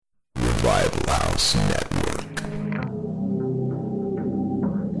Rival House Network.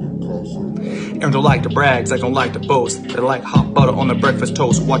 And don't like the brags, I don't like the boast. They like hot butter on the breakfast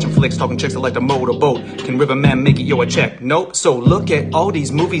toast. Watching flicks, talking chicks, I like to motor boat. Can Riverman make it, yo, a check? Nope. So look at all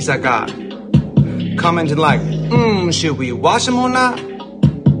these movies I got. Commenting like, should we watch them or not?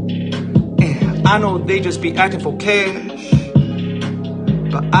 I know they just be acting for cash,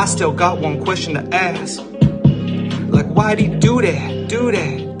 but I still got one question to ask. Like, why'd he do that, do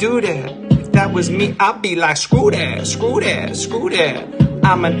that, do that? If that was me, I'd be like, screw that, screw that, screw that.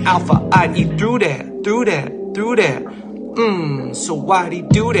 I'm an alpha, I'd eat through that, through that, through that. So why'd he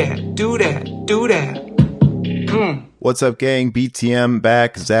do that, do that, do that? What's up, gang? BTM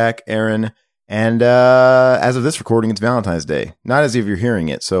back, Zach, Aaron, and as of this recording, it's Valentine's Day. Not as if you're hearing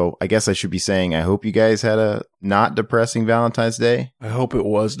it, so I guess I should be saying I hope you guys had a not depressing Valentine's Day. I hope it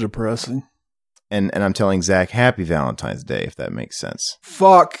was depressing. And I'm telling Zach, happy Valentine's Day, if that makes sense.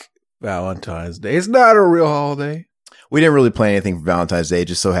 Fuck Valentine's Day. It's not a real holiday. We didn't really plan anything for Valentine's Day. It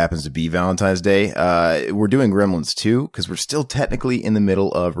just so happens to be Valentine's Day. We're doing Gremlins 2 because we're still technically in the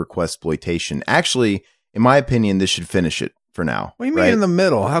middle of Requestploitation. Actually, in my opinion, this should finish it for now. What do you mean in the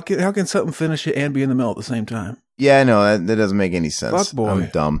middle? How can something finish it and be in the middle at the same time? Yeah, I know. That doesn't make any sense. Fuck boy. I'm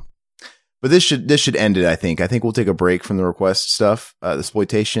dumb. But this should end it, I think. I think we'll take a break from the request stuff, the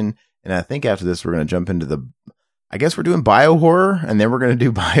exploitation. And I think after this, we're going to jump into I guess we're doing bio-horror, and then we're going to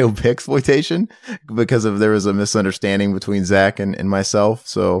do biopic-exploitation because there was a misunderstanding between Zach and myself.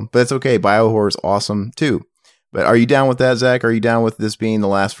 So, but it's okay. Bio-horror is awesome, too. But are you down with that, Zach? Are you down with this being the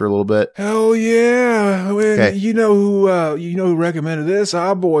last for a little bit? Hell yeah. Okay. You know who recommended this?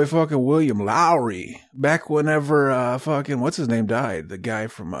 Our boy fucking William Lowry. Back whenever what's his name died? The guy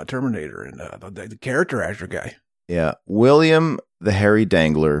from Terminator and the character actor guy. Yeah. William the Harry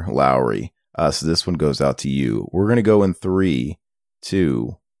Dangler Lowry. So this one goes out to you. We're going to go in 3,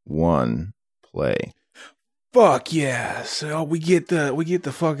 2, 1, play. Fuck yeah. So we get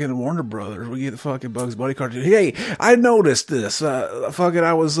the fucking Warner Brothers. We get the fucking Bugs Bunny cartoon. Hey, I noticed this. I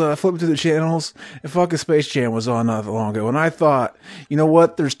was flipping through the channels and fucking Space Jam was on not long ago. And I thought, you know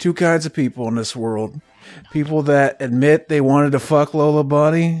what? There's two kinds of people in this world. People that admit they wanted to fuck Lola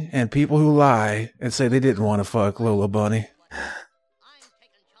Bunny and people who lie and say they didn't want to fuck Lola Bunny.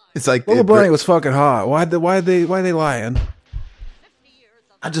 It's like Lola Bunny was fucking hot. Why they lying?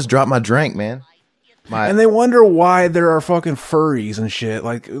 I just dropped my drink, man. And they wonder why there are fucking furries and shit.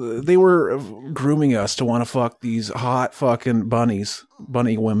 Like they were grooming us to want to fuck these hot fucking bunny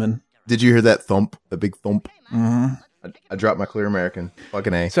women. Did you hear that thump? The big thump? Mm-hmm. I dropped my Clear American.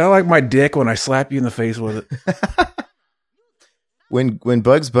 Fucking A. Sound like my dick when I slap you in the face with it. When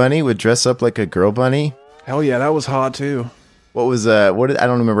Bugs Bunny would dress up like a girl bunny. Hell yeah, that was hot too. I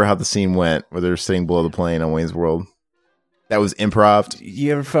don't remember how the scene went where they're sitting below the plane on Wayne's World. That was improv.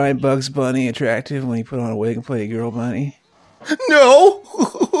 You ever find Bugs Bunny attractive when he put on a wig and play a girl bunny? No.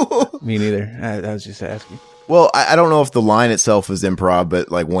 Me neither. I was just asking. Well, I don't know if the line itself was improv,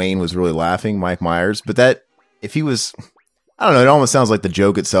 but like Wayne was really laughing, Mike Myers. But if he was, I don't know, it almost sounds like the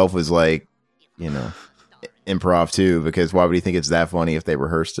joke itself was like, improv too, because why would he think it's that funny if they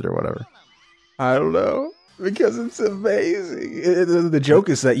rehearsed it or whatever? I don't know. Because it's amazing. The joke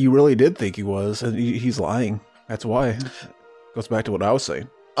is that you really did think he was, and he's lying. That's why. Goes back to what I was saying.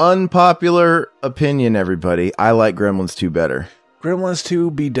 Unpopular opinion, everybody. I like Gremlins 2 better. Gremlins 2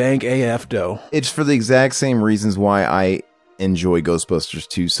 be dank AF, though. It's for the exact same reasons why I enjoy Ghostbusters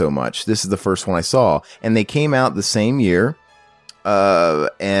 2 so much. This is the first one I saw, and they came out the same year.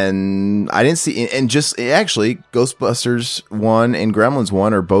 And I didn't see, and just actually, Ghostbusters 1 and Gremlins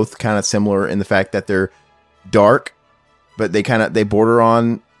 1 are both kind of similar in the fact that they're dark, but they border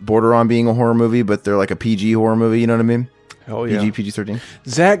on being a horror movie, but they're like a PG horror movie. You know what I mean? Oh yeah, PG-13.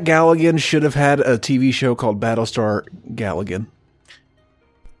 Zach Galligan should have had a TV show called Battlestar Galligan.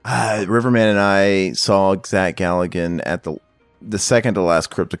 Riverman and I saw Zach Galligan at the second to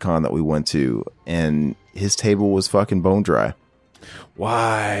last Crypticon that we went to, and his table was fucking bone dry.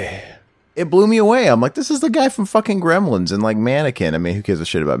 Why? It blew me away. I'm like, this is the guy from fucking Gremlins and like Mannequin. I mean, who gives a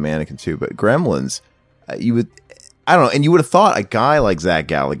shit about Mannequin too? But Gremlins. I don't know, and you would have thought a guy like Zach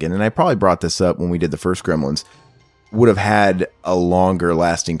Galligan, and I probably brought this up when we did the first Gremlins, would have had a longer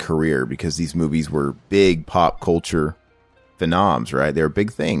lasting career because these movies were big pop culture phenoms, right? They were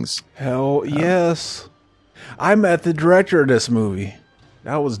big things. Hell yes. I met the director of this movie.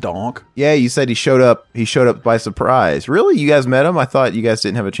 That was donk. Yeah, you said he showed up by surprise. Really? You guys met him? I thought you guys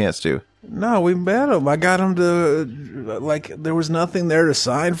didn't have a chance to. No, we met him. I got him to, like, there was nothing there to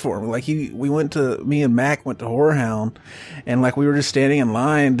sign for him. Like, me and Mac went to Whorehound, and, like, we were just standing in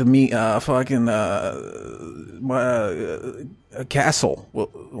line to meet, Castle.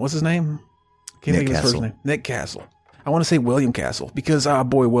 What's his name? Can't think of his first name. Nick Castle. I want to say William Castle, because,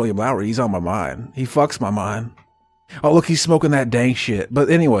 boy, William Lowry, he's on my mind. He fucks my mind. Oh, look, he's smoking that dank shit. But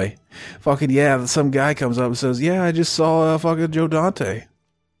anyway, some guy comes up and says, yeah, I just saw fucking Joe Dante.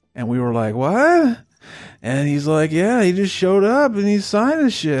 And we were like, what? And he's like, yeah, he just showed up and he's signing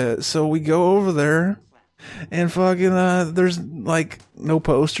shit. So we go over there and fucking, there's like no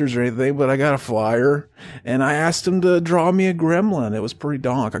posters or anything, but I got a flyer and I asked him to draw me a gremlin. It was pretty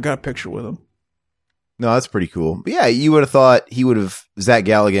donk. I got a picture with him. No, that's pretty cool. But yeah, you would have thought Zach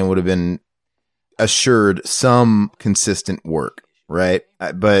Galligan would have been assured some consistent work, right?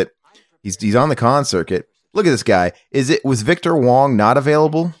 But he's on the con circuit. Look at this guy. Was Victor Wong not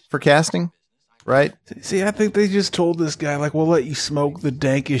available for casting? Right? See, I think they just told this guy, like, we'll let you smoke the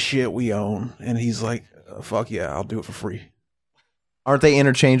dankest shit we own. And he's like, fuck yeah, I'll do it for free. Aren't they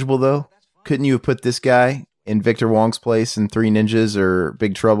interchangeable, though? Couldn't you have put this guy in Victor Wong's place in Three Ninjas or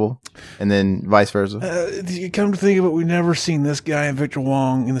Big Trouble? And then vice versa? You come to think of it, we've never seen this guy and Victor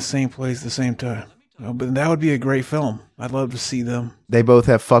Wong in the same place at the same time. But that would be a great film. I'd love to see them. They both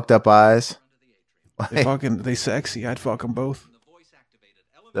have fucked up eyes. They sexy. I'd fuck them both.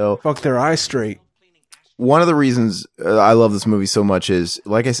 So, fuck their eyes straight. One of the reasons I love this movie so much is,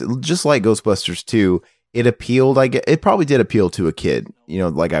 like I said, just like Ghostbusters 2, it probably did appeal to a kid,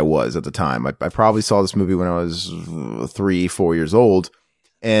 like I was at the time. I probably saw this movie when I was 3-4 years old.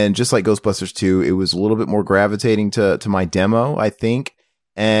 And just like Ghostbusters 2, it was a little bit more gravitating to my demo, I think.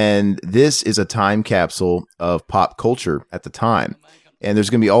 And this is a time capsule of pop culture at the time. And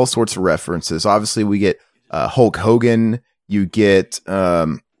there's going to be all sorts of references. Obviously, we get Hulk Hogan. You get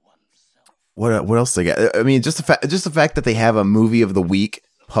what else they got? I mean, just the fact that they have a movie of the week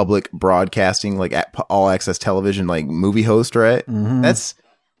public broadcasting, like at all access television, like movie host, right? Mm-hmm.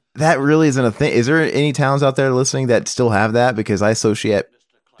 That really isn't a thing. Is there any towns out there listening that still have that? Because I associate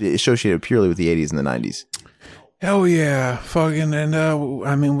it purely with the 80s and the 90s. Hell yeah, fucking, and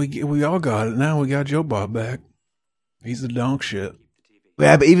I mean, we all got it now. We got Joe Bob back. He's the donk shit.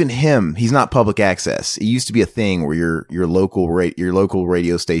 Yeah, but even him, he's not public access. It used to be a thing where your local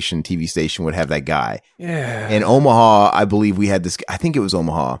radio station, TV station would have that guy. Yeah. In Omaha, I believe we had this. I think it was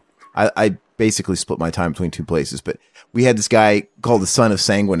Omaha. I basically split my time between two places, but we had this guy called the Son of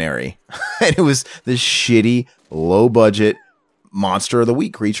Sanguinary, and it was this shitty, low budget monster of the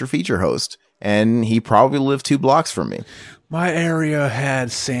week creature feature host, and he probably lived 2 blocks from me. My area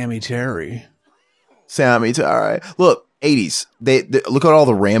had Sammy Terry. All right. Look. 80s. They look at all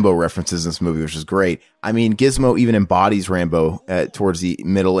the Rambo references in this movie, which is great. I mean, Gizmo even embodies Rambo towards the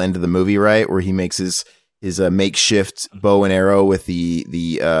middle end of the movie, right, where he makes his makeshift bow and arrow with the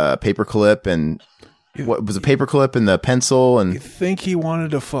paperclip and what was a paperclip and the pencil. And you think he wanted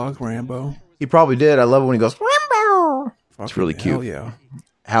to fuck Rambo? He probably did. I love it when he goes Rambo. It's really cute. Hell yeah,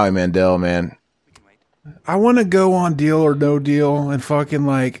 Howie Mandel, man. I want to go on Deal or No Deal and fucking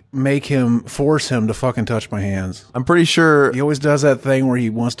like force him to fucking touch my hands. I'm pretty sure he always does that thing where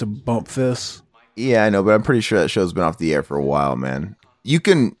he wants to bump fists. Yeah, I know, but I'm pretty sure that show's been off the air for a while, man. You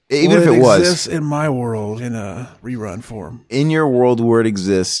can, even if it was. It exists in my world in a rerun form. In your world where it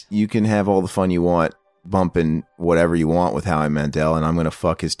exists, you can have all the fun you want, bumping whatever you want with Howie Mandel, and I'm going to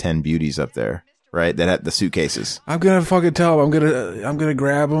fuck his 10 beauties up there. Right, that had the suitcases. I'm gonna fucking tell him. I'm gonna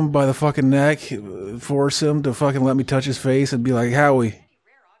grab him by the fucking neck, force him to fucking let me touch his face, and be like, Howie,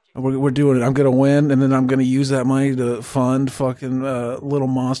 we're doing it. I'm gonna win, and then I'm gonna use that money to fund fucking Little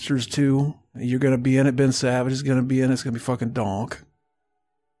Monsters 2. You're gonna be in it. Ben Savage is gonna be in it. It's gonna be fucking donk.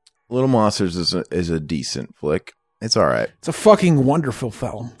 Little Monsters is a decent flick. It's all right. It's a fucking wonderful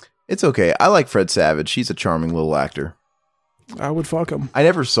film. It's okay. I like Fred Savage. He's a charming little actor. I would fuck him. I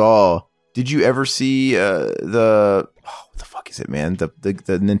never saw. Did you ever see what the fuck is it, man? The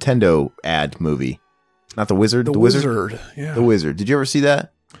Nintendo ad movie, not the Wizard. The Wizard. Yeah. The Wizard. Did you ever see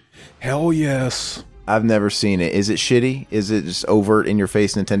that? Hell yes. I've never seen it. Is it shitty? Is it just overt in your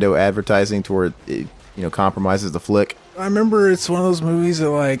face Nintendo advertising to where it compromises the flick? I remember it's one of those movies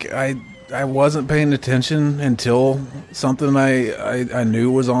that like I wasn't paying attention until something I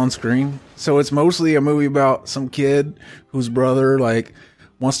knew was on screen. So it's mostly a movie about some kid whose brother like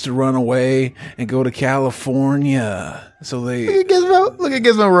wants to run away and go to California. So they look at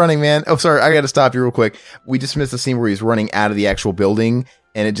Gizmo running, man. Oh, sorry, I got to stop you real quick. We just missed the scene where he's running out of the actual building,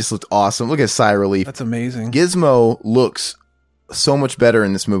 and it just looked awesome. Look at sigh relief. That's amazing. Gizmo looks so much better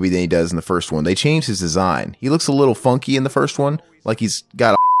in this movie than he does in the first one. They changed his design. He looks a little funky in the first one, like he's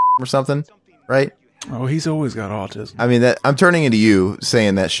got or something, right? Oh, he's always got autism. I mean, I'm turning into you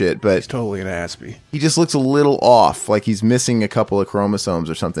saying that shit, but He's totally an Aspie. he just looks a little off, like he's missing a couple of chromosomes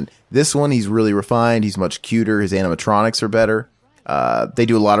or something. This one, he's really refined. He's much cuter. His animatronics are better. They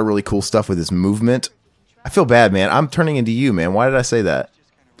do a lot of really cool stuff with his movement. I feel bad, man. I'm turning into you, man. Why did I say that?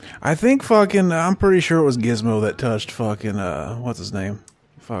 I think fucking, I'm pretty sure it was Gizmo that touched fucking, what's his name?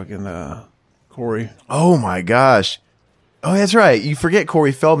 Fucking, Corey. Oh my gosh. Oh, that's right. You forget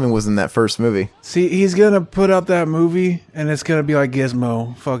Corey Feldman was in that first movie. See, he's gonna put out that movie, and it's gonna be like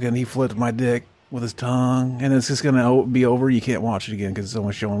Gizmo. Fucking, he flipped my dick with his tongue, and it's just gonna be over. You can't watch it again because it's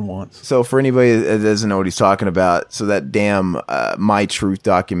only shown once. So for anybody that doesn't know what he's talking about, so that damn My Truth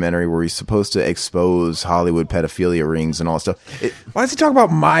documentary where he's supposed to expose Hollywood pedophilia rings and all that stuff. Why does he talk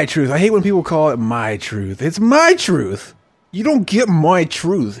about my truth? I hate when people call it my truth. It's my truth. You don't get my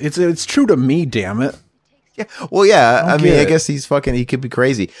truth. It's true to me, damn it. Yeah, well, yeah. I mean, I it. guess he could be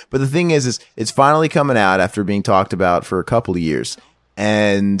crazy. But the thing is it's finally coming out after being talked about for a couple of years.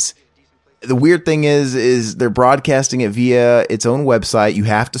 And the weird thing is they're broadcasting it via its own website. You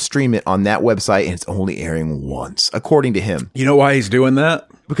have to stream it on that website, and it's only airing once, according to him. You know why he's doing that?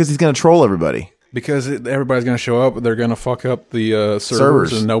 Because he's going to troll everybody. Because everybody's going to show up, they're going to fuck up the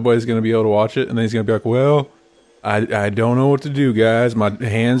servers, and nobody's going to be able to watch it. And then he's going to be like, well, I don't know what to do, guys. My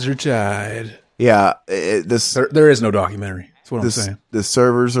hands are tied. Yeah. There is no documentary. That's what I'm saying. The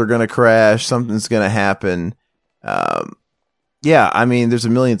servers are going to crash. Something's going to happen. Yeah, I mean, there's a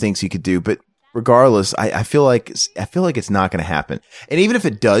million things he could do, but regardless, I feel like it's not going to happen. And even if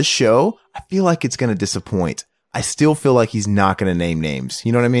it does show, I feel like it's going to disappoint. I still feel like he's not going to name names.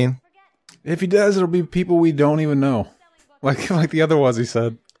 You know what I mean? If he does, it'll be people we don't even know, like the other ones he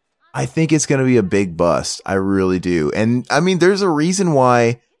said. I think it's going to be a big bust. I really do. And I mean, there's a reason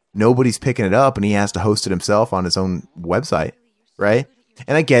why nobody's picking it up, and he has to host it himself on his own website, right?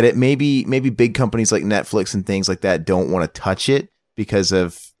 And I get it. Maybe big companies like Netflix and things like that don't want to touch it because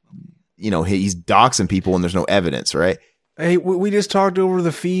of, he's doxing people and there's no evidence, right? Hey, we just talked over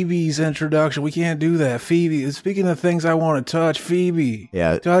the Phoebe's introduction. We can't do that. Phoebe, speaking of things I want to touch, Phoebe.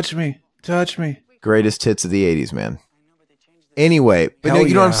 Yeah. Touch me. Greatest hits of the 80s, man. Anyway, but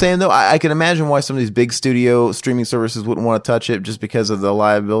you know what I'm saying, though? I can imagine why some of these big studio streaming services wouldn't want to touch it just because of the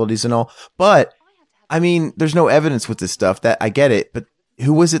liabilities and all. But, I mean, there's no evidence with this stuff. That I get it, but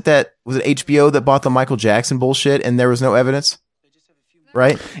who was it was it HBO that bought the Michael Jackson bullshit and there was no evidence?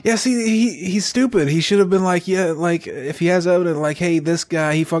 Right? Yeah, see, he's stupid. He should have been like, yeah, like, if he has evidence, like, hey, this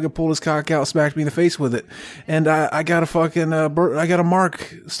guy, he fucking pulled his cock out, smacked me in the face with it. And I got a fucking, I got a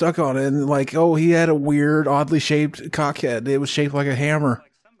mark stuck on it. And like, oh, he had a weird, oddly shaped cock head. It was shaped like a hammer.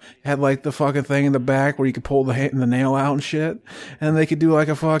 Had like the fucking thing in the back where you could pull the nail out and shit. And they could do like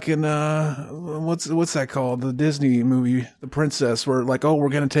a fucking, what's that called? The Disney movie, The Princess, where like, oh, we're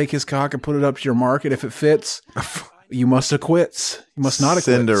going to take his cock and put it up to your mark. And if it fits, you must acquit. You must not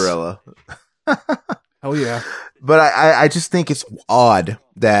acquit. Cinderella. Oh, yeah. But I just think it's odd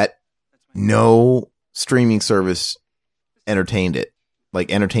that no streaming service entertained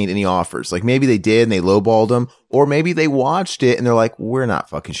any offers. Like maybe they did and they lowballed them, or maybe they watched it and they're like, we're not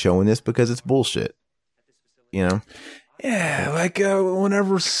fucking showing this because it's bullshit. You know? Yeah, like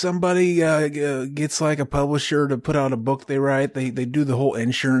whenever somebody gets like a publisher to put out a book they write, they do the whole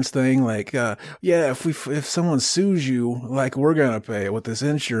insurance thing. Like, yeah, if someone sues you, like we're gonna pay with this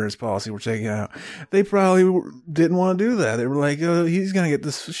insurance policy we're taking out. They probably didn't want to do that. They were like, he's gonna get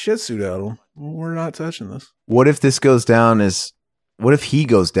this shit suit out of him. We're not touching this. What if he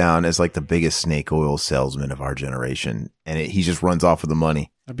goes down as like the biggest snake oil salesman of our generation, and he just runs off with the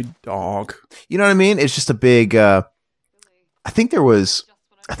money? That'd be dog. You know what I mean? It's just a big. I think there was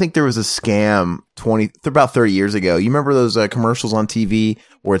a scam about 30 years ago. You remember those commercials on TV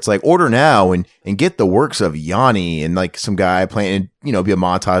where it's like order now and get the works of Yanni, and like some guy playing, be a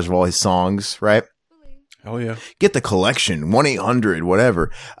montage of all his songs, right? Oh yeah. Get the collection 1-800 whatever.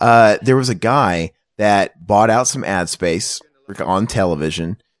 There was a guy that bought out some ad space on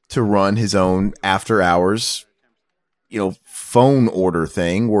television to run his own after hours, phone order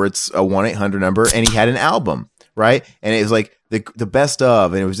thing where it's a 1-800 number, and he had an album. Right. And it was like the best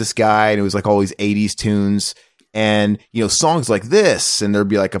of, and it was this guy, and it was like all these 80s tunes and, songs like this. And there'd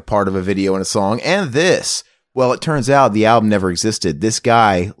be like a part of a video and a song and this. Well, it turns out the album never existed. This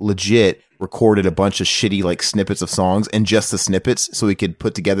guy legit recorded a bunch of shitty like snippets of songs and just the snippets so he could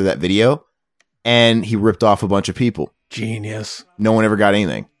put together that video. And he ripped off a bunch of people. Genius. No one ever got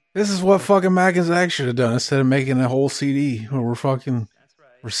anything. This is what fucking Mac and Zach should have done instead of making a whole CD where we're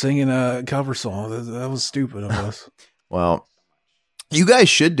singing a cover song. That was stupid of us. Well, You guys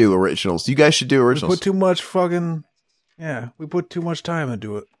should do originals. You guys should do We originals. put too much fucking... Yeah, we put too much time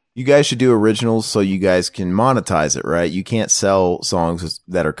into it. You guys should do originals so you guys can monetize it, right? You can't sell songs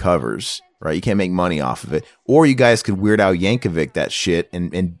that are covers, right? You can't make money off of it. Or you guys could Weird Al Yankovic that shit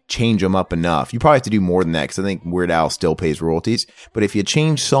and change them up enough. You probably have to do more than that because I think Weird Al still pays royalties. But if you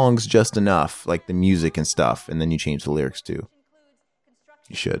change songs just enough, like the music and stuff, and then you change the lyrics too,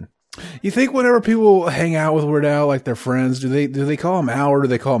 you should. You think whenever people hang out with Weird Al, like their friends, do they call him Al or do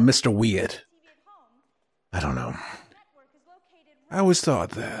they call him Mr. Weird? I don't know. I always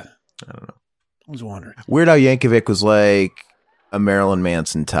thought that. I don't know. I was wondering. Weird Al Yankovic was like a Marilyn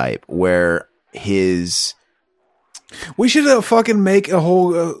Manson type, where his... We should fucking make a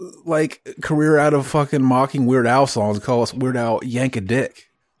whole like career out of fucking mocking Weird Al songs. Call us Weird Al Yank-a-Dick.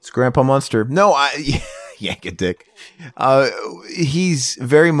 It's Grandpa Munster. No, Yank-a-Dick. He's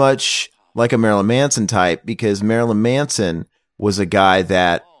very much like a Marilyn Manson type because Marilyn Manson was a guy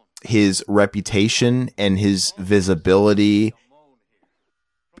that his reputation and his visibility,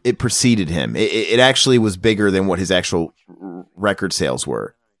 it preceded him. It actually was bigger than what his actual record sales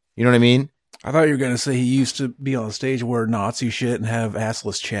were. You know what I mean? I thought you were going to say he used to be on stage wear Nazi shit and have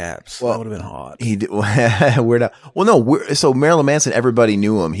assless chaps. Well, that would have been hot. He did. Weird Al. Well, no. So Marilyn Manson, everybody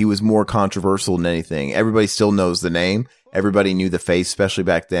knew him. He was more controversial than anything. Everybody still knows the name. Everybody knew the face, especially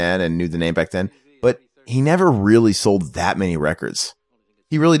back then, and knew the name back then. But he never really sold that many records.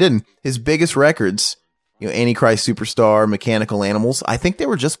 He really didn't. His biggest records, Antichrist Superstar, Mechanical Animals, I think they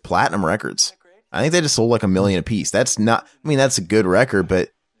were just platinum records. I think they just sold like 1 million a piece. That's a good record, but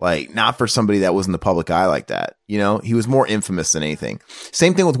like not for somebody that was in the public eye like that. He was more infamous than anything.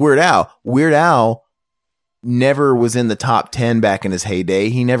 Same thing with Weird Al. Weird Al never was in the top 10 back in his heyday.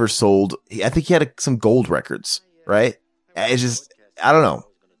 He never sold. I think he had some gold records, right? It's just, I don't know,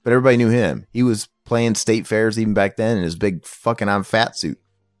 but everybody knew him. He was playing state fairs even back then in his big fucking I'm fat suit.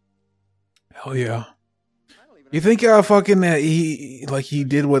 Hell yeah. You think he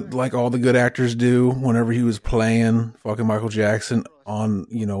did what like all the good actors do whenever he was playing fucking Michael Jackson on,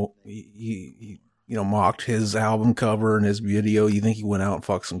 he mocked his album cover and his video. You think he went out and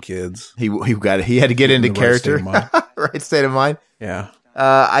fucked some kids? He had to get into character. Right state of mind. Yeah.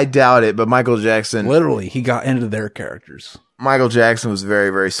 I doubt it, but Michael Jackson, literally, he got into their characters. Michael Jackson was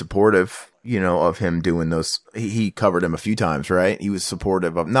very, very supportive, of him doing those. He covered him a few times, right? He was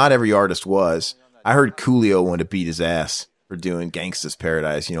supportive of, not every artist was. I heard Coolio wanted to beat his ass for doing Gangsta's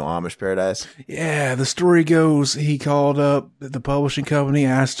Paradise, Amish Paradise. Yeah, the story goes he called up the publishing company,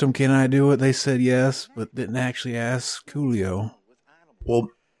 asked him, can I do it? They said yes, but didn't actually ask Coolio. Well,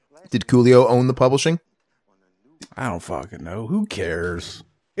 did Coolio own the publishing? I don't fucking know. Who cares?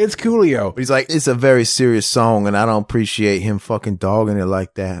 It's Coolio. But he's like, it's a very serious song, and I don't appreciate him fucking dogging it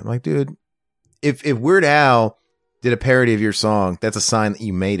like that. I'm like, dude, if Weird Al did a parody of your song, that's a sign that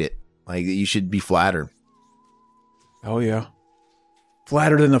you made it. Like, you should be flattered. Oh, yeah.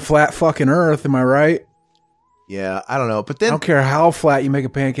 Flatter than the flat fucking earth, am I right? Yeah, I don't know. But then, I don't care how flat you make a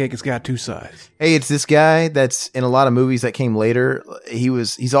pancake, it's got two sides. Hey, it's this guy that's in a lot of movies that came later.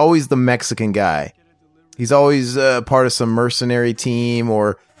 He's always the Mexican guy. He's always part of some mercenary team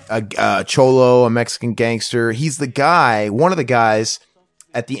or a cholo, a Mexican gangster. He's the guy, one of the guys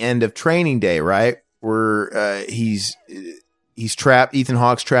at the end of Training Day, right? Where he's trapped. Ethan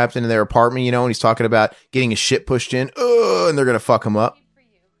Hawke's trapped into their apartment, and he's talking about getting his shit pushed in. And they're going to fuck him up.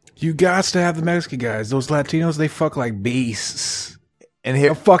 You got to have the Mexican guys. Those Latinos, they fuck like beasts. And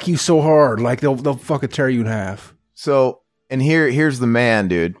they'll fuck you so hard. Like they'll fucking tear you in half. So, and here's the man,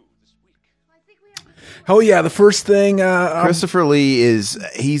 dude. Oh yeah, the first thing Christopher Lee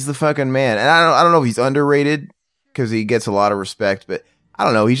he's the fucking man. And I don't know if he's underrated because he gets a lot of respect, but I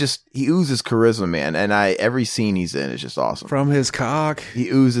don't know. He oozes charisma, man. And every scene he's in is just awesome. From his cock, he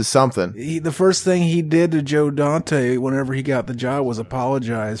oozes something. The first thing he did to Joe Dante whenever he got the job was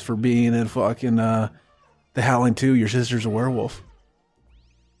apologize for being in fucking The Howling 2, Your Sister's a Werewolf.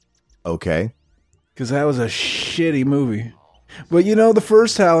 Okay. Because that was a shitty movie. But the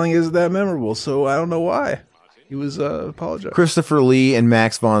first Howling isn't that memorable, so I don't know why. He was apologizing. Christopher Lee and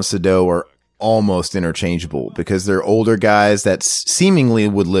Max von Sydow are almost interchangeable because they're older guys that seemingly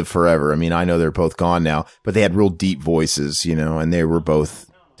would live forever. I mean, I know they're both gone now, but they had real deep voices, and they were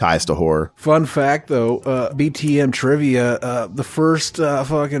both ties to horror. Fun fact, though, BTM trivia, the first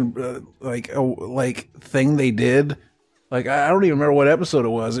fucking thing they did, like I don't even remember what episode it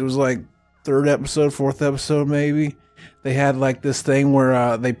was. It was like third episode, fourth episode, maybe. They had like this thing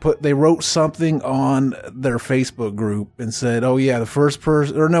where they wrote something on their Facebook group and said, oh yeah, the first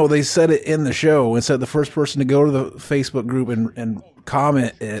person, or no, they said it in the show and said the first person to go to the Facebook group and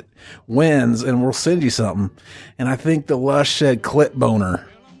comment it wins, and we'll send you something. And I think the Lush said clip boner.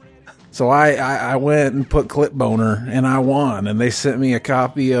 So I went and put clip boner, and I won. And they sent me a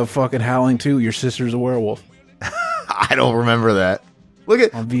copy of fucking Howling 2, Your Sister's a Werewolf. I don't remember that. Look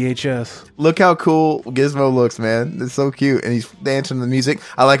at on VHS. Look how cool Gizmo looks, man. It's so cute. And he's dancing to the music.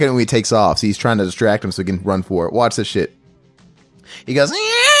 I like it when he takes off. So he's trying to distract him so he can run for it. Watch this shit. He goes,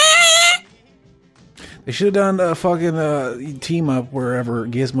 They should have done a fucking team up wherever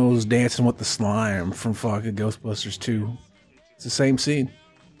Gizmo's dancing with the slime from fucking Ghostbusters 2. It's the same scene.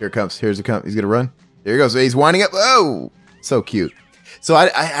 Here it comes. Here's it comes. He's going to run. There he goes. He's winding up. Oh, so cute. So I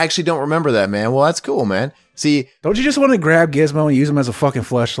actually don't remember that, man. Well, that's cool, man. See, don't you just want to grab Gizmo and use him as a fucking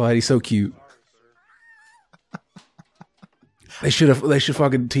fleshlight? He's so cute. They should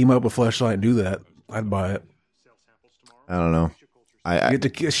fucking team up with Fleshlight and do that. I'd buy it. I don't know. You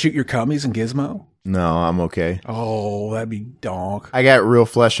get to shoot your cummies in Gizmo? No, I'm okay. Oh, that'd be donk. I got real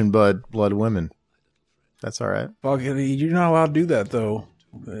flesh and blood women. That's all right. Fucking, you're not allowed to do that though.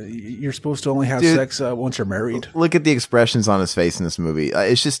 You're supposed to only have sex once you're married. Look at the expressions on his face in this movie.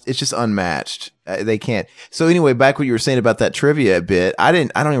 It's just unmatched. They can't. So anyway, back what you were saying about that trivia bit. I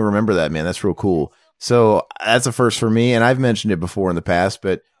don't even remember that, man. That's real cool. So that's a first for me, and I've mentioned it before in the past.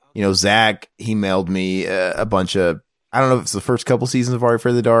 But you know, Zach, he mailed me a bunch of. I don't know if it's the first couple seasons of Are You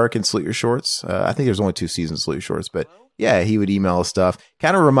Afraid of the Dark and Salute Your Shorts. I think there's only 2 seasons of Salute Your Shorts, but yeah, he would email us stuff.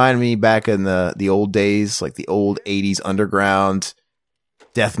 Kind of reminded me back in the old days, like the old 80s underground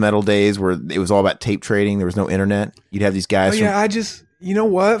death metal days where it was all about tape trading. There was no internet. You'd have these guys. You know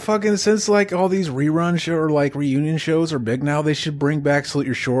what? Fucking since like all these rerun show or like reunion shows are big now, they should bring back Salute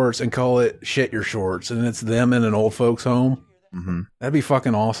Your Shorts and call it Shit Your Shorts, and it's them in an old folks home. Mm-hmm. That'd be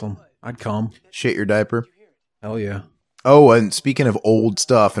fucking awesome. I'd come. Shit your diaper. Hell yeah. Oh, and speaking of old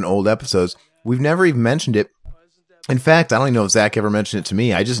stuff and old episodes, we've never even mentioned it. In fact, I don't even know if Zach ever mentioned it to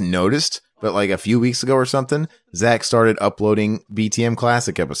me. I just noticed, but like a few weeks ago or something, Zach started uploading BTM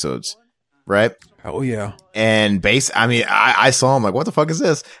Classic episodes, right? Oh, yeah. And I saw him like, what the fuck is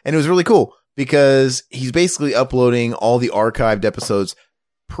this? And it was really cool because he's basically uploading all the archived episodes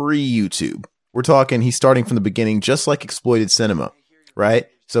pre-YouTube. We're talking, he's starting from the beginning, just like Exploited Cinema, right?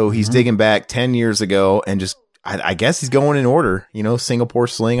 So he's digging back 10 years ago and just, I guess he's going in order. You know, Singapore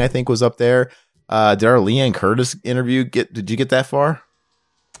Sling, I think, was up there. Did our Leanne Curtis interview did you get that far?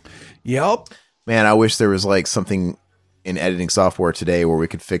 Yep. Man, I wish there was like something in editing software today where we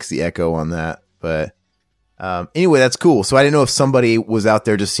could fix the echo on that. But anyway, that's cool. So I didn't know if somebody was out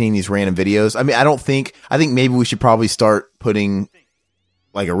there just seeing these random videos. I mean, I think maybe we should probably start putting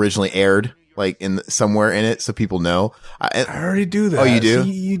like originally aired like in somewhere in it so people know. I already do that. Oh, you do?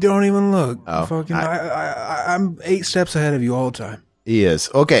 See, you don't even look. Oh, fucking, I'm 8 steps ahead of you all the time. He is.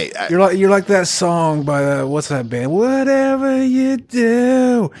 Okay. You're like that song by what's that band? Whatever you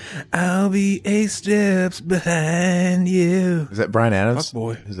do, I'll be 8 steps behind you. Is that Bryan Adams? Fuck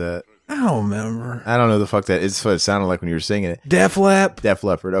boy. Is that? I don't remember. I don't know the fuck that is. What it sounded like when you were singing it. Def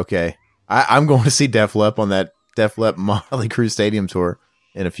Leppard. Okay. I'm going to see Def Lepp on that Def Lepp Motley Crue Stadium tour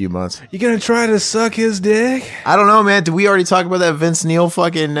in a few months. You gonna try to suck his dick? I don't know, man. Did we already talk about that Vince Neil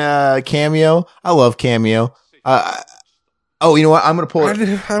fucking cameo? I love cameo. Oh, you know what? I'm going to pull it.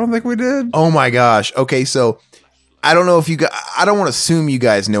 I don't think we did. Oh my gosh. Okay, so I don't know if you guys, I don't want to assume you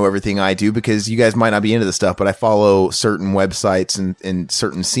guys know everything I do because you guys might not be into this stuff, but I follow certain websites and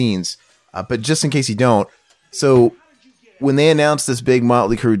certain scenes. But just in case you don't, so when they announced this big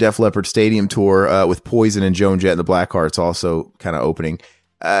Motley Crue Def Leppard Stadium tour with Poison and Joan Jett and the Blackhearts also kind of opening,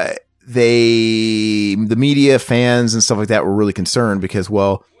 the media, fans and stuff like that were really concerned because,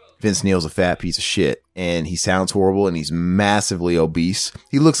 well, Vince Neil's a fat piece of shit and he sounds horrible and he's massively obese.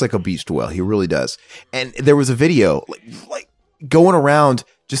 He looks like a beached whale. He really does. And there was a video like going around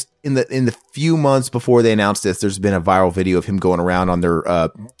just in the few months before they announced this. There's been a viral video of him going around on their,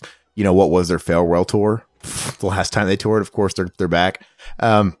 what was their farewell tour? The last time they toured, of course, they're back.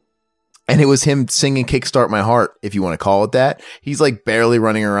 And it was him singing Kickstart My Heart, if you want to call it that. He's like barely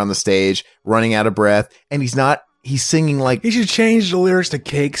running around the stage, running out of breath. And he's singing like... He should change the lyrics to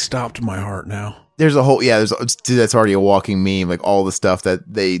Cake Stopped My Heart now. There's a whole... that's already a walking meme, like all the stuff that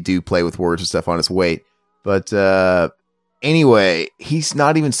they do play with words and stuff on his weight. But anyway, he's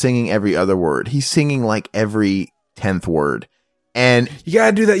not even singing every other word. He's singing like every 10th word. And you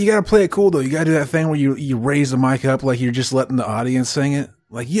gotta do that. You gotta play it cool though. You gotta do that thing where you raise the mic up like you're just letting the audience sing it.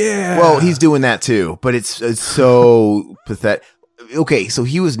 Like, yeah. Well, he's doing that too, but it's so pathetic. Okay, so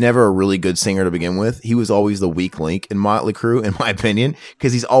he was never a really good singer to begin with. He was always the weak link in Motley Crue, in my opinion,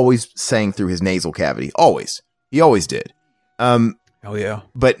 because he's always sang through his nasal cavity. Always. He always did. Hell yeah.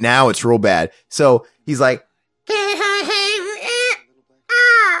 But now it's real bad. So he's like,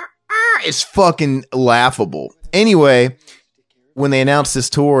 It's fucking laughable. Anyway, when they announced this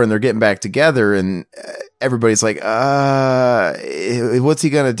tour and they're getting back together and everybody's like, what's he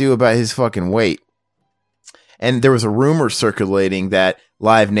going to do about his fucking weight? And there was a rumor circulating that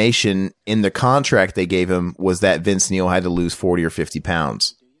Live Nation, in the contract they gave him, was that Vince Neil had to lose 40 or 50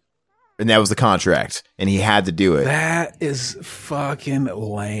 pounds. And that was the contract. And he had to do it. That is fucking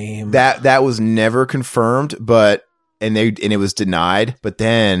lame. That was never confirmed, and it was denied. But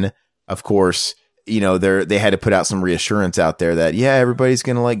then, of course, they had to put out some reassurance out there that, yeah, everybody's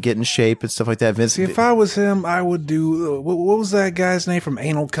going to like get in shape and stuff like that. Vince, see, if I was him, I would do, what was that guy's name from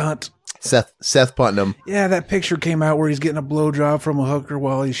Anal Cunt? Seth Putnam. Yeah, that picture came out where he's getting a blowjob from a hooker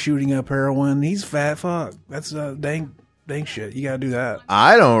while he's shooting up heroin. He's fat fuck. That's dang shit. You gotta do that.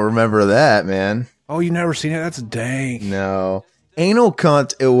 I don't remember that, man. Oh, you never seen it? That's dank. No. Anal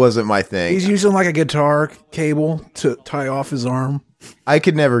Cunt, it wasn't my thing. He's using like a guitar cable to tie off his arm. I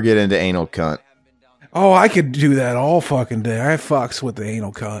could never get into Anal Cunt. Oh, I could do that all fucking day. I fucks with the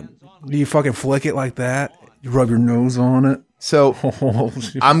Anal Cunt. Do you fucking flick it like that? You rub your nose on it? So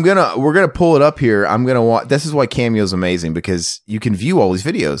we're gonna pull it up here. I'm gonna watch. This is why Cameo's amazing, because you can view all these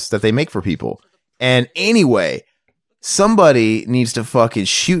videos that they make for people. And anyway, somebody needs to fucking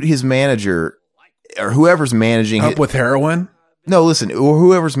shoot his manager or whoever's managing up with heroin. No, listen, or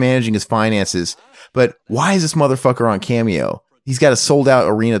whoever's managing his finances. But why is this motherfucker on Cameo? He's got a sold out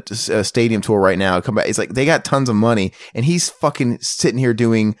arena stadium tour right now. Come back. It's like they got tons of money, and he's fucking sitting here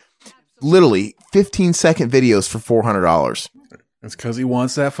doing literally 15-second videos for $400. That's because he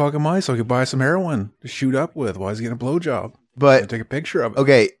wants that fucking money so he can buy some heroin to shoot up with while he's getting a blowjob. But take a picture of it.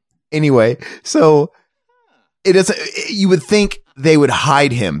 Okay. Anyway, so it doesn't. You would think they would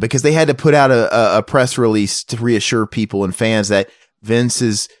hide him because they had to put out a press release to reassure people and fans that Vince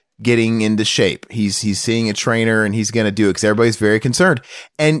is getting into shape. He's seeing a trainer and he's going to do it because everybody's very concerned.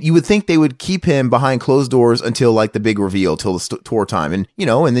 And you would think they would keep him behind closed doors until like the big reveal, till the tour time. And,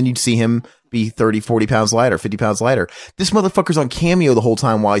 and then you'd see him be 30, 40 pounds lighter, 50 pounds lighter. This motherfucker's on Cameo the whole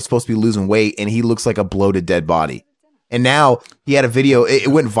time while he's supposed to be losing weight, and he looks like a bloated dead body. And now he had a video, it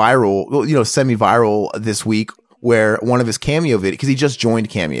went viral, semi-viral this week, where one of his Cameo videos, because he just joined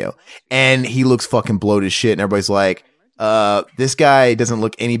Cameo, and he looks fucking bloated as shit, and everybody's like, this guy doesn't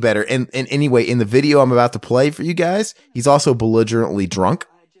look any better. And anyway, in the video I'm about to play for you guys, he's also belligerently drunk.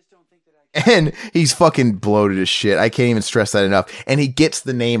 And he's fucking bloated as shit. I can't even stress that enough. And he gets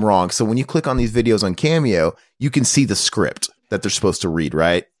the name wrong. So when you click on these videos on Cameo, you can see the script that they're supposed to read,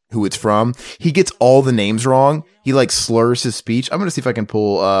 right? Who it's from. He gets all the names wrong. He like slurs his speech. I'm going to see if I can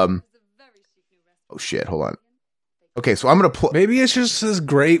pull, oh shit, hold on. Okay, so I'm going to play. Maybe it's just this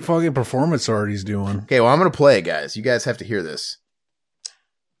great fucking performance art he's doing. Okay, well, I'm going to play it, guys. You guys have to hear this.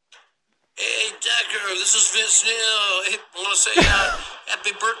 Hey, Decker, this is Vince Neil. Hey, I want to say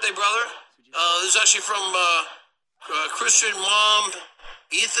happy birthday, brother. This is actually from Christian, Mom,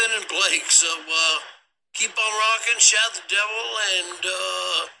 Ethan, and Blake. So keep on rocking, shout the devil, and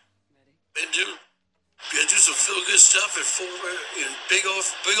do some feel good stuff and big old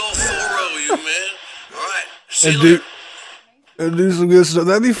 4-0 you, man. All right. See you later. And do some good stuff.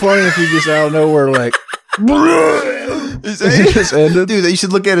 That'd be funny if he just out of nowhere like he just ended. Dude, you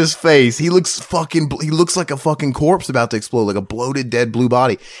should look at his face. He looks like a fucking corpse about to explode, like a bloated dead blue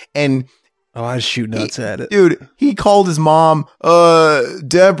body. And I'd shoot nuts at it. Dude, he called his mom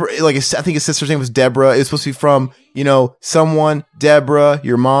Deborah, like I think his sister's name was Deborah. It was supposed to be from, someone, Deborah,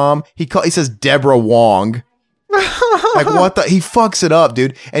 your mom. He says Deborah Wong. Like what the? He fucks it up,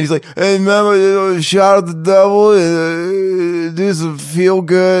 dude. And he's like, "Hey, remember, shout out the devil, do some feel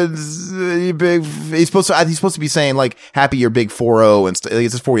good, you big." He's supposed to be saying like, "Happy your big 4-0 and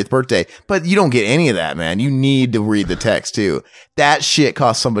it's his 40th birthday." But you don't get any of that, man. You need to read the text too. That shit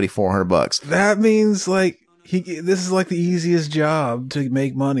cost somebody $400. That means like this is like the easiest job to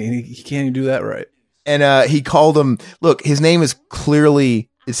make money, and he can't even do that right. And he called him. Look, his name is clearly.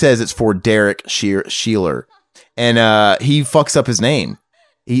 It says it's for Derek Sheeler. And he fucks up his name.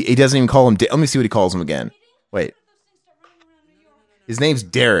 He doesn't even call him. Let me see what he calls him again. Wait. His name's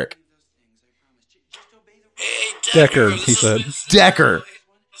Derek. Hey, Decker, he said. Decker.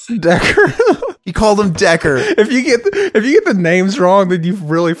 He called him Decker. If you get the names wrong, then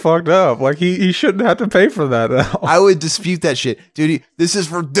you've really fucked up. Like he shouldn't have to pay for that now. I would dispute that shit, dude. This is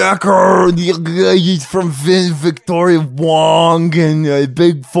for Decker. He's from Victoria Wong and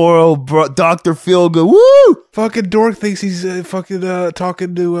Big 4-0 Dr. Feelgood. Woo! Fucking dork thinks he's fucking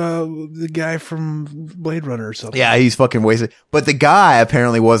talking to the guy from Blade Runner or something. Yeah, he's fucking wasted. But the guy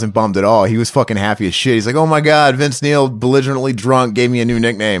apparently wasn't bummed at all. He was fucking happy as shit. He's like, "Oh my god, Vince Neil, belligerently drunk, gave me a new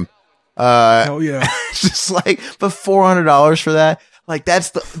nickname." Oh yeah. Just like, but $400 for that, like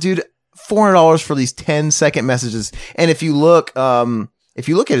that's the dude. $400 for these 10-second messages. And if you look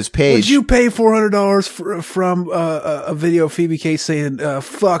at his page, would you pay $400 from a video of Phoebe Cates saying,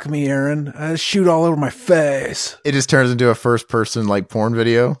 fuck me, Aaron, shoot all over my face? It just turns into a first-person like porn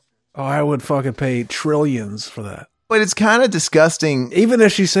video. Oh, I would fucking pay trillions for that. But it's kind of disgusting. Even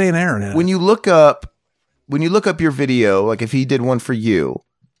if she's saying Aaron in it. When you look up your video, like if he did one for you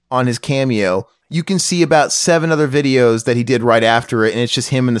on his Cameo, you can see about 7 other videos that he did right after it, and it's just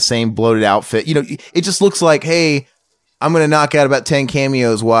him in the same bloated outfit. You know, it just looks like, hey, I'm going to knock out about 10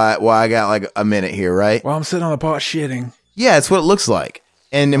 cameos while I got like a minute here, right? While I'm sitting on the pot shitting. Yeah, it's what it looks like.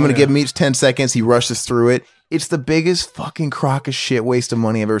 And I'm going to give him each 10 seconds. He rushes through it. It's the biggest fucking crock of shit waste of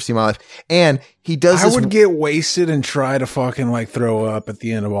money I've ever seen in my life. And he does this. I would get wasted and try to fucking like throw up at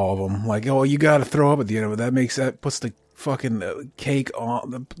the end of all of them. Like, oh, you got to throw up at the end of it. That puts the fucking cake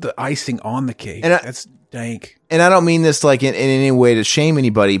on the icing on the cake. And that's dank. And I don't mean this like in any way to shame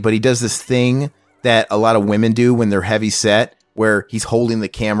anybody, but he does this thing that a lot of women do when they're heavy set, where he's holding the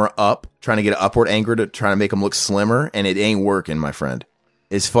camera up, trying to get an upward angle to try to make him look slimmer, and it ain't working, my friend.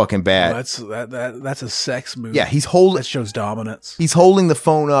 It's fucking bad. That's a sex move. Yeah, that shows dominance. He's holding the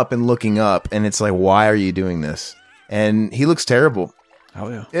phone up and looking up, and it's like, why are you doing this? And he looks terrible. Oh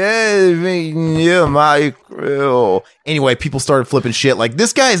yeah. Anyway, people started flipping shit. Like,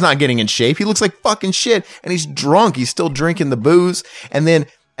 this guy is not getting in shape. He looks like fucking shit, and he's drunk. He's still drinking the booze, and then.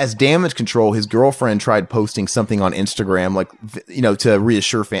 As damage control, his girlfriend tried posting something on Instagram, like, you know, to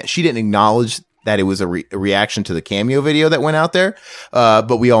reassure fans. She didn't acknowledge that it was a reaction to the Cameo video that went out there,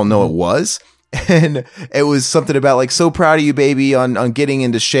 but we all know it was. And it was something about like, so proud of you, baby, on getting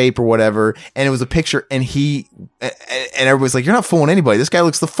into shape or whatever. And it was a picture, and everybody's like, you're not fooling anybody. This guy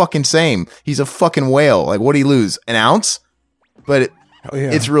looks the fucking same. He's a fucking whale. Like, what'd he lose? An ounce? But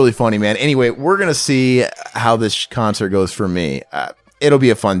it's really funny, man. Anyway, we're going to see how this concert goes for me. It'll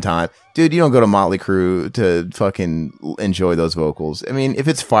be a fun time. Dude, you don't go to Motley Crue to fucking enjoy those vocals. I mean, if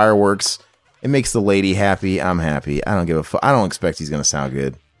it's fireworks, it makes the lady happy. I'm happy. I don't give a fuck. I don't expect he's going to sound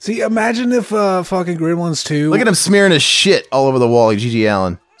good. See, imagine if fucking Gremlins 2... Look at him smearing his shit all over the wall like Gigi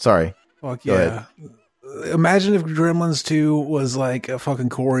Allen. Sorry. Fuck yeah. Imagine if Gremlins 2 was like a fucking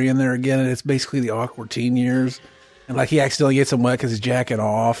Corey in there again, and it's basically the awkward teen years. And like he accidentally gets him wet because he's jacking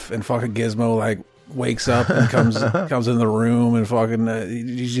off, and fucking Gizmo like... wakes up and comes in the room and fucking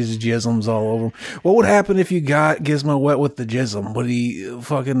he just jisms all over him. What would happen if you got Gizmo wet with the jism? Would he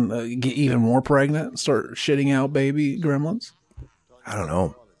fucking get even more pregnant and start shitting out baby gremlins? I don't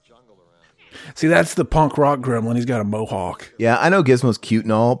know. See, that's the punk rock gremlin. He's got a mohawk. Yeah, I know Gizmo's cute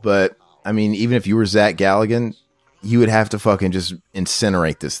and all, but I mean, even if you were Zach Galligan, you would have to fucking just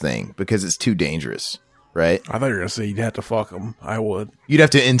incinerate this thing because it's too dangerous. Right? I thought you were going to say you'd have to fuck him. I would. You'd have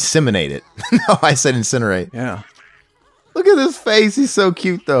to inseminate it. No, I said incinerate. Yeah. Look at his face. He's so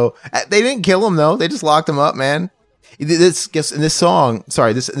cute, though. They didn't kill him, though. They just locked him up, man. This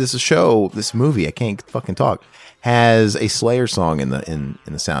movie, I can't fucking talk, has a Slayer song in the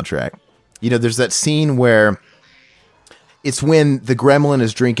soundtrack. You know, there's that scene where it's when the gremlin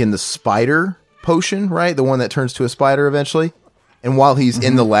is drinking the spider potion, right? The one that turns to a spider eventually. And while he's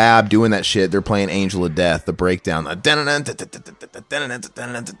in the lab doing that shit, they're playing Angel of Death, the breakdown.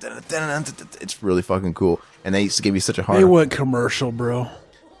 It's really fucking cool. And they used to give me such a hard on. They went commercial, bro.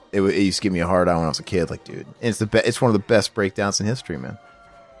 It used to give me a hard on when I was a kid. Like, dude, and it's one of the best breakdowns in history, man.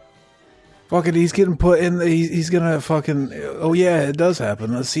 Fucking, he's getting put in. He's gonna fucking. Oh yeah, it does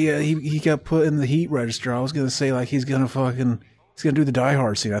happen. Let's see. He got put in the heat register. I was gonna say like he's gonna do the Die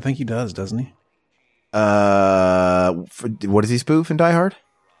Hard scene. I think he does, doesn't he? What does he spoof in Die Hard?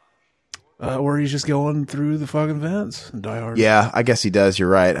 Where he's just going through the fucking vents in Die Hard. Yeah, I guess he does. You're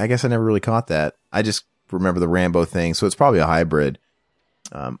right. I guess I never really caught that. I just remember the Rambo thing, so it's probably a hybrid.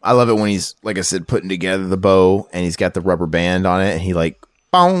 I love it when he's, like I said, putting together the bow and he's got the rubber band on it and he like,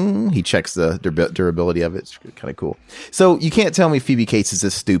 boom, he checks the durability of it. It's kind of cool. So you can't tell me Phoebe Cates is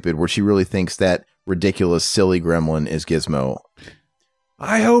this stupid where she really thinks that ridiculous, silly gremlin is Gizmo.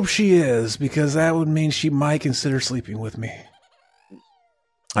 I hope she is, because that would mean she might consider sleeping with me.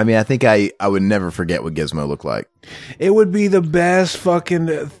 I mean, I think I would never forget what Gizmo looked like. It would be the best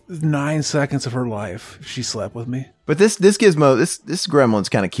fucking 9 seconds of her life if she slept with me. But this Gizmo, this gremlin's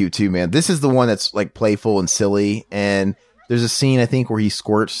kind of cute too, man. This is the one that's like playful and silly. And there's a scene, I think, where he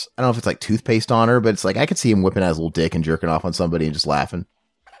squirts, I don't know if it's like toothpaste on her, but it's like I could see him whipping out his little dick and jerking off on somebody and just laughing.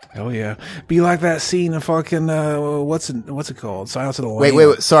 Hell yeah. Be like that scene of fucking, what's it called? Silence of the Lambs.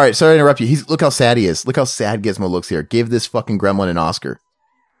 Wait. Sorry to interrupt you. Look how sad he is. Look how sad Gizmo looks here. Give this fucking gremlin an Oscar.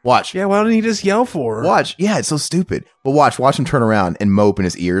 Watch. Yeah, why don't he just yell for her? Watch. Yeah, it's so stupid. But watch him turn around and mope and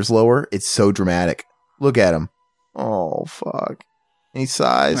his ears lower. It's so dramatic. Look at him. Oh, fuck. And he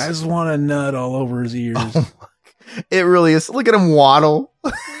sighs. I just want a nut all over his ears. It really is. Look at him waddle.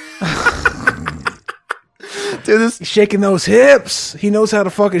 Dude, He's shaking those hips. He knows how to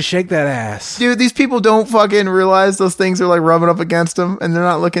fucking shake that ass. Dude, these people don't fucking realize those things are like rubbing up against them and they're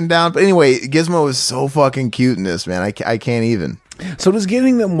not looking down. But anyway, Gizmo is so fucking cute in this, man. I can't even. So does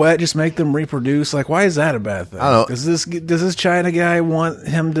getting them wet just make them reproduce? Like, why is that a bad thing? I don't know. Does this China guy want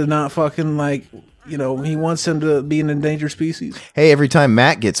him to not fucking like, he wants him to be an endangered species? Hey, every time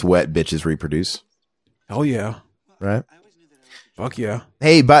Matt gets wet, bitches reproduce. Oh yeah. Right? Fuck yeah.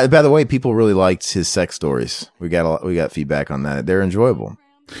 Hey, by the way, people really liked his sex stories. We got feedback on that. They're enjoyable.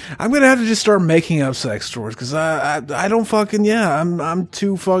 I'm gonna have to just start making up sex stories because I don't fucking I'm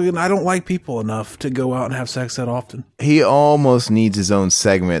too fucking I don't like people enough to go out and have sex that often. He almost needs his own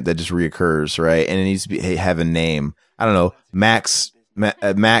segment that just reoccurs, right? And it needs to have a name. I don't know, Max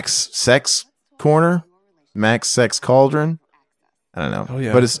Sex Corner, Max Sex Cauldron. I don't know. Oh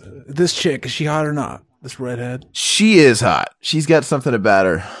yeah, but it's this chick. Is she hot or not? This redhead. She is hot. She's got something about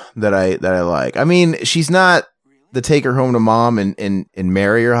her that I like. I mean, she's not the take her home to mom and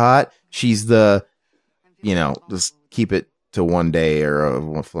marry her hot. She's the, just keep it to one day or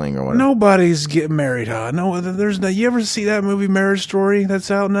a fling or whatever. Nobody's getting married hot. No, there's no. You ever see that movie Marriage Story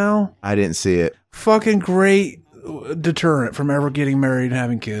that's out now? I didn't see it. Fucking great deterrent from ever getting married and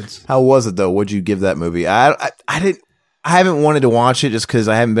having kids. How was it though? What'd you give that movie? I haven't wanted to watch it just because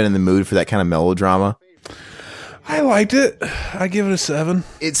I haven't been in the mood for that kind of melodrama. I liked it. I give it a 7.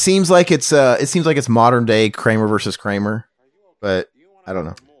 It seems like it's modern day Kramer versus Kramer, but I don't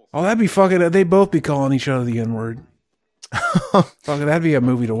know. Oh, that'd be fucking. They both be calling each other the N-word. Fucking, that'd be a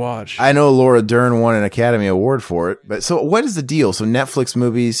movie to watch. I know Laura Dern won an Academy Award for it, but so what is the deal? So Netflix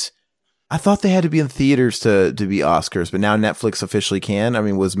movies, I thought they had to be in theaters to be Oscars, but now Netflix officially can. I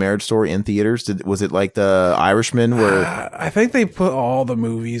mean, was Marriage Story in theaters? Was it like The Irishman where I think they put all the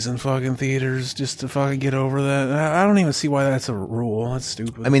movies in fucking theaters just to fucking get over that. I don't even see why that's a rule. That's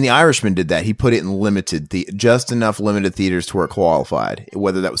stupid. I mean, The Irishman did that. He put it in just enough limited theaters to where it qualified,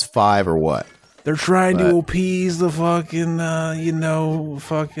 whether that was 5 or what. They're trying to appease the fucking,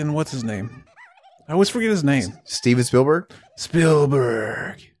 fucking, what's his name? I always forget his name. Steven Spielberg.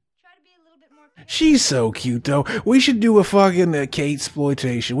 She's so cute though. We should do a fucking Kate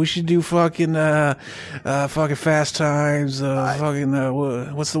exploitation. We should do fucking fucking Fast Times.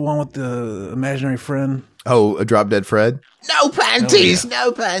 What's the one with the imaginary friend? Oh, a Drop Dead Fred. No panties,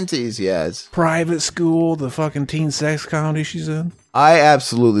 no panties. Yes. Private School, the fucking teen sex comedy she's in. I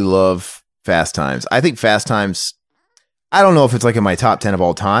absolutely love Fast Times. I think Fast Times. I don't know if it's like in my top 10 of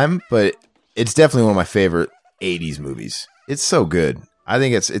all time, but it's definitely one of my favorite 80s movies. It's so good. I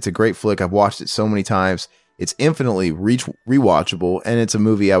think it's a great flick. I've watched it so many times. It's infinitely rewatchable, and it's a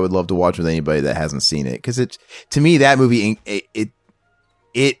movie I would love to watch with anybody that hasn't seen it. Because to me, that movie it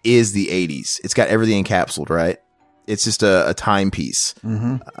is the 80s. It's got everything encapsulated, right? It's just a timepiece.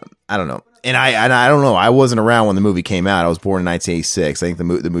 Mm-hmm. I don't know, and I don't know. I wasn't around when the movie came out. I was born in 1986. I think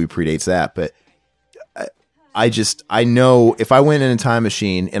the movie predates that, but I know if I went in a time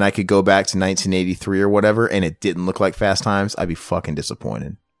machine and I could go back to 1983 or whatever and it didn't look like Fast Times, I'd be fucking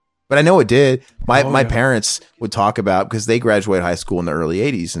disappointed. But I know it did. My parents would talk about, because they graduated high school in the early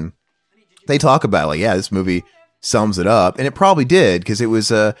 80s, and they talk about like, yeah, this movie sums it up. And it probably did, because it was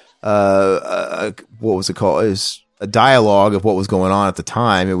what was it called? It was a dialogue of what was going on at the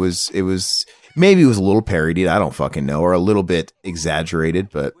time. It was maybe it was a little parodied. I don't fucking know, or a little bit exaggerated,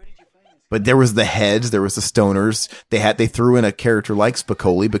 but there was the heads, there was the stoners. They threw in a character like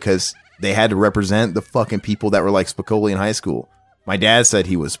Spicoli because they had to represent the fucking people that were like Spicoli in high school. My dad said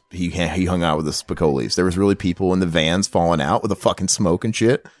he hung out with the Spicolis. There was really people in the vans falling out with the fucking smoke and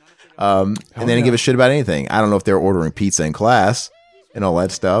shit. And they didn't give a shit about anything. I don't know if they were ordering pizza in class and all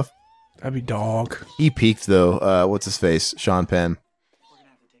that stuff. That'd be dog. He peaked though. What's his face? Sean Penn.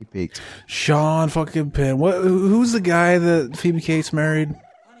 He peaked. Sean fucking Penn. Who's the guy that Phoebe Cates married?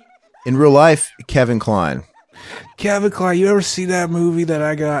 In real life, Kevin Kline. Kevin Kline. You ever see that movie that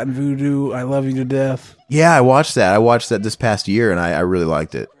I got in Voodoo, I Love You to Death? Yeah, I watched that. I watched that this past year, and I really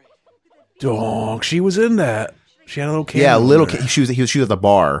liked it. Dog, she was in that. She had a little cameo. Yeah, a little. She was at the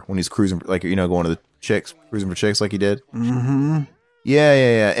bar when he's cruising, like, going to the chicks, cruising for chicks, like he did. Mm-hmm.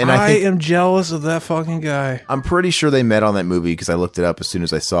 Yeah. And I am jealous of that fucking guy. I'm pretty sure they met on that movie because I looked it up as soon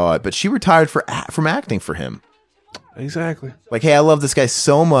as I saw it. But she retired from acting for him. Exactly. Like, hey, I love this guy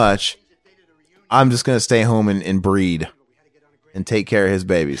so much, I'm just going to stay home and breed and take care of his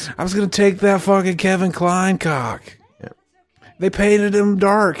babies. I was going to take that fucking Kevin Kline cock. Yeah. They painted him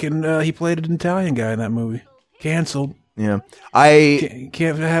dark, and he played an Italian guy in that movie. Canceled. Yeah.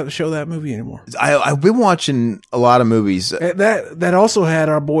 Can't show that movie anymore. I've been watching a lot of movies. That also had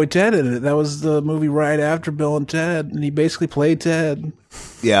our boy Ted in it. That was the movie right after Bill and Ted, and he basically played Ted.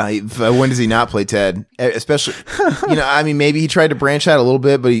 Yeah, when does he not play Ted? Especially, I mean, maybe he tried to branch out a little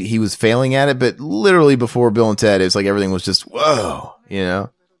bit, but he was failing at it. But literally before Bill and Ted, it was like everything was just, whoa,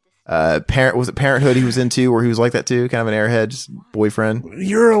 was it Parenthood he was into, where he was like that too, kind of an airhead, just boyfriend?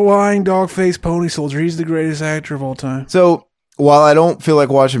 You're a lying dog-faced pony soldier. He's the greatest actor of all time. So while I don't feel like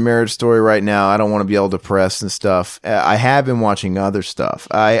watching Marriage Story right now, I don't want to be all depressed and stuff. I have been watching other stuff.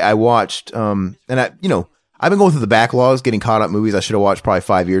 I watched, and I've been going through the backlogs, getting caught up movies I should have watched probably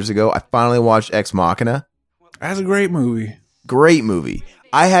 5 years ago. I finally watched Ex Machina. That's a great movie. Great movie.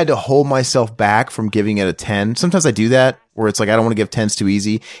 I had to hold myself back from giving it a 10. Sometimes I do that, where it's like I don't want to give 10s too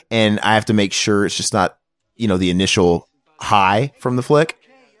easy, and I have to make sure it's just not, the initial high from the flick.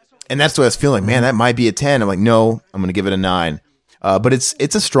 And that's what I was feeling. Man, that might be a 10. I'm like, no, I'm going to give it a 9. But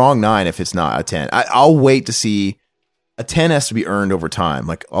it's a strong 9 if it's not a 10. I'll wait to see. A 10 has to be earned over time.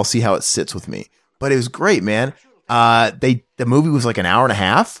 Like, I'll see how it sits with me. But it was great, man. The movie was like an hour and a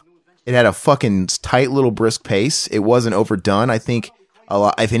half. It had a fucking tight little brisk pace. It wasn't overdone. I think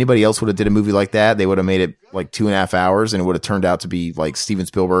if anybody else would have did a movie like that, they would have made it like 2.5 hours, and it would have turned out to be like Steven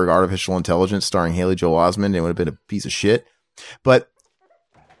Spielberg, Artificial Intelligence, starring Haley Joel Osment. It would have been a piece of shit. But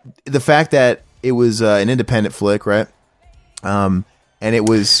the fact that it was an independent flick, right? And it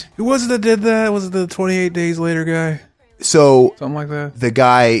was... Who was it that did that? Was it the 28 Days Later guy? So... Something like that? The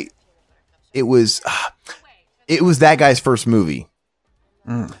guy... It was that guy's first movie.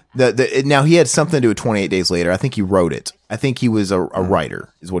 Now he had something to do with 28 Days Later. I think he wrote it. I think he was a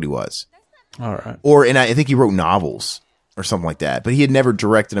writer, is what he was. All right. And I think he wrote novels or something like that. But he had never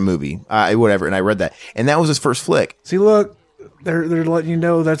directed a movie, whatever. And I read that, and that was his first flick. See, look, they're letting you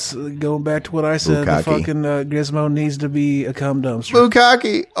know that's going back to what I said. Bukkake. The fucking Gizmo needs to be a cum dumpster.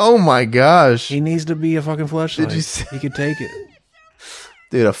 Bukkake. Oh my gosh. He needs to be a fucking fleshlight. Did you see? He could take it.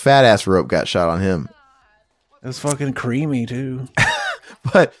 Dude, a fat ass rope got shot on him. It was fucking creamy too.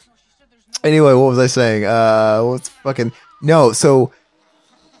 But anyway, what was I saying? So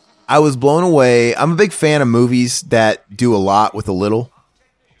I was blown away. I'm a big fan of movies that do a lot with a little.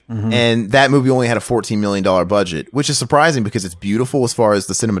 Mm-hmm. And that movie only had a $14 million budget, which is surprising because it's beautiful as far as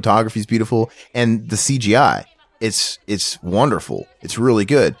the cinematography is beautiful, and the CGI, it's wonderful. It's really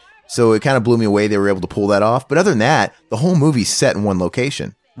good. So it kind of blew me away they were able to pull that off. But other than that, the whole movie's set in one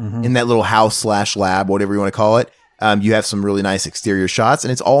location, in that little house / lab, whatever you want to call it. You have some really nice exterior shots,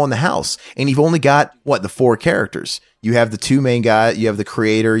 and it's all in the house. And you've only got, the 4 characters. You have the 2 main guys, you have the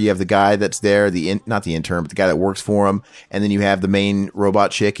creator, you have the guy that's there, not the intern, but the guy that works for him. And then you have the main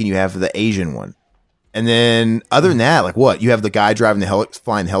robot chick, and you have the Asian one. And then other than that, you have the guy driving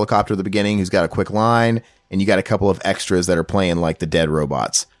flying the helicopter at the beginning who's got a quick line, and you got a couple of extras that are playing like the dead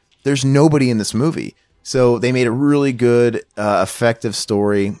robots. There's nobody in this movie. So they made a really good, effective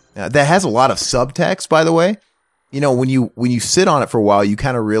story that has a lot of subtext, by the way. When you sit on it for a while, you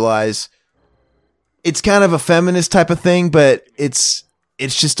kind of realize it's kind of a feminist type of thing, but it's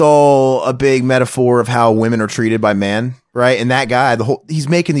just all a big metaphor of how women are treated by men, right? And that guy, he's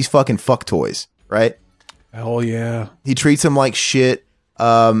making these fucking fuck toys, right? Hell yeah. He treats them like shit.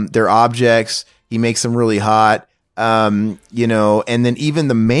 They're objects. He makes them really hot. And then even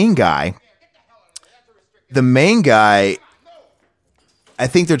the main guy, I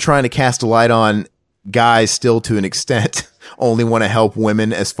think they're trying to cast a light on guys still to an extent only want to help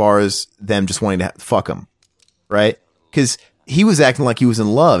women as far as them just wanting to fuck them, right? Because he was acting like he was in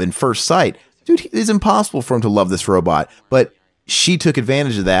love in first sight. Dude, it's impossible for him to love this robot, but she took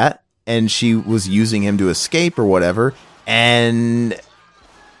advantage of that, and she was using him to escape or whatever, and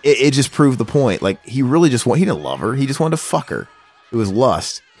it just proved the point. Like, he really he didn't love her, he just wanted to fuck her. It was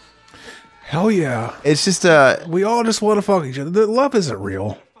lust. Hell yeah. It's just we all just want to fuck each other. The love isn't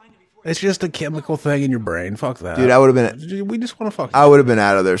real. It's just a chemical thing in your brain. Fuck that. Dude, I would have been... We just want to fuck. I would have been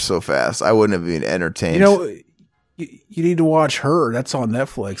out of there so fast. I wouldn't have been entertained. You need to watch Her. That's on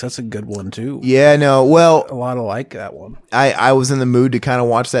Netflix. That's a good one, too. Yeah, no. Well... A lot of like that one. I was in the mood to kind of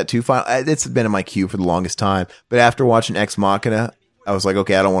watch that, too. It's been in my queue for the longest time. But after watching Ex Machina, I was like,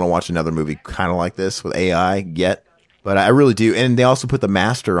 okay, I don't want to watch another movie kind of like this with AI yet. But I really do. And they also put The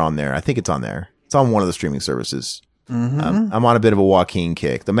Master on there. I think it's on there. It's on one of the streaming services. Mm-hmm. I'm on a bit of a Joaquin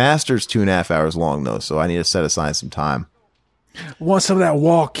kick. The Master's 2.5 hours long, though, so I need to set aside some time. Want some of that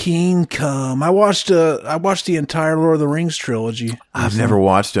Joaquin come? I watched the entire Lord of the Rings trilogy. I've never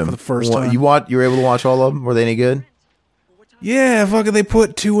watched them for the first time. You were able to watch all of them? Were they any good? Yeah, fucking. They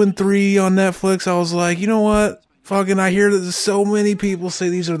put 2 and 3 on Netflix. I was like, you know what? fucking, I hear that so many people say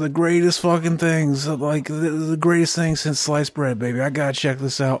these are the greatest fucking things, like the greatest thing since sliced bread, baby. I gotta check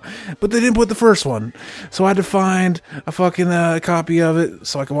this out. But they didn't put the first one. So I had to find a fucking copy of it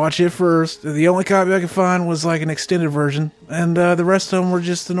so I could watch it first. The only copy I could find was like an extended version. And the rest of them were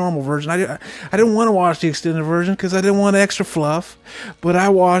just the normal version. I didn't want to watch the extended version because I didn't want extra fluff. But I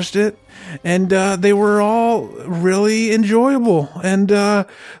watched it. And they were all really enjoyable. And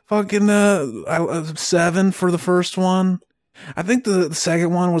fucking 7 for the first one. I think the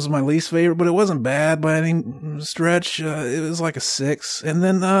second one was my least favorite, but it wasn't bad by any stretch. It was like a 6. And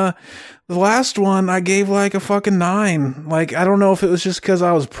then the last one I gave like a fucking 9. Like, I don't know if it was just because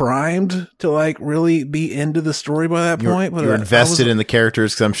I was primed to like really be into the story by that point. But you're invested in the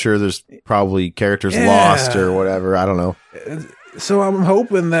characters because I'm sure there's probably characters lost or whatever. I don't know. So I'm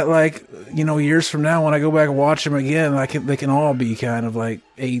hoping that, like, you know, years from now when I go back and watch them again, they can all be kind of like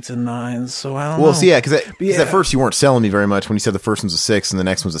 8s and 9s. So I don't know. Well, see, yeah, because at first you weren't selling me very much when you said the first one's a 6 and the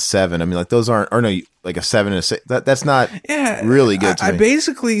next one's a 7. I mean, like those aren't, or no, like a 7 and a 6. That's not really good to me.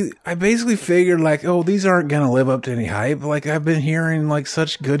 I basically figured like, oh, these aren't gonna live up to any hype. Like I've been hearing like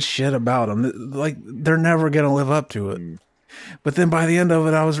such good shit about them. Like they're never gonna live up to it. But then by the end of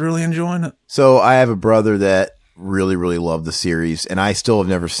it, I was really enjoying it. So I have a brother that really, really loved the series, and I still have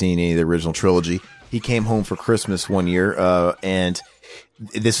never seen any of the original trilogy. He came home for Christmas one year, and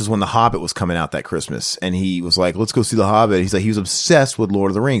this was when The Hobbit was coming out that Christmas, and he was like, let's go see The Hobbit. He's like, he was obsessed with Lord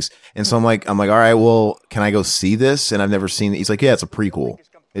of the Rings. And so I'm like, all right, well, can I go see this? And I've never seen it. He's like, yeah, it's a prequel.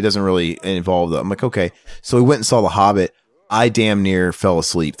 It doesn't really involve I'm like, okay. So we went and saw The Hobbit. I damn near fell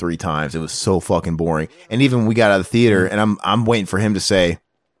asleep 3 times. It was so fucking boring. And even when we got out of the theater, and I'm waiting for him to say,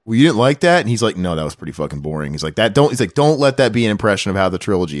 well, you didn't like that? And he's like, no, that was pretty fucking boring. He's like, don't let that be an impression of how the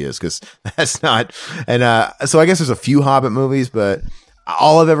trilogy is, because that's not. And so I guess there's a few Hobbit movies, but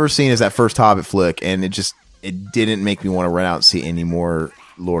all I've ever seen is that first Hobbit flick, and it didn't make me want to run out and see any more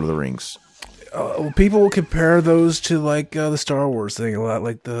Lord of the Rings. People will compare those to like the Star Wars thing a lot.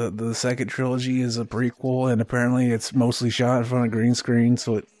 Like the second trilogy is a prequel, and apparently it's mostly shot in front of green screen,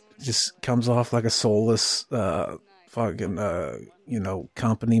 so it just comes off like a soulless fucking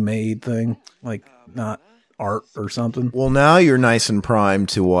company made thing, like not art or something. Well, now you're nice and primed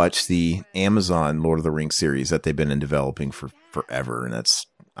to watch the Amazon Lord of the Rings series that they've been in developing for forever, and that's,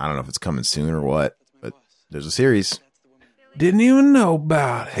 I don't know if it's coming soon or what, but there's a series. Didn't even know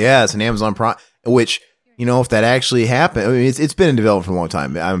about it. Yeah, it's an Amazon Prime, which, you know, if that actually happened, I mean, it's been in development for a long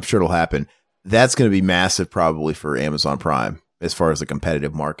time. I'm sure it'll happen. That's going to be massive probably for Amazon Prime as far as the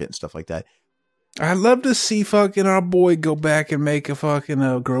competitive market and stuff like that. I'd love to see fucking our boy go back and make a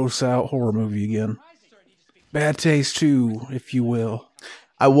fucking gross out horror movie again. Bad Taste 2, if you will.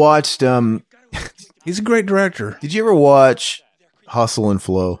 I watched, he's a great director. Did you ever watch Hustle and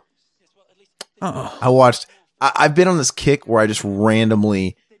Flow? I've been on this kick where I just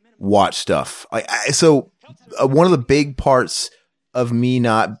randomly watch stuff. One of the big parts of me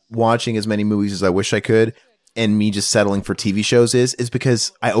not watching as many movies as I wish I could, and me just settling for TV shows is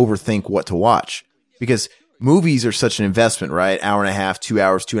because I overthink what to watch. Because movies are such an investment, right? Hour and a half, 2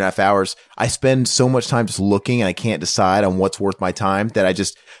 hours, 2.5 hours. I spend so much time just looking, and I can't decide on what's worth my time that I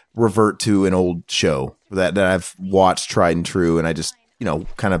just revert to an old show that I've watched tried and true, and I just,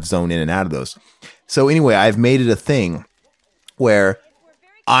 kind of zone in and out of those. So anyway, I've made it a thing where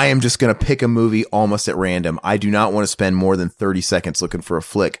I am just going to pick a movie almost at random. I do not want to spend more than 30 seconds looking for a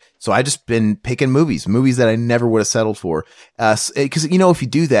flick. So I just been picking movies that I never would have settled for. Because, if you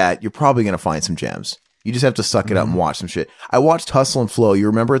do that, you're probably going to find some gems. You just have to suck it up and watch some shit. I watched Hustle and Flow. You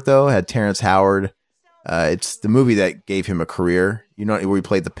remember it, though? It had Terrence Howard. It's the movie that gave him a career. Where he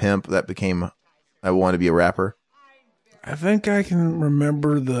played the pimp that became I Want to Be a Rapper. I think I can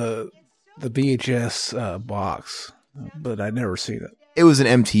remember the VHS box, but I'd never seen it. It was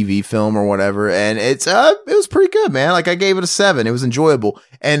an MTV film or whatever, and it was pretty good, man. Like, I gave it a 7. It was enjoyable.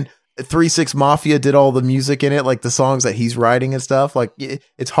 And 3 6 Mafia did all the music in it, like the songs that he's writing and stuff. Like,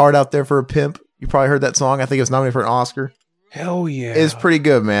 it's hard out there for a pimp. You probably heard that song. I think it was nominated for an Oscar. Hell yeah. It's pretty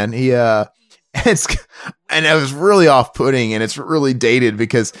good, man. And it was really off-putting, and it's really dated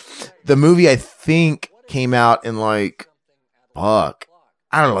because the movie, I think, came out in like, I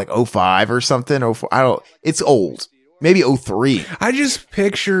don't know, like 05 or something. 04, it's old. Maybe 03. I just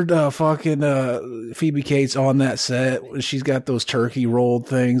pictured fucking Phoebe Cates on that set. She's got those turkey rolled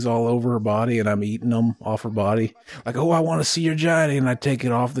things all over her body, and I'm eating them off her body. Like, oh, I want to see your giant, and I take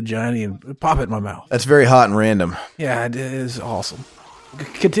it off the giant and pop it in my mouth. That's very hot and random. Yeah, it is awesome.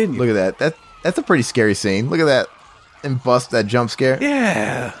 Continue. Look at that. That's a pretty scary scene. Look at that. And bust that jump scare.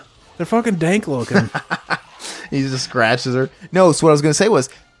 Yeah. They're fucking dank looking. He just scratches her. No, so what I was going to say was,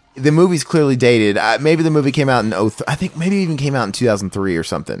 the movie's clearly dated. Maybe the movie came out in I think maybe it even came out in 2003 or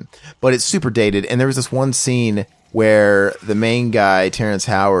something. But it's super dated. And there was this one scene where the main guy, Terrence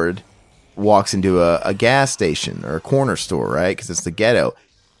Howard, walks into a gas station or a corner store, right? Because it's the ghetto.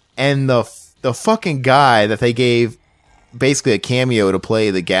 And the fucking guy that they gave basically a cameo to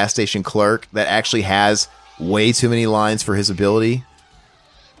play the gas station clerk that actually has way too many lines for his ability.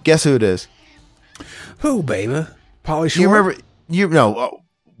 Guess who it is? Who, baby? Pauly Shore? You remember?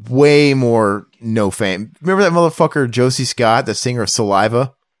 Way more no fame. Remember that motherfucker Josie Scott, the singer of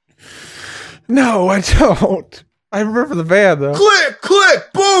Saliva? No, I don't. I remember the band though. Click,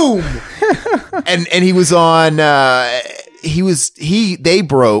 click, boom. and he was on. They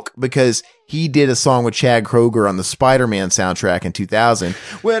broke because he did a song with Chad Kroeger on the Spider-Man soundtrack in 2000.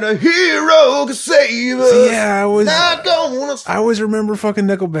 When a hero can save us. Yeah, I always remember fucking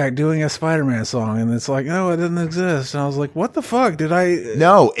Nickelback doing a Spider-Man song, and it's like, no, it doesn't exist. And I was like, what the fuck did I?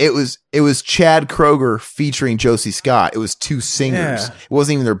 No, it was Chad Kroeger featuring Josie Scott. It was two singers. Yeah. It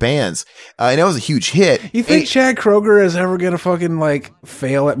wasn't even their bands, and it was a huge hit. You think Chad Kroeger is ever gonna fucking like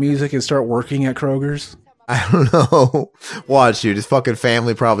fail at music and start working at Kroger's? I don't know. Watch, dude. His fucking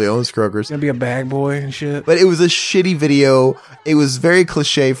family probably owns Kroger's. Gonna be a bag boy and shit. But it was a shitty video. It was very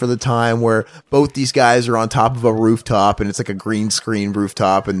cliche for the time where both these guys are on top of a rooftop and it's like a green screen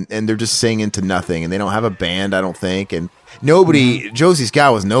rooftop and they're just singing to nothing and they don't have a band, I don't think. And nobody, Josie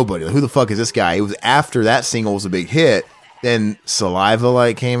Scott was nobody. Like, who the fuck is this guy? It was after that single was a big hit. Then Saliva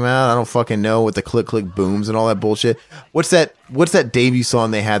like came out. I don't fucking know with the click click booms and all that bullshit. What's that debut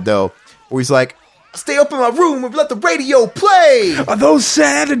song they had though? Where he's like, stay up in my room and let the radio play. Are those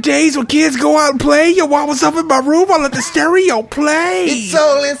Saturdays when kids go out and play? Yo, while I was up in my room, I let the stereo play. It's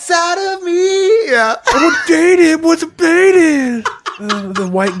all inside of me. Yeah. What's dated? What's dated? The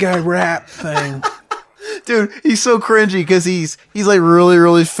white guy rap thing. Dude, he's so cringy because he's like really,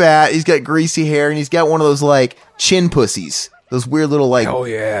 really fat. He's got greasy hair and he's got one of those like chin pussies. Those weird little like, oh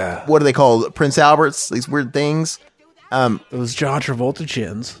yeah, what are they called? Prince Alberts? These weird things. Those John Travolta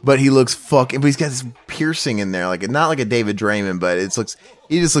chins. But he looks but he's got this piercing in there, like not like a David Draymond, but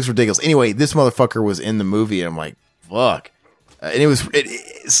he just looks ridiculous. Anyway, this motherfucker was in the movie, and I'm like, fuck. And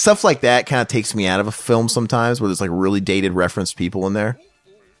stuff like that kind of takes me out of a film sometimes, where there's like really dated referenced people in there.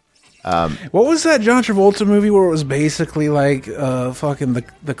 What was that John Travolta movie where it was basically like fucking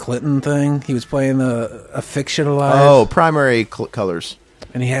the Clinton thing? He was playing a fictionalized. Oh, Primary Colors.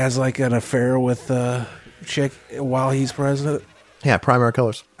 And he has like an affair with chick while he's president. Yeah, Primary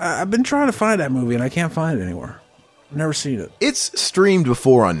Colors. I've been trying to find that movie and I can't find it anywhere. I've never seen it. It's streamed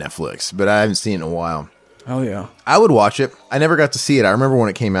before on Netflix, but I haven't seen it in a while. Oh yeah, I would watch it. I never got to see it. I remember when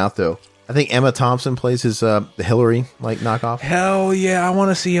it came out though. I think Emma Thompson plays his the Hillary like knockoff. Hell yeah, I want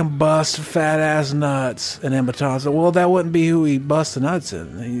to see him bust fat ass nuts and Emma Thompson. Well, that wouldn't be who he busts the nuts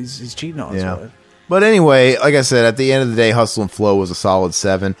in. He's cheating on his wife. But anyway, like I said, at the end of the day, Hustle and Flow was a solid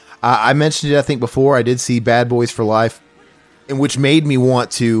 7. I mentioned it, I think, before. I did see Bad Boys for Life, in which made me want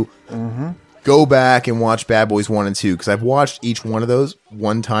to go back and watch Bad Boys 1 and 2, because I've watched each one of those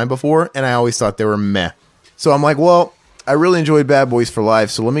one time before, and I always thought they were meh. So I'm like, well, I really enjoyed Bad Boys for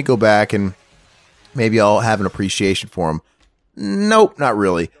Life, so let me go back and maybe I'll have an appreciation for them. Nope, not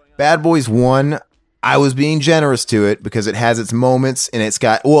really. Bad Boys 1... I was being generous to it because it has its moments and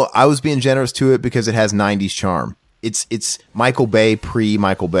I was being generous to it because it has 90s charm. It's Michael Bay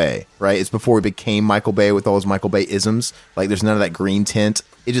pre-Michael Bay, right? It's before he became Michael Bay with all his Michael Bay isms. Like there's none of that green tint.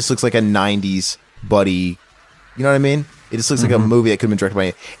 It just looks like a 90s buddy. You know what I mean? It just looks like a movie that could have been directed by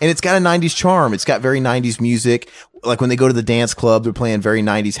him. And it's got a 90s charm. It's got very 90s music. Like when they go to the dance club, they're playing very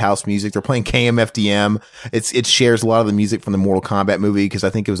 90s house music. They're playing KMFDM. It shares a lot of the music from the Mortal Kombat movie because I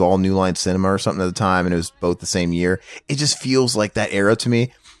think it was all New Line Cinema or something at the time, and it was both the same year. It just feels like that era to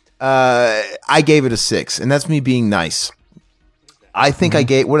me. I gave it a 6, and that's me being nice. I think I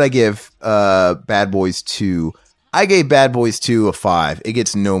gave Bad Boys 2? I gave Bad Boys 2 a 5. It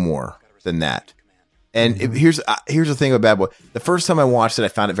gets no more than that. And here's the thing about Bad Boy. The first time I watched it, I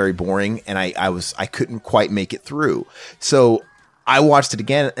found it very boring, and I couldn't quite make it through. So I watched it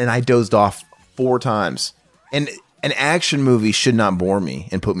again, and I dozed off 4 times. And an action movie should not bore me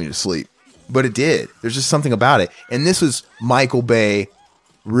and put me to sleep, but it did. There's just something about it. And this was Michael Bay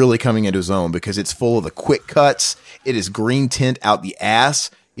really coming into his own because it's full of the quick cuts. It is green tint out the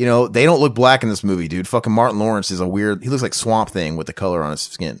ass. You know, they don't look black in this movie, dude. Fucking Martin Lawrence is he looks like Swamp Thing with the color on his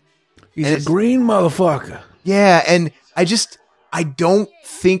skin. He's a green motherfucker. Yeah, and I don't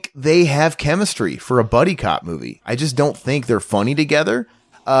think they have chemistry for a buddy cop movie. I just don't think they're funny together.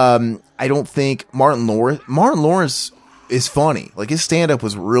 I don't think Martin Lawrence is funny. Like his stand-up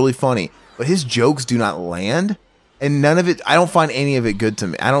was really funny, but his jokes do not land. And none of it, I don't find any of it good to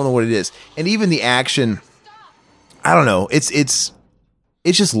me. I don't know what it is. And even the action, I don't know. It's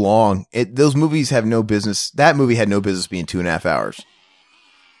just long. Those movies have no business. That movie had no business being 2.5 hours.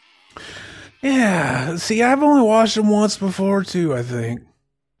 Yeah. See, I've only watched them once before too, I think.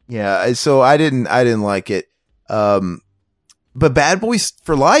 Yeah. So I didn't like it. But Bad Boys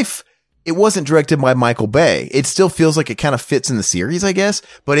for Life, it wasn't directed by Michael Bay. It still feels like it kind of fits in the series, I guess,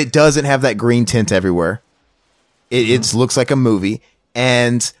 but it doesn't have that green tint everywhere. It looks like a movie.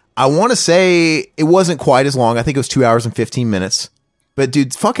 And I want to say it wasn't quite as long. I think it was 2 hours and 15 minutes. But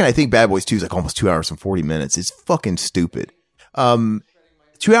dude, I think Bad Boys 2 is like almost 2 hours and 40 minutes. It's fucking stupid.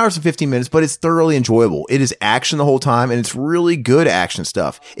 2 hours and 15 minutes, but it's thoroughly enjoyable. It is action the whole time, and it's really good action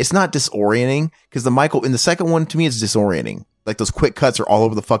stuff. It's not disorienting, because in the second one, to me, it's disorienting. Like, those quick cuts are all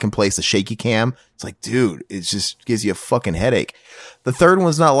over the fucking place, the shaky cam. It's like, dude, it just gives you a fucking headache. The third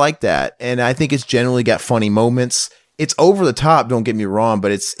one's not like that, and I think it's generally got funny moments. It's over the top, don't get me wrong,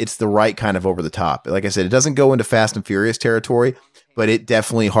 but it's the right kind of over the top. Like I said, it doesn't go into Fast and Furious territory, but it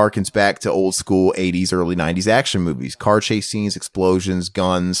definitely harkens back to old school 80s, early 90s action movies. Car chase scenes, explosions,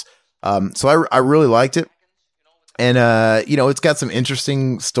 guns. So I really liked it. And, it's got some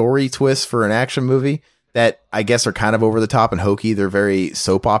interesting story twists for an action movie that I guess are kind of over the top and hokey. They're very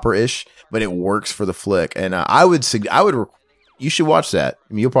soap opera-ish, but it works for the flick. And you should watch that.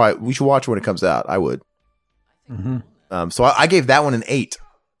 I mean, we should watch it when it comes out. I would. Mm-hmm. So I gave that one an 8,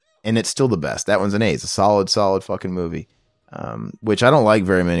 and it's still the best. That one's an 8. It's a solid fucking movie. Which I don't like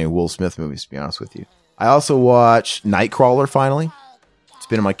very many Will Smith movies, to be honest with you. I also watched Nightcrawler finally. It's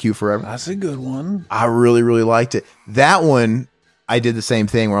been in my queue forever. That's a good one. I really, really liked it. That one, I did the same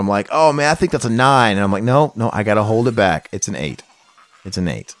thing where I'm like, oh man, I think that's a 9. And I'm like, no, I got to hold it back. It's an 8. It's an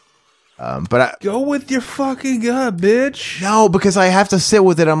 8. But go with your fucking gut, bitch. No, because I have to sit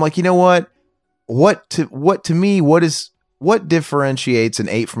with it. I'm like, you know what? What differentiates an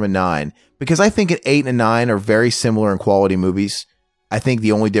 8 from a 9? Because I think an 8 and a 9 are very similar in quality movies. I think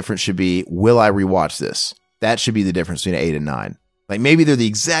the only difference should be, will I rewatch this? That should be the difference between an 8 and 9. Like, maybe they're the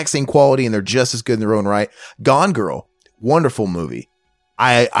exact same quality and they're just as good in their own right. Gone Girl, wonderful movie.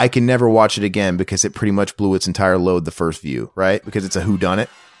 I can never watch it again because it pretty much blew its entire load the first view, right? Because it's a whodunit.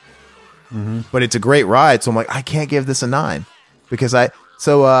 Mm-hmm. But it's a great ride, so I'm like, I can't give this a 9. Because I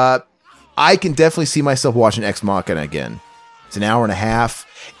can definitely see myself watching Ex Machina again. It's an hour and a half.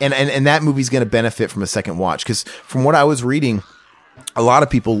 And that movie's going to benefit from a second watch. Because from what I was reading, a lot of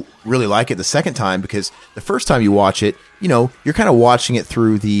people really like it the second time, because the first time you watch it, you're kind of watching it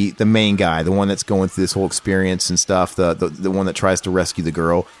through the main guy, the one that's going through this whole experience and stuff, the one that tries to rescue the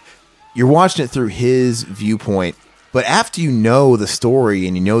girl. You're watching it through his viewpoint. But after you know the story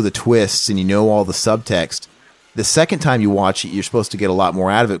and you know the twists and you know all the subtext, the second time you watch it, you're supposed to get a lot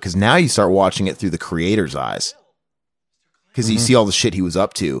more out of it, because now you start watching it through the creator's eyes. Because you see all the shit he was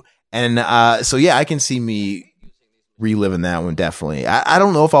up to. And so, yeah, I can see me reliving that one, definitely. I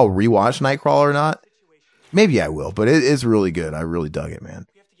don't know if I'll rewatch Nightcrawler or not. Maybe I will, but it is really good. I really dug it, man.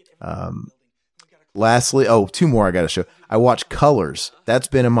 Lastly, 2 more I got to show. I watched Colors. That's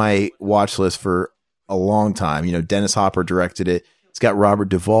been in my watch list for a long time. Dennis Hopper directed it. It's got Robert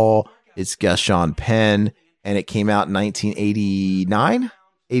Duvall. It's got Sean Penn. And it came out in 1989?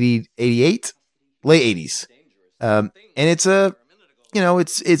 88? Late 80s. And it's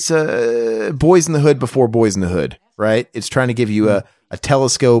it's a Boys in the Hood before Boys in the Hood, right? It's trying to give you a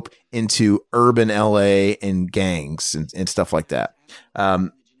telescope into urban LA and gangs and stuff like that.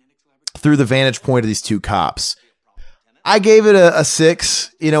 Through the vantage point of these 2 cops. I gave it a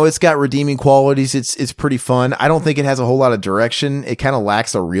 6. It's got redeeming qualities. It's pretty fun. I don't think it has a whole lot of direction. It kind of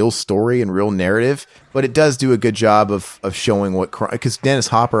lacks a real story and real narrative, but it does do a good job of showing what crime, because Dennis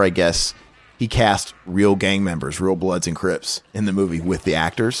Hopper, I guess, he cast real gang members, real Bloods and Crips in the movie with the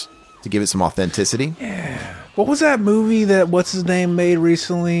actors to give it some authenticity. Yeah. What was that movie that what's his name made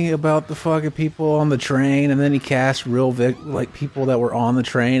recently about the fucking people on the train, and then he cast real people that were on the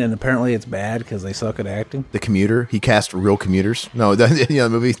train, and apparently it's bad because they suck at acting? The Commuter. He cast real commuters. No, the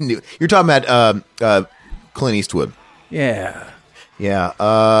movie. You're talking about Clint Eastwood. Yeah. Yeah.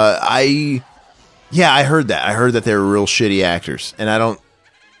 I heard that. I heard that they were real shitty actors, and I don't.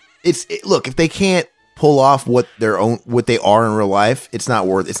 Look, if they can't pull off what they are in real life, it's not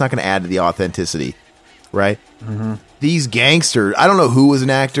going to add to the authenticity, right? Mm-hmm. These gangsters, I don't know who was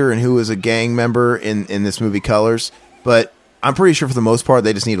an actor and who was a gang member in this movie Colors, but I'm pretty sure for the most part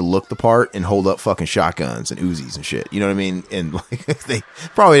they just need to look the part and hold up fucking shotguns and Uzis and shit. You know what I mean? And they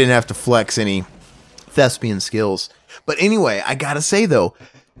probably didn't have to flex any thespian skills. But anyway, I gotta say though,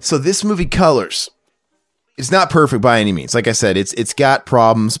 so this movie Colors It's not perfect by any means. Like I said, it's got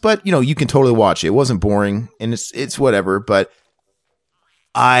problems, but you know, you can totally watch it. It wasn't boring, and it's whatever. But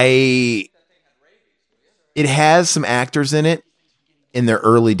it has some actors in it in their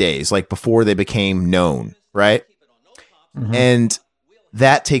early days, like before they became known, right? Mm-hmm. And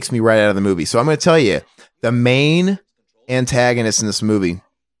that takes me right out of the movie. So I'm going to tell you, the main antagonist in this movie,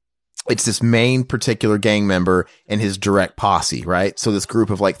 it's this main particular gang member and his direct posse, right? So this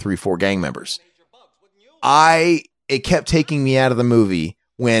group of like 3-4 gang members. It kept taking me out of the movie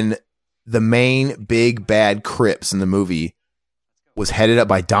when the main big bad Crips in the movie was headed up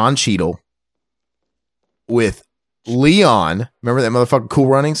by Don Cheadle with Leon. Remember that motherfucker Cool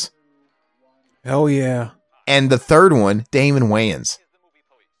Runnings? Hell yeah. And the third one, Damon Wayans.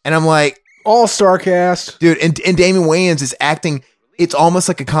 And I'm like, all-star cast. Dude, and Damon Wayans is acting, it's almost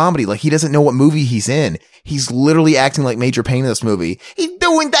like a comedy. Like he doesn't know what movie he's in. He's literally acting like Major Payne in this movie. He's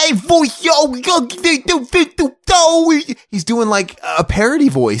doing that voice, yo. He's doing like a parody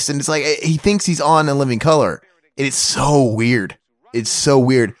voice, and it's like he thinks he's on In Living Color. And it's so weird. It's so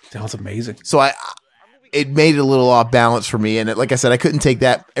weird. Sounds amazing. So it made it a little off balance for me, and like I said, I couldn't take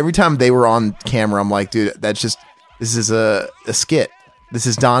that. Every time they were on camera, I'm like, dude, this is a skit. This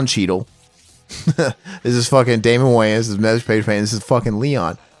is Don Cheadle. This is fucking Damon Wayans. This is Major Payne. This is fucking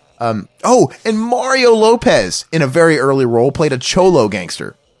Leon. And Mario Lopez, in a very early role, played a cholo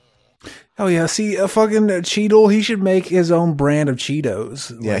gangster. Oh yeah, see, fucking Cheadle, he should make his own brand of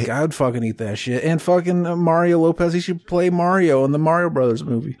Cheetos. Yeah, like, I would fucking eat that shit. And fucking Mario Lopez, he should play Mario in the Mario Brothers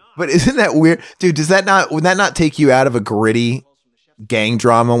movie. But isn't that weird? Dude, would that not take you out of a gritty gang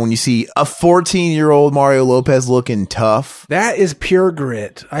drama when you see a 14-year-old Mario Lopez looking tough? That is pure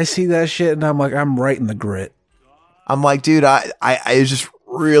grit. I see that shit and I'm like, I'm right in the grit. I'm like, dude, I was just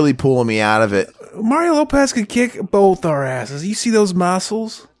really pulling me out of it. Mario Lopez could kick both our asses. You see those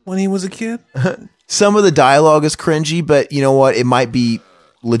muscles when he was a kid? Some of the dialogue is cringy, but you know what? It might be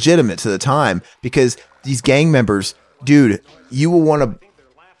legitimate to the time because these gang members, dude, you will want to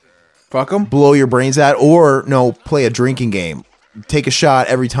fuck them, blow your brains out, or no, play a drinking game. Take a shot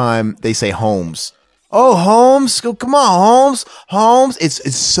every time they say Holmes. Oh, Holmes, come on, Holmes.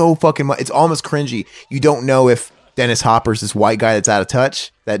 It's so fucking much. It's almost cringy. You don't know if Dennis Hopper's this white guy that's out of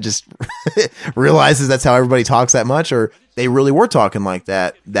touch that just realizes that's how everybody talks that much, or they really were talking like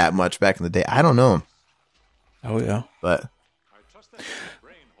that much back in the day. I don't know. Oh yeah, but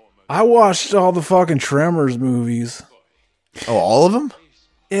I watched all the fucking Tremors movies. Oh, all of them?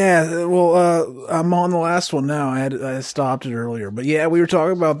 Yeah, well, I'm on the last one now. I stopped it earlier, but yeah, we were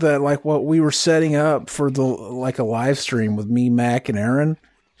talking about that, like what we were setting up for a live stream with me, Mac, and Aaron,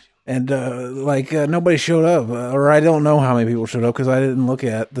 and nobody showed up, or I don't know how many people showed up because I didn't look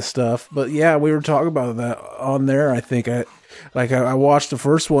at the stuff. But yeah, we were talking about that on there. I think I watched the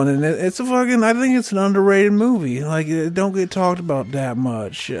first one, and it's I think it's an underrated movie. Like, it don't get talked about that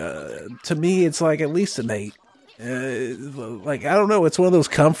much. To me, it's like at least an 8. I don't know. It's one of those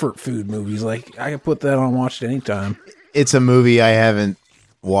comfort food movies. Like, I can put that on and watch it anytime. It's a movie I haven't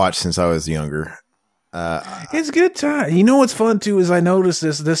watched since I was younger. It's a good time. You know what's fun too is I noticed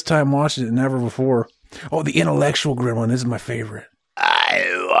this time watching it, never before. Oh, the intellectual gremlin. This is my favorite.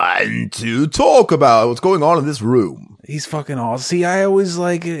 I want to talk about what's going on in this room. He's fucking awesome. See, I always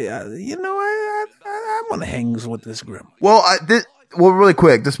I want to hang with this gremlin. Well, really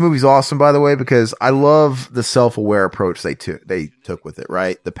quick, this movie's awesome, by the way, because I love the self-aware approach they took with it,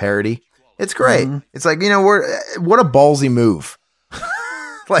 right? The parody. It's great. Mm-hmm. It's like, what a ballsy move.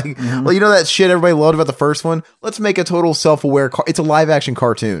 Well, you know that shit everybody loved about the first one? Let's make a total self-aware it's a live-action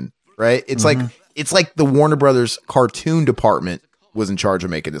cartoon, right? It's like the Warner Brothers cartoon department was in charge of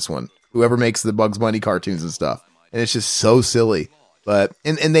making this one. Whoever makes the Bugs Bunny cartoons and stuff. And it's just so silly. But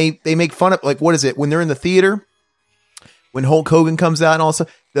and they make fun of, like, what is it? When they're in the theater, when Hulk Hogan comes out and also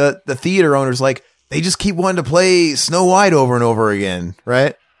the theater owners, like, they just keep wanting to play Snow White over and over again,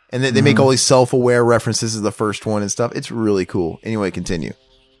 right? And they make all these self-aware references to the first one and stuff. It's really cool. Anyway, continue.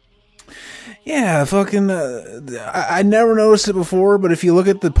 Yeah, fucking, I never noticed it before, but if you look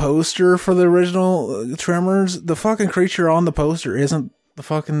at the poster for the original Tremors, the fucking creature on the poster isn't the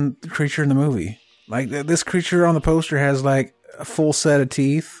fucking creature in the movie. Like, this creature on the poster has, like, a full set of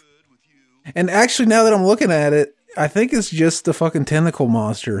teeth. And actually, now that I'm looking at it, I think it's just the fucking tentacle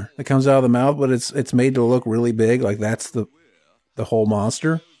monster that comes out of the mouth, but it's made to look really big. Like, that's the whole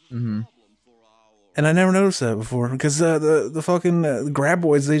monster. Mm-hmm. And I never noticed that before because the fucking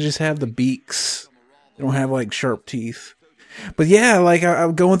graboids, they just have the beaks. They don't have like sharp teeth. But yeah, like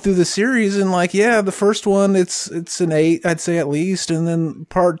I'm going through the series and like, yeah, the first one, it's an 8, I'd say at least. And then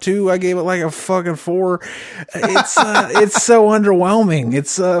part 2, I gave it like a fucking 4. It's, it's so underwhelming.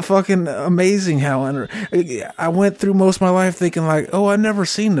 It's, fucking amazing how I went through most of my life thinking like, oh, I've never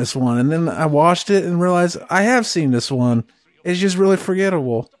seen this one. And then I watched it and realized I have seen this one. It's just really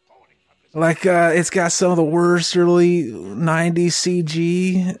forgettable. Like, it's got some of the worst early 90s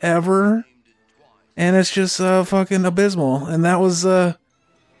CG ever. And it's just fucking abysmal. And that was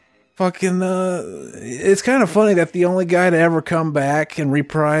fucking... it's kind of funny that the only guy to ever come back and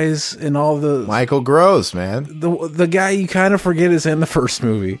reprise in all the... Michael Gross, man. The guy you kind of forget is in the first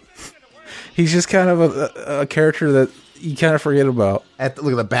movie. He's just kind of a character that you kind of forget about.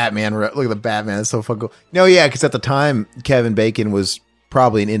 Look at the Batman. Look at the Batman. It's so fucking cool. No, yeah, because at the time, Kevin Bacon was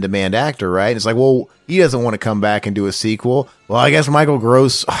probably an in-demand actor, right? It's like, well, he doesn't want to come back and do a sequel. Well, I guess Michael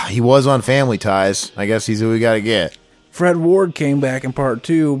Gross, he was on Family Ties. I guess he's who we got to get. Fred Ward came back in part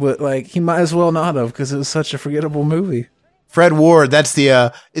 2, but like he might as well not have because it was such a forgettable movie. Fred Ward, that's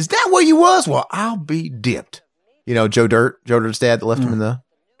the, is that where you was? Well, I'll be dipped. You know, Joe Dirt's dad that left him in the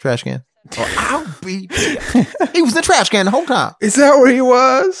trash can. Well, I'll be dipped. He was in the trash can the whole time. Is that where he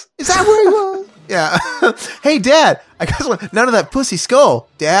was? Is that where he was? Yeah. Hey, Dad, I guess none of that pussy skull,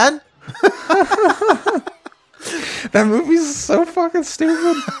 Dad. That movie's so fucking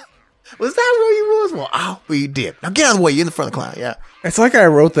stupid. Was that where you was? Well, I'll be dipped. Now get out of the way. You're in the front of the cloud. Yeah. It's like I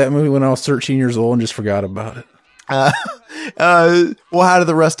wrote that movie when I was 13 years old and just forgot about it. Well, how did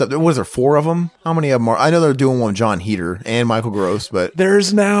the rest of them? Was there 4 of them? How many of them are? I know they're doing one with John Heater and Michael Gross, but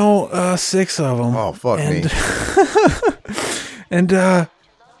there's now 6 of them. Oh, fuck me. And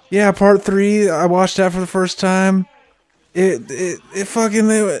yeah, part 3, I watched that for the first time. It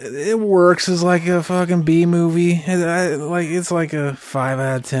works as like a fucking B movie. It's like a 5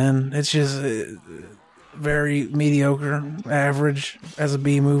 out of 10. It's just very mediocre, average as a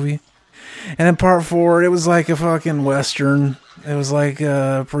B movie. And then part 4, it was like a fucking Western. It was like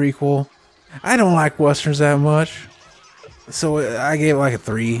a prequel. I don't like Westerns that much. So I gave it like a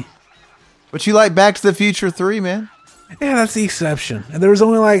 3. But you like Back to the Future 3, man. Yeah, that's the exception. And there was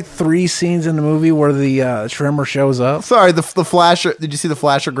only like 3 scenes in the movie where the trimmer shows up. Sorry, the Flasher. Did you see the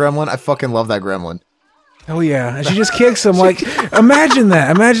Flasher gremlin? I fucking love that gremlin. Oh yeah, and she just kicks him. Like, imagine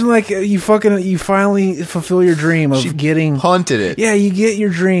that. Imagine like you finally fulfill your dream of getting punted it. Yeah, you get your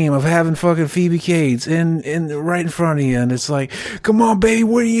dream of having fucking Phoebe Cates in right in front of you, and it's like, come on, baby,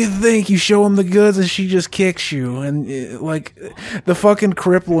 what do you think? You show him the goods, and she just kicks you, and like the fucking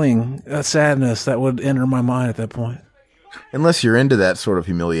crippling sadness that would enter my mind at that point. Unless you're into that sort of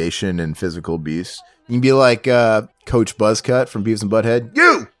humiliation and physical abuse, you can be like Coach Buzzcut from Beavis and Butthead.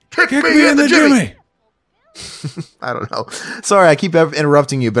 You kick me in the Jimmy. I don't know. Sorry, I keep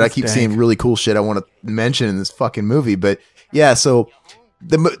interrupting you, but I keep seeing really cool shit I want to mention in this fucking movie. But yeah, so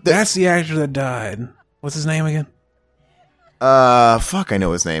that's the actor that died. What's his name again? Fuck, I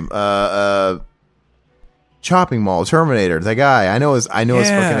know his name. Chopping Mall, Terminator, that guy. I know his fucking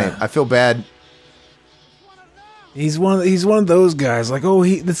name. I feel bad. He's one of those guys. Like, oh,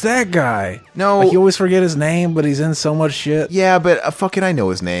 it's that guy. No, like you always forget his name, but he's in so much shit. Yeah, but fucking I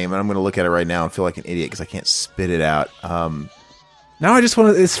know his name, and I'm gonna look at it right now and feel like an idiot because I can't spit it out. Now I just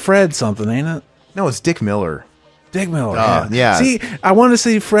want to. It's Fred something, ain't it? No, it's Dick Miller. Dick Miller. Yeah. See, I want to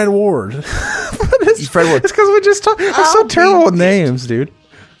say Fred Ward. Fred Ward. It's because we just talked. I'm so terrible with names, dude.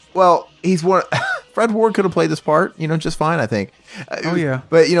 Well, he's one. Fred Ward could have played this part, just fine, I think. Oh yeah.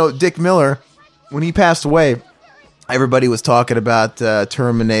 But Dick Miller, when he passed away, everybody was talking about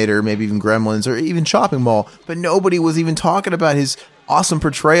Terminator, maybe even Gremlins, or even Chopping Mall, but nobody was even talking about his awesome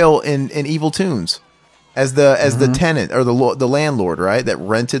portrayal in Evil Toons as the tenant or the landlord, right? That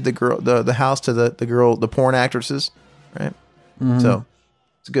rented the girl the house to the girl, the porn actresses, right? Mm-hmm. So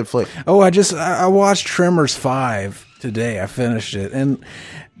it's a good flick. Oh, I watched Tremors 5 today. I finished it, and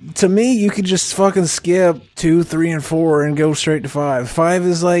to me, you could just fucking skip 2, 3, and 4 and go straight to 5. 5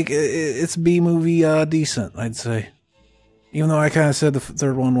 is like it's B movie decent, I'd say. Even though I kind of said the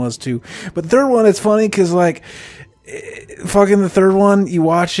third one was too. But the third one, it's funny because, like, fucking the third one, you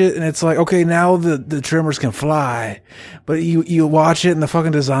watch it and it's like, okay, now the trimmers can fly. But you watch it and the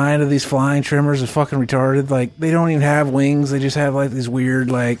fucking design of these flying trimmers is fucking retarded. Like, they don't even have wings. They just have, like, these weird,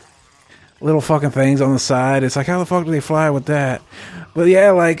 like, little fucking things on the side. It's like, how the fuck do they fly with that? But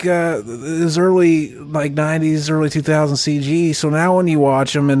yeah, like, it was early, like, 90s, early 2000s CG. So now when you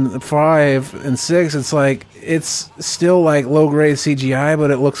watch them in 5 and 6, it's like, it's still, like, low-grade CGI,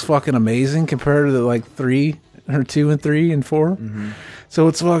 but it looks fucking amazing compared to, like, 3, or 2 and 3 and 4. Mm-hmm. So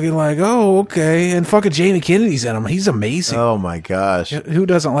it's fucking like, oh, okay. And fucking Jamie Kennedy's in him. He's amazing. Oh, my gosh. Who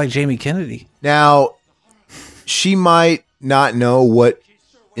doesn't like Jamie Kennedy? Now, she might not know what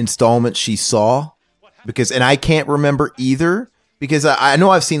installment she saw and I can't remember either because I know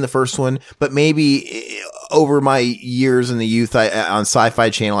I've seen the first one, but maybe over my years in the youth, on Sci-Fi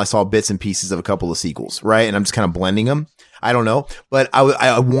Channel, I saw bits and pieces of a couple of sequels, right? And I'm just kind of blending them. I don't know, but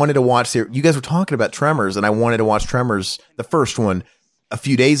I wanted to watch. You guys were talking about Tremors, and I wanted to watch Tremors, the first one, a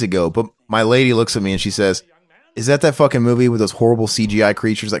few days ago. But my lady looks at me and she says, "Is that fucking movie with those horrible CGI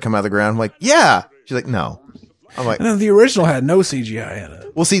creatures that come out of the ground?" I'm like, "Yeah." She's like, "No." I'm like, "No, the original had no CGI in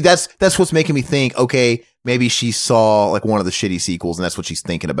it." Well, see, that's what's making me think. Okay, maybe she saw like one of the shitty sequels, and that's what she's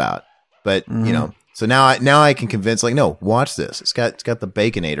thinking about. But you know, so now I can convince. Like, no, watch this. It's got the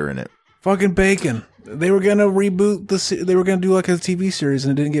Baconator in it. Fucking bacon. They were gonna reboot they were gonna do like a TV series,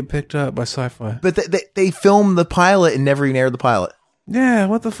 and it didn't get picked up by Sci-Fi. But they filmed the pilot and never even aired the pilot. Yeah,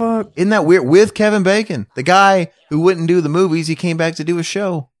 what the fuck? Isn't that weird? With Kevin Bacon, the guy who wouldn't do the movies, he came back to do a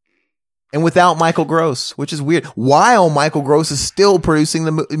show. And without Michael Gross, which is weird. While Michael Gross is still making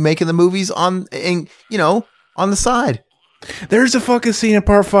the movies on the side. There's a fucking scene in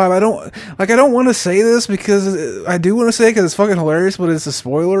part 5. I don't want to say this because I do want to say it because it's fucking hilarious, but it's a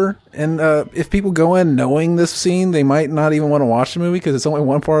spoiler. And if people go in knowing this scene, they might not even want to watch the movie because it's only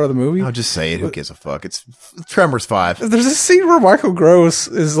one part of the movie. I'll just say it. Who gives a fuck? It's Tremors 5. There's a scene where Michael Gross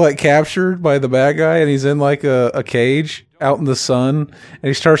is like captured by the bad guy, and he's in like a cage out in the sun, and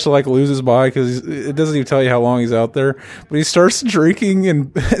he starts to like lose his mind because it doesn't even tell you how long he's out there. But he starts drinking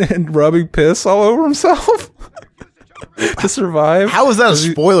and rubbing piss all over himself. To survive. How is that a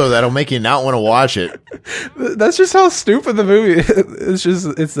spoiler that'll make you not want to watch it? That's just how stupid the movie is.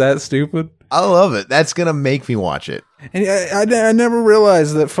 It's that stupid. I love it. That's gonna make me watch it. And I never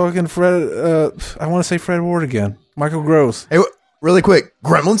realized that fucking Fred. I want to say Fred Ward again. Michael Gross. Hey, really quick.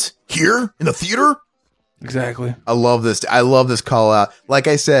 Gremlins here in the theater. Exactly. I love this. I love this call out. Like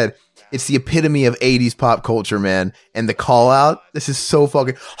I said, it's the epitome of 80s pop culture, man. And the call out. This is so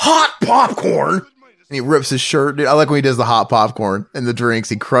fucking hot popcorn. And he rips his shirt. Dude, I like when he does the hot popcorn and the drinks.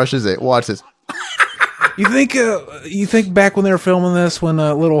 He crushes it. Watch this. You think back when they were filming this, when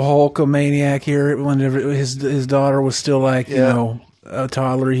little Hulkamaniac here, whenever his daughter was still like, you know, a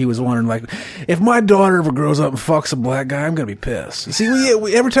toddler, he was wondering like, if my daughter ever grows up and fucks a black guy, I'm gonna be pissed. See,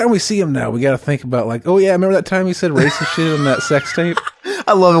 we every time we see him now, we got to think about like, oh yeah, remember that time he said racist shit in that sex tape?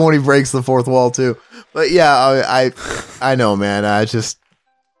 I love it when he breaks the fourth wall too. But yeah, I know, man.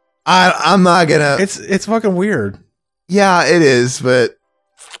 I'm not gonna. It's fucking weird. Yeah, it is, but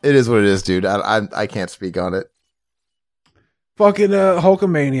it is what it is, dude. I can't speak on it. Fucking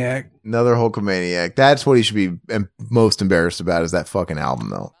Hulkamaniac. Another Hulkamaniac. That's what he should be most embarrassed about is that fucking album,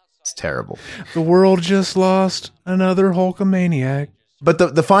 though. It's terrible. The world just lost another Hulkamaniac. But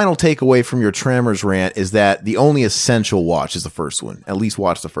the final takeaway from your Tremors rant is that the only essential watch is the first one. At least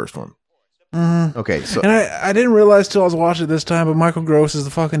watch the first one. Mm-hmm. Okay, so and I didn't realize till I was watching it this time, but Michael Gross is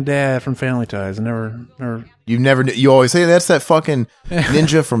the fucking dad from Family Ties. I never. You always say that's that fucking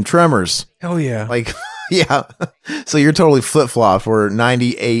ninja from Tremors. Hell yeah! Like, yeah. So you're totally flip flop. Where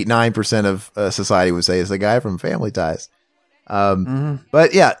 98.9% of society would say is the guy from Family Ties.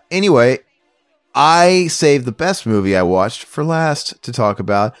 But yeah. Anyway, I saved the best movie I watched for last to talk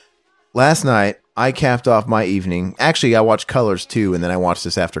about. Last night, I capped off my evening. Actually, I watched Colors too, and then I watched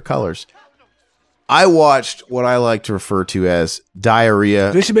this after Colors. I watched what I like to refer to as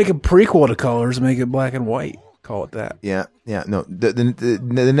diarrhea. They should make a prequel to Colors, make it black and white. Call it that. Yeah. No,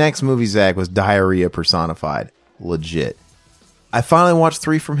 the next movie, Zach, was diarrhea personified. Legit. I finally watched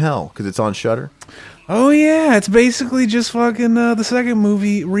 3 from Hell because it's on Shudder. Oh yeah, it's basically just fucking the second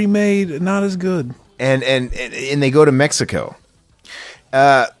movie remade, not as good. And they go to Mexico.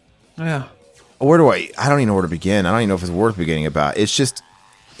 Yeah. Where do I don't even know where to begin. I don't even know if it's worth beginning about.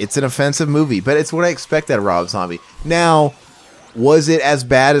 It's an offensive movie, but it's what I expect out of Rob Zombie. Now, was it as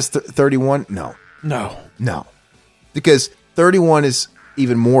bad as 31? No. Because 31 is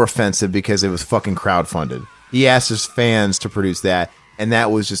even more offensive because it was fucking crowdfunded. He asked his fans to produce that, and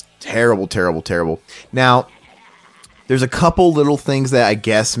that was just terrible, terrible, terrible. Now, there's a couple little things that I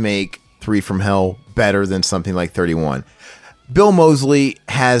guess make 3 from Hell better than something like 31. Bill Moseley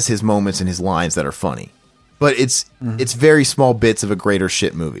has his moments and his lines that are funny. But it's very small bits of a greater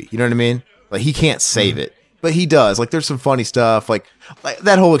shit movie. You know what I mean? Like, he can't save it. But he does. Like, there's some funny stuff. Like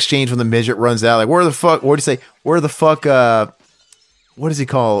that whole exchange when the midget runs out. Like, where the fuck... What do you say? Where the fuck... what does he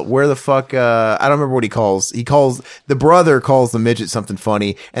call? Where the fuck... I don't remember what he calls. He calls... The brother calls the midget something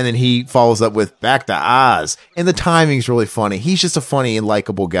funny. And then he follows up with, back to Oz. And the timing's really funny. He's just a funny and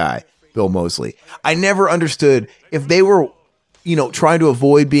likable guy. Bill Moseley. I never understood if they were... trying to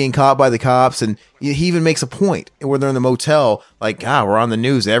avoid being caught by the cops. And he even makes a point where they're in the motel, like, we're on the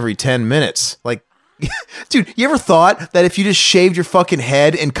news every 10 minutes. Like, Dude, you ever thought that if you just shaved your fucking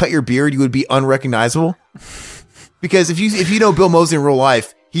head and cut your beard, you would be unrecognizable? Because if you know Bill Moseley in real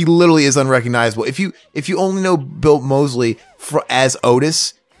life, he literally is unrecognizable. If you only know Bill Moseley as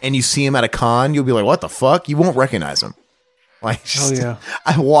Otis and you see him at a con, you'll be like, what the fuck? You won't recognize him. Like,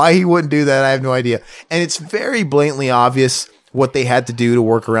 why he wouldn't do that, I have no idea. And it's very blatantly obvious what they had to do to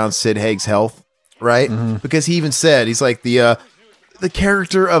work around Sid Haig's health, right? Mm-hmm. Because he even said, he's like, the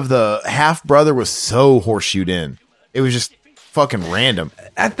character of the half brother was so horseshoed in. It was just fucking random.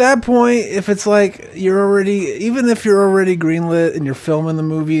 At that point, if it's like even if you're already greenlit and you're filming the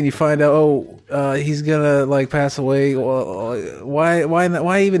movie and you find out, he's gonna like pass away, well,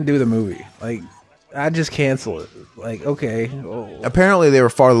 why even do the movie? Like, I just cancel it. Like, okay. Oh. Apparently, they were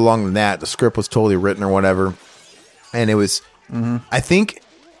farther along than that. The script was totally written or whatever, and it was. Mm-hmm. I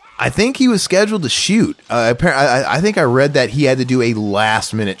think he was scheduled to shoot. I think I read that he had to do a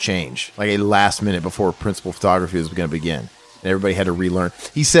last minute change, like a last minute before principal photography was going to begin, and everybody had to relearn.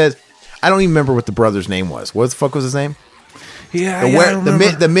 He says, I don't even remember what the brother's name was. What the fuck was his name? Yeah,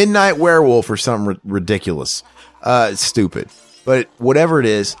 the Midnight Werewolf or something ridiculous, stupid. But whatever it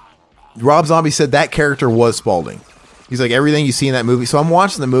is, Rob Zombie said that character was Spaulding. He's like, everything you see in that movie. So I'm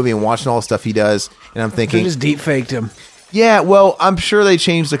watching the movie and watching all the stuff he does, and I'm thinking, they just deep faked him. Yeah, well, I'm sure they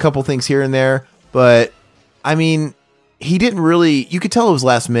changed a couple things here and there, but I mean, he didn't really. You could tell it was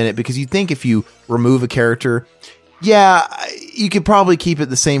last minute because you think if you remove a character, yeah, you could probably keep it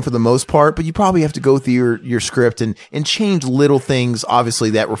the same for the most part, but you probably have to go through your script and change little things, obviously,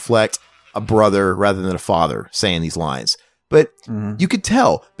 that reflect a brother rather than a father saying these lines. But you could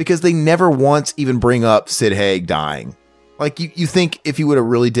tell because they never once even bring up Sid Haig dying. Like, you think if you would have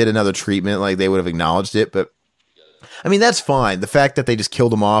really did another treatment, like they would have acknowledged it, but I mean, that's fine. The fact that they just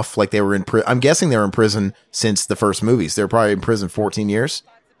killed him off like they were in prison. I'm guessing they were in prison since the first movies. They were probably in prison 14 years.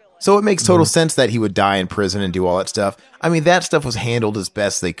 So it makes total sense that he would die in prison and do all that stuff. I mean, that stuff was handled as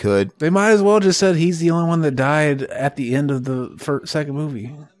best they could. They might as well just said he's the only one that died at the end of the second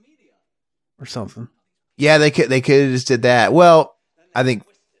movie or something. Yeah, they could have just did that. Well, I think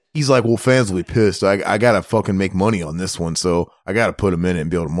he's like, well, fans will be pissed. I got to fucking make money on this one, so I got to put him in it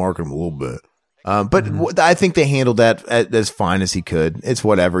and be able to market him a little bit. But I think they handled that as fine as he could. It's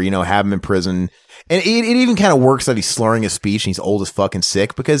whatever, have him in prison. And it even kind of works that he's slurring his speech and he's old as fucking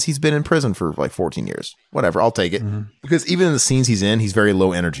sick because he's been in prison for like 14 years. Whatever, I'll take it. Mm-hmm. Because even in the scenes he's in, he's very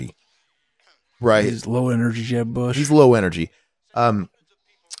low energy. Right. He's low energy, Jeb Bush. He's low energy.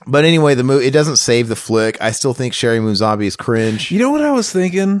 But anyway, the movie, it doesn't save the flick. I still think Sherry Moon Zombie is cringe. You know what I was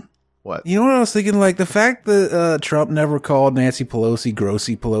thinking? What? You know what I was thinking? Like, the fact that Trump never called Nancy Pelosi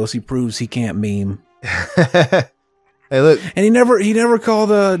Grossy Pelosi proves he can't meme. Hey, look. And he never called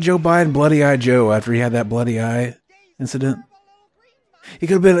Joe Biden Bloody Eye Joe after he had that bloody eye incident. He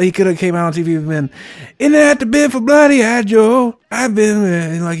could have came out on TV and been, "In that the been for Bloody Eye Joe, I've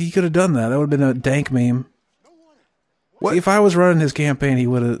been," like, he could have done that. That would have been a dank meme. What? See, if I was running his campaign, he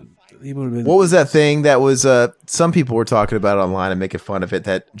would have been. What was that thing that was? Some people were talking about it online and making fun of it.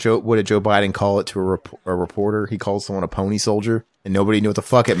 What did Joe Biden call it to a reporter? He called someone a pony soldier, and nobody knew what the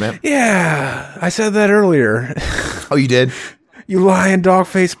fuck it meant. Yeah, I said that earlier. Oh, you did? You lying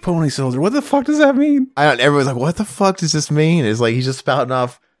dog-faced pony soldier. What the fuck does that mean? Everyone's like, what the fuck does this mean? It's like he's just spouting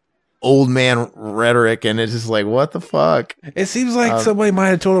off old man rhetoric, and it's just like, what the fuck? It seems like somebody might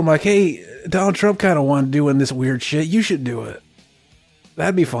have told him, like, hey, Donald Trump kind of wanted doing this weird shit. You should do it.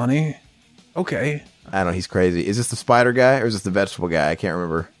 That'd be funny. Okay. I don't know. He's crazy. Is this the spider guy or is this the vegetable guy? I can't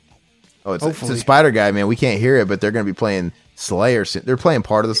remember. Oh, it's the spider guy, man. We can't hear it, but they're going to be playing Slayer. They're playing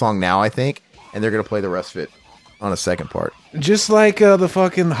part of the song now, I think, and they're going to play the rest of it on a second part. Just like the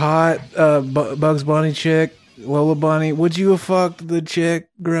fucking hot Bugs Bunny chick, Lola Bunny. Would you have fucked the chick,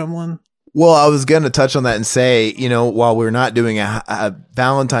 Gremlin? Well, I was going to touch on that and say, while we're not doing a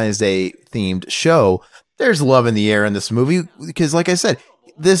Valentine's Day themed show, there's love in the air in this movie because, like I said,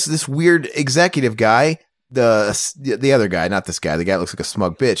 this weird executive guy, the other guy, not this guy, the guy that looks like a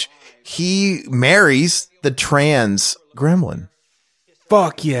smug bitch, he marries the trans gremlin.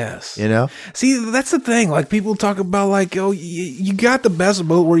 Fuck yes. See, that's the thing. Like, people talk about, like, oh, you got the best of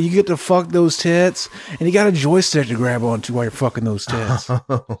both where you get to fuck those tits and you got a joystick to grab onto while you're fucking those tits.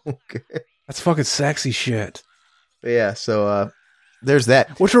 Okay. That's fucking sexy shit. Yeah, so there's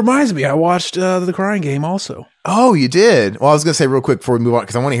that. Which reminds me, I watched The Crying Game also. Oh, you did? Well, I was going to say real quick before we move on,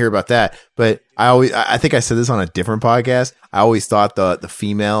 because I want to hear about that. But I think I said this on a different podcast. I always thought the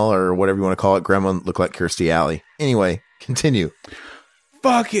female, or whatever you want to call it, gremlin looked like Kirstie Alley. Anyway, continue.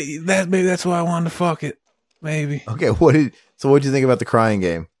 Fuck it. Maybe that's why I wanted to fuck it. Maybe. Okay, what'd you think about The Crying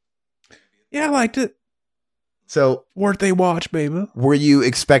Game? Yeah, I liked it. So Worth they watch, baby. were you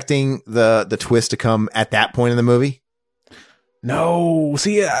expecting the twist to come at that point in the movie? No,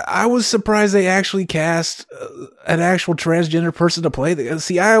 see, I was surprised they actually cast an actual transgender person to play.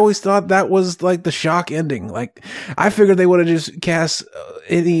 See, I always thought that was like the shock ending. Like, I figured they would have just cast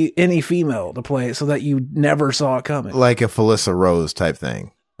any female to play it so that you never saw it coming. Like a Felissa Rose type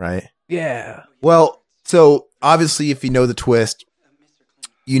thing, right? Yeah. Well, so obviously, if you know the twist,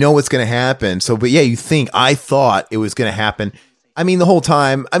 you know what's going to happen. So, but yeah, I thought it was going to happen. I mean, the whole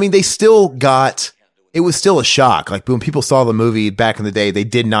time, they still got. It was still a shock. Like when people saw the movie back in the day, they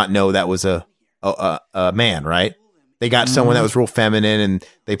did not know that was a man, right? They got someone that was real feminine and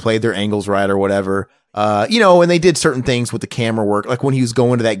they played their angles right or whatever. And they did certain things with the camera work. Like when he was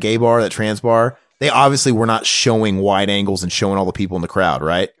going to that gay bar, that trans bar, they obviously were not showing wide angles and showing all the people in the crowd,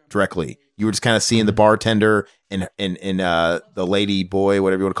 right? Directly. You were just kind of seeing the bartender and the lady boy,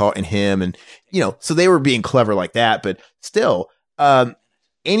 whatever you want to call it, and him. And, so they were being clever like that, but still,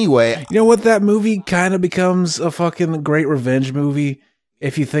 anyway, you know what? That movie kind of becomes a fucking great revenge movie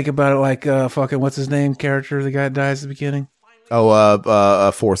if you think about it. Like fucking what's his name character, the guy that dies at the beginning.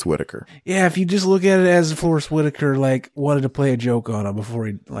 Forrest Whitaker. Yeah, if you just look at it as Forrest Whitaker like wanted to play a joke on him before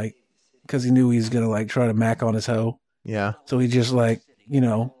he because he knew he was gonna like try to mac on his hoe. Yeah. So he just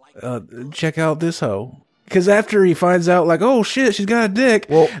check out this hoe. Because after he finds out, like, oh shit, she's got a dick.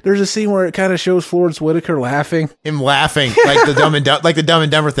 Well, there's a scene where it kind of shows Forrest Whitaker laughing. Him laughing like the Dumb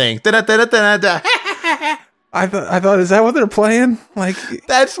and Dumber thing. Da-da-da-da-da-da. I thought, is that what they're playing? Like,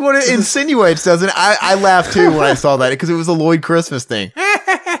 that's what it insinuates, doesn't it? I laughed too when I saw that because it was a Lloyd Christmas thing.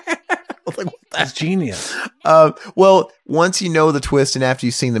 That's genius. Well, once you know the twist and after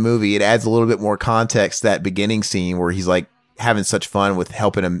you've seen the movie, it adds a little bit more context. That beginning scene where he's like having such fun with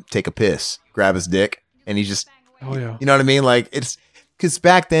helping him take a piss, grab his dick. And he just, oh yeah, you know what I mean? Like it's because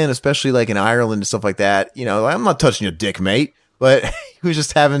back then, especially like in Ireland and stuff like that, like, I'm not touching your dick, mate. But he was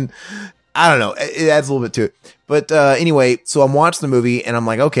just having, I don't know. It adds a little bit to it. But anyway, so I'm watching the movie and I'm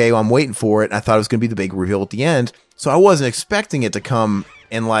like, okay, well, I'm waiting for it. And I thought it was going to be the big reveal at the end. So I wasn't expecting it to come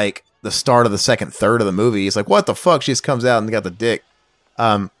in like the start of the second third of the movie. It's like, what the fuck? She just comes out and got the dick.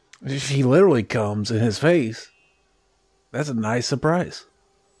 She literally comes in his face. That's a nice surprise.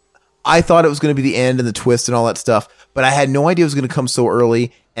 I thought it was going to be the end and the twist and all that stuff, but I had no idea it was going to come so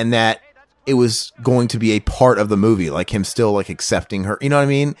early and that it was going to be a part of the movie, like him still like accepting her. You know what I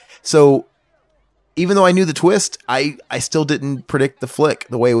mean? So even though I knew the twist, I still didn't predict the flick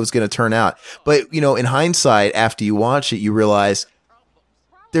the way it was going to turn out. But, in hindsight, after you watch it, you realize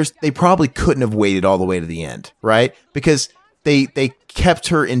they probably couldn't have waited all the way to the end, right? Because they kept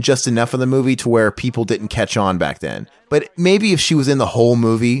her in just enough of the movie to where people didn't catch on back then. But maybe if she was in the whole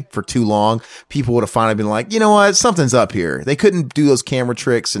movie for too long, people would have finally been like, you know what, something's up here. They couldn't do those camera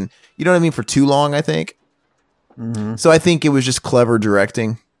tricks and, you know what I mean, for too long, I think. Mm-hmm. So I think it was just clever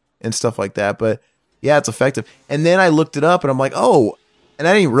directing and stuff like that. But yeah, it's effective. And then I looked it up and I'm like, oh, and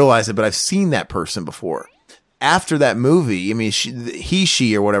I didn't realize it, but I've seen that person before. After that movie, I mean,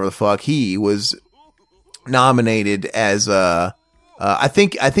 she, or whatever the fuck, he was nominated as I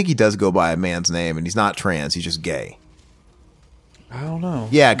think he does go by a man's name and he's not trans, he's just gay. I don't know.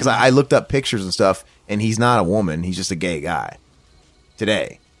 Yeah, because I looked up pictures and stuff and he's not a woman, he's just a gay guy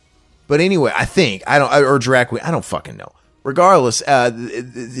today. But anyway, or drag queen, I don't fucking know. Regardless,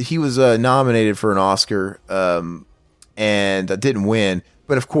 he was nominated for an Oscar and didn't win.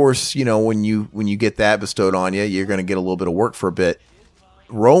 But of course, when you get that bestowed on you, you're going to get a little bit of work for a bit.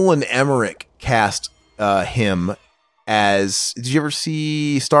 Roland Emmerich cast him as. Did you ever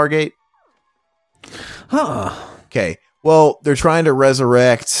see Stargate? Huh. Okay. Well, they're trying to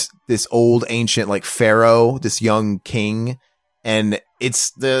resurrect this old ancient like pharaoh, this young king, and it's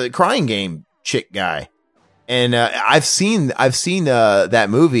the Crying Game chick guy. And I've seen that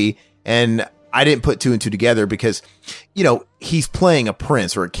movie, and I didn't put two and two together because, he's playing a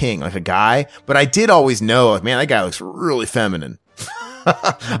prince or a king, like a guy. But I did always know, like, man, that guy looks really feminine.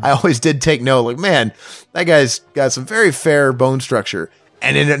 I always did take note, like, man, that guy's got some very fair bone structure.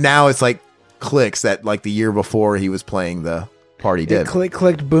 And then now it's like clicks that like the year before he was playing the part he did. It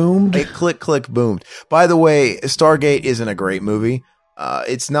clicked, boomed. It click, boomed. By the way, Stargate isn't a great movie.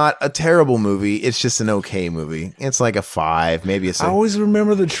 It's not a terrible movie. It's just an okay movie. It's like a 5, maybe a 6. I always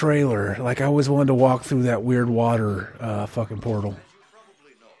remember the trailer. Like I always wanted to walk through that weird water fucking portal.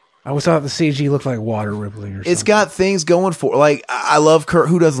 I always thought the CG looked like water rippling or something. It's got things going for like I love Kurt.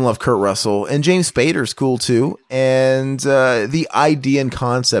 Who doesn't love Kurt Russell? And James Spader's cool too. And the idea and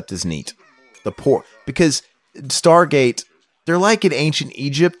concept is neat. Because Stargate, they're like in ancient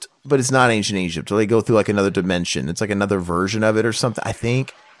Egypt, but it's not ancient Egypt. So they go through like another dimension. It's like another version of it or something. I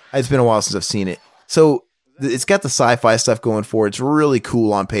think it's been a while since I've seen it. So it's got the sci-fi stuff going for it. It's really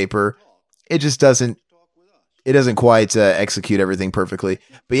cool on paper. It just doesn't quite execute everything perfectly.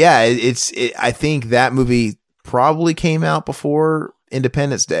 But yeah, I think that movie probably came out before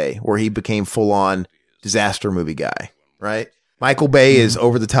Independence Day, where he became full on disaster movie guy, right? Michael Bay is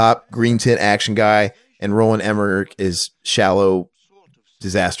over the top green tint action guy, and Roland Emmerich is shallow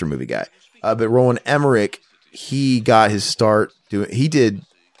disaster movie guy. But Roland Emmerich, he got his start he did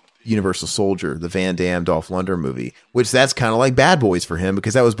Universal Soldier, the Van Damme Dolph Lundgren movie, which that's kind of like Bad Boys for him,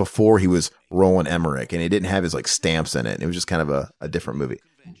 because that was before he was Roland Emmerich, and he didn't have his like stamps in it. It was just kind of a different movie.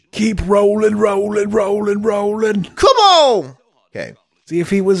 Keep rolling, rolling, rolling, rolling. Come on. Okay. See, if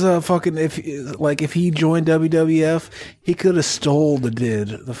he was if he joined WWF, he could have stole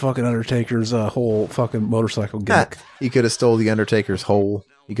the fucking Undertaker's whole fucking motorcycle gimmick. He could have stole the Undertaker's hole.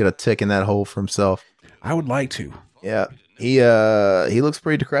 He could have taken that hole for himself. I would like to. Yeah. He looks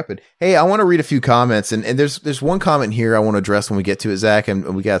pretty decrepit. Hey, I want to read a few comments, and there's one comment here I want to address when we get to it, Zach,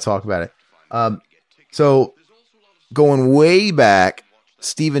 and we got to talk about it. So going way back,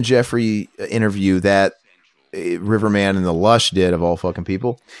 Stephen Jeffrey interview that Riverman and the Lush did, of all fucking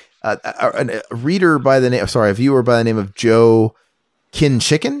people. A viewer by the name of Joe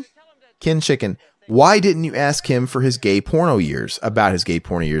Kinchicken. Why didn't you ask him for his gay porno years? About his gay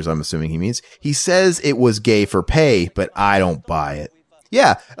porno years, I'm assuming he means. He says it was gay for pay, but I don't buy it.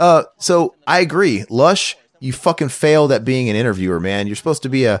 Yeah, so I agree. Lush, you fucking failed at being an interviewer, man. You're supposed to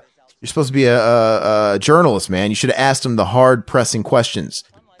be a journalist, man. You should have asked him the hard pressing questions.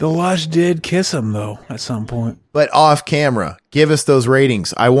 The Lush did kiss him, though, at some point. But off camera. Give us those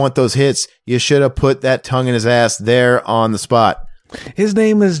ratings. I want those hits. You should have put that tongue in his ass there on the spot. His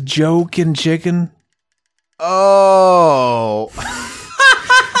name is Joe Kinchicken. Oh.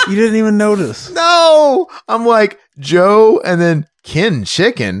 You didn't even notice. No. I'm like, Joe and then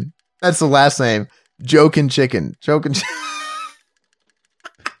Kinchicken. That's the last name. Joe Kinchicken.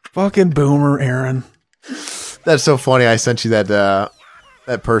 Fucking boomer, Aaron. That's so funny. I sent you that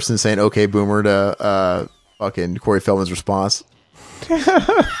person saying "Okay, boomer" to fucking Corey Feldman's response. Well,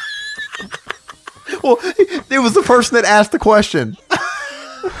 it was the person that asked the question.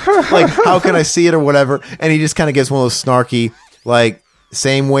 Like, how can I see it or whatever? And he just kind of gets one of those snarky, like,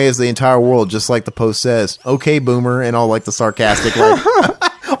 same way as the entire world, just like the post says, "Okay, boomer," and all like the sarcastic,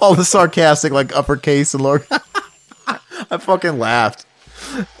 like all the sarcastic, like uppercase and lower. I fucking laughed.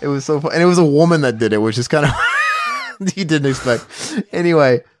 It was so fun. And it was a woman that did it, which is kind of you didn't expect.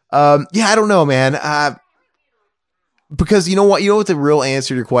 Anyway, yeah, I don't know, man. Because you know what the real answer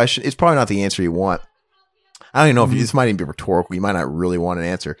to your question, it's probably not the answer you want. I don't even know if this might even be rhetorical. You might not really want an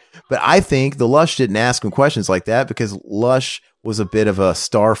answer, but I think the Lush didn't ask him questions like that because Lush was a bit of a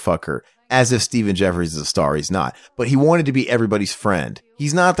star fucker, as if Stephen Jeffries is a star. He's not, but he wanted to be everybody's friend.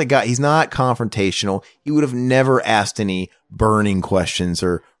 He's not the guy. He's not confrontational. He would have never asked any burning questions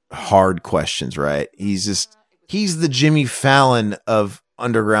or hard questions, right? He's the Jimmy Fallon of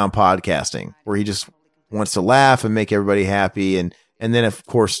underground podcasting, where he just wants to laugh and make everybody happy. And then of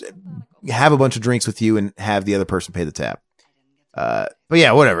course have a bunch of drinks with you and have the other person pay the tab. But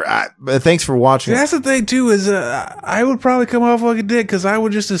yeah, whatever. But thanks for watching. That's the thing too, is I would probably come off like a dick because I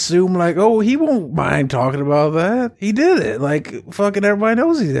would just assume like, oh, he won't mind talking about that. He did it. Like fucking everybody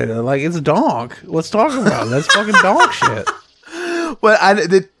knows he did it. Like it's donk. Let's talk about it. That's fucking donk shit. But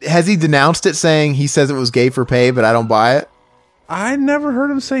has he denounced it, saying he says it was gay for pay, but I don't buy it? I never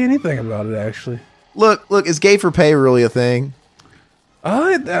heard him say anything about it, actually. Look, is gay for pay really a thing?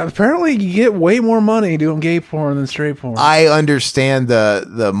 Apparently you get way more money doing gay porn than straight porn. I understand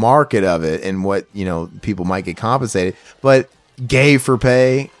the market of it and what, people might get compensated, but gay for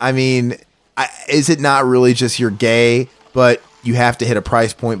pay, I mean, is it not really just you're gay, but you have to hit a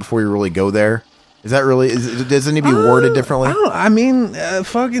price point before you really go there? Is that really, doesn't it be worded differently?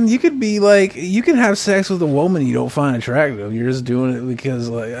 Fucking, you could be like, you can have sex with a woman you don't find attractive. You're just doing it because,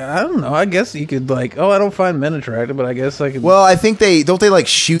 like, I don't know. I guess you could, like, I don't find men attractive, but I guess I could. Well, I think don't they, like,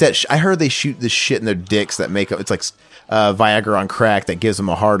 shoot that? I heard they shoot this shit in their dicks that make it's like Viagra on crack that gives them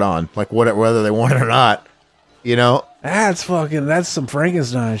a hard on, like, whether they want it or not, That's some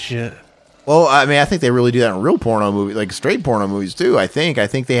Frankenstein shit. Well, I mean, I think they really do that in real porno movies, like straight porno movies, too, I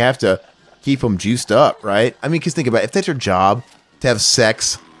think they have to keep them juiced up, right? I mean, because think about it. If that's your job to have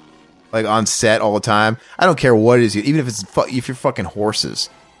sex, like on set all the time, I don't care what it is, even if you're fucking horses.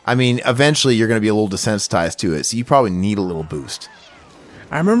 I mean, eventually you're going to be a little desensitized to it, so you probably need a little boost.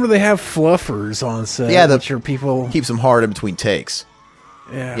 I remember they have fluffers on set. Yeah, which are people keeps them hard in between takes.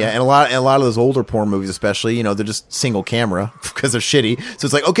 Yeah, and a lot of those older porn movies, especially, they're just single camera because they're shitty. So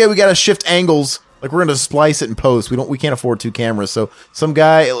it's like, okay, we got to shift angles Like we're gonna splice it in post. We can't afford 2 cameras, so some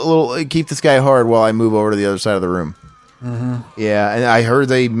guy keep this guy hard while I move over to the other side of the room. Mm-hmm. Yeah, and I heard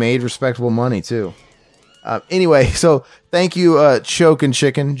they made respectable money too. Anyway, so thank you, Joking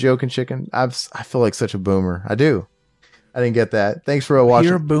Chicken. I feel like such a boomer. I do. I didn't get that. Thanks for watching.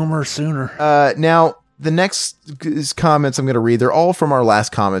 You're a boomer sooner. Now the next comments I'm going to read, they're all from our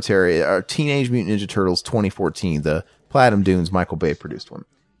last commentary, our Teenage Mutant Ninja Turtles 2014, the Platinum Dunes Michael Bay produced one.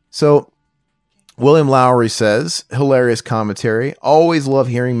 So William Lowry says, hilarious commentary. Always love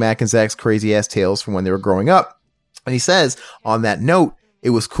hearing Mac and Zach's crazy ass tales from when they were growing up. And he says, on that note,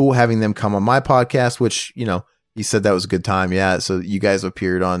 it was cool having them come on my podcast, which, you know, he said that was a good time. Yeah. So you guys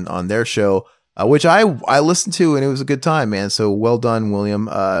appeared on their show, which I listened to, and it was a good time, man. So well done, William.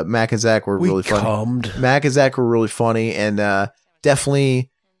 Mac and Zach were really funny. Mac and Zach were really funny, and definitely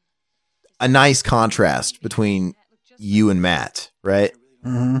a nice contrast between you and Matt, right?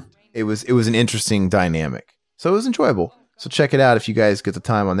 Mm-hmm. It was an interesting dynamic. So it was enjoyable. So check it out if you guys get the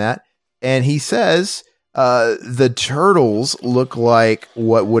time on that. And he says, the Turtles look like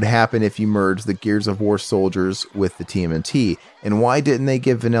what would happen if you merged the Gears of War soldiers with the TMNT. And why didn't they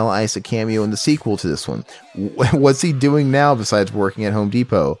give Vanilla Ice a cameo in the sequel to this one? What's he doing now besides working at Home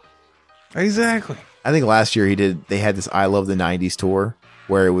Depot? Exactly. I think last year they had this I Love the 90s tour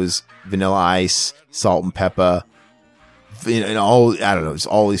where it was Vanilla Ice, Salt and Peppa, and all, I don't know, it's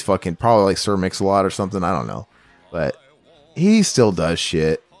all these fucking, probably like Sir Mix-a-Lot or something, I don't know. But he still does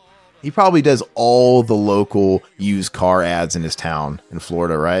shit. He probably does all the local used car ads in his town in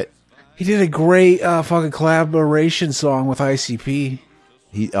Florida, right? He did a great fucking collaboration song with ICP.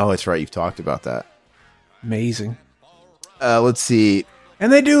 Oh, that's right. You've talked about that. Amazing. Let's see.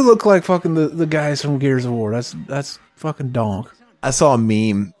 And they do look like fucking the guys from Gears of War. That's fucking donk. I saw a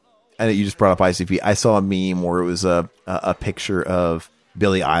meme. I know you just brought up ICP. I saw a meme where it was a picture of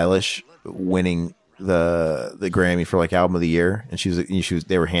Billie Eilish winning the Grammy for like album of the year, and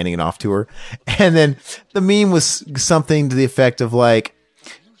they were handing it off to her, and then the meme was something to the effect of like,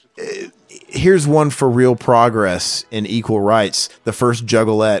 here's one for real progress in equal rights. The first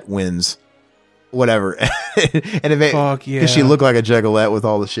juggalette wins, whatever. And fuck yeah, because she looked like a juggalette with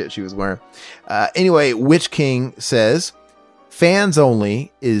all the shit she was wearing. Anyway, Witch King says, fans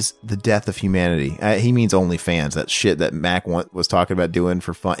only is the death of humanity. He means only fans. That shit that Mac was talking about doing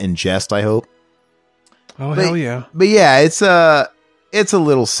for fun in jest, I hope. Oh, hell yeah. But yeah, it's a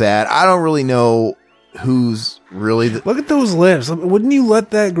little sad. I don't really know who's really look at those lips. Wouldn't you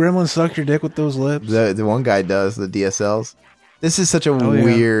let that gremlin suck your dick with those lips? The one guy does, the DSLs. This is such a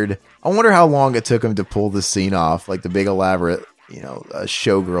weird... Yeah. I wonder how long it took him to pull this scene off, like the big elaborate,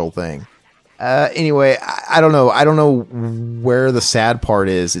 showgirl thing. Anyway, I don't know. I don't know where the sad part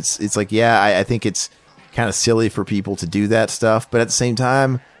is. It's like, yeah, I think it's kind of silly for people to do that stuff, but at the same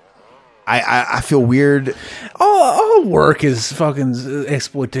time, I feel weird. All work is fucking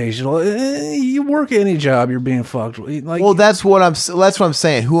exploitation. You work any job, you're being fucked. Like, well, that's what I'm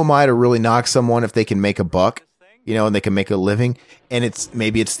saying. Who am I to really knock someone if they can make a buck, and they can make a living? And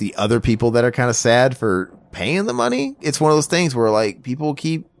maybe it's the other people that are kind of sad for paying the money. It's one of those things where like people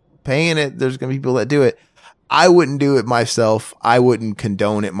keep paying it. There's gonna be people that do it. I wouldn't do it myself. I wouldn't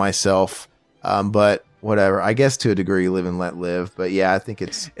condone it myself. But whatever. I guess to a degree, live and let live. But yeah, I think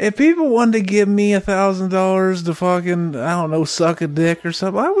it's... If people wanted to give me $1,000 to fucking, I don't know, suck a dick or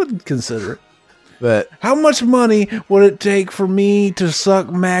something, I would consider it. But how much money would it take for me to suck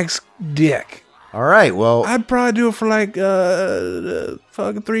Mac's dick? All right, well... I'd probably do it for like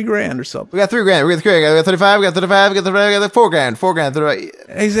fucking $3,000 or something. We got $3,000. We got $3,000. We got 35. We got 35. We got 35. We got $4,000. $4,000. 35.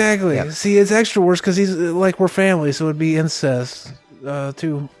 Exactly. Yeah. See, it's extra worse because he's like, we're family, so it'd be incest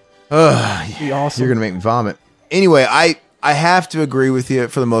too. Be awesome. You're gonna make me vomit. Anyway, I have to agree with you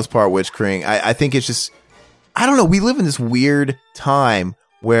for the most part, Witch King. I think it's just, I don't know. We live in this weird time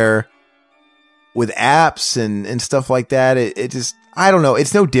where with apps and stuff like that, it just, I don't know.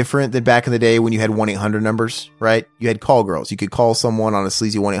 It's no different than back in the day when you had 1-800 numbers, right? You had call girls. You could call someone on a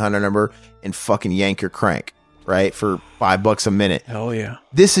sleazy 1-800 number and fucking yank your crank, right? For $5 a minute. Hell yeah.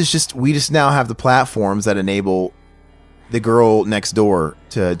 This is just, we just now have the platforms that enable the girl next door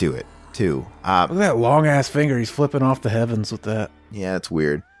to do it too. Look at that long ass finger. He's flipping off the heavens with that. Yeah, it's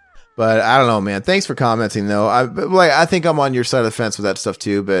weird. But I don't know, man. Thanks for commenting, though. I think I'm on your side of the fence with that stuff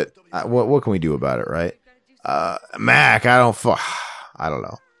too. But what can we do about it, right? Mac, I don't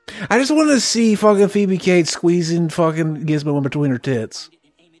know. I just want to see fucking Phoebe Kate squeezing fucking Gizmo in between her tits,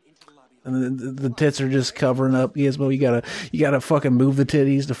 and the tits are just covering up Gizmo. You gotta fucking move the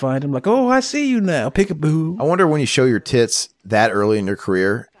titties to find him. Like, oh, I see you now. Peekaboo. I wonder when you show your tits that early in your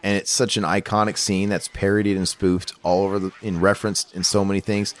career, and it's such an iconic scene that's parodied and spoofed all over in referenced in so many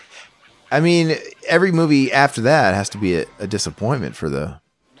things. I mean, every movie after that has to be a disappointment for the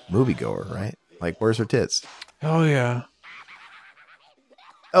moviegoer, right? Like, where's her tits? Oh, yeah.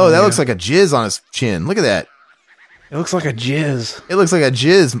 Oh, that looks like a jizz on his chin. Look at that. It looks like a jizz. It looks like a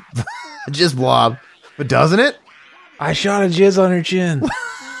jizz, a jizz blob. But doesn't it? I shot a jizz on her chin.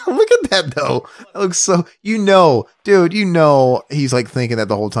 Look at that, though. That looks so... dude, he's like thinking that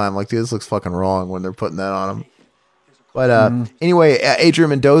the whole time. Like, dude, this looks fucking wrong when they're putting that on him. But anyway, Adrian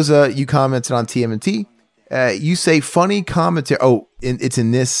Mendoza, you commented on TMNT. You say funny commentary. Oh, it's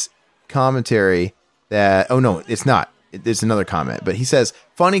in this commentary that... Oh, no, it's not. There's another comment. But he says,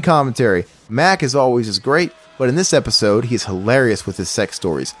 funny commentary. Mac is always as great, but in this episode, he's hilarious with his sex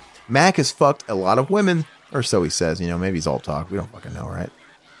stories. Mac has fucked a lot of women, or so he says. Maybe he's all talk. We don't fucking know, right?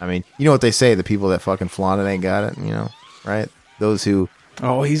 I mean, you know what they say, the people that fucking flaunt it ain't got it, right? Those who...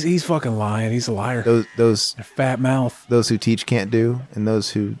 Oh, he's fucking lying. He's a liar. Those a fat mouth. Those who teach can't do, and those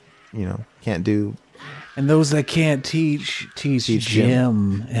who, can't do. And those that can't teach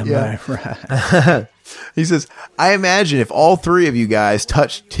Jim. Am I right? He says, I imagine if all three of you guys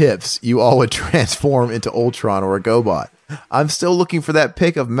touched tips, you all would transform into Ultron or a GoBot. I'm still looking for that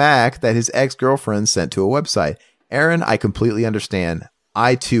pic of Mac that his ex-girlfriend sent to a website. Aaron, I completely understand.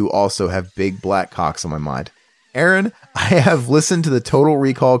 I, too, also have big black cocks on my mind. Aaron, I have listened to the Total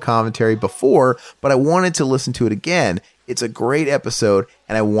Recall commentary before, but I wanted to listen to it again. It's a great episode,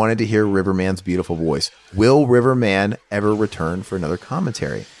 and I wanted to hear Riverman's beautiful voice. Will Riverman ever return for another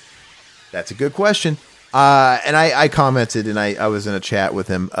commentary? That's a good question. And I commented, and I was in a chat with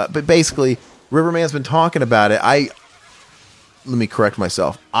him. But basically, Riverman's been talking about it. Let me correct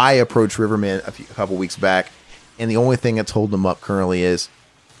myself. I approached Riverman a couple weeks back, and the only thing that's holding him up currently is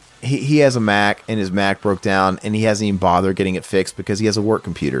he has a Mac, and his Mac broke down, and he hasn't even bothered getting it fixed because he has a work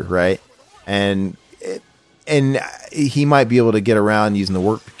computer, right? And he might be able to get around using the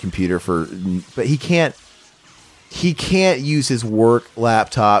work computer but he can't use his work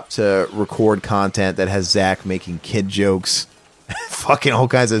laptop to record content that has Zach making kid jokes, fucking all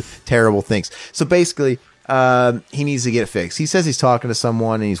kinds of terrible things. So basically, he needs to get it fixed. He says he's talking to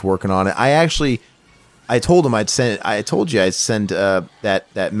someone and he's working on it. I told him I'd send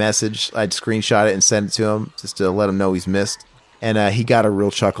that message. I'd screenshot it and send it to him just to let him know he's missed. And he got a real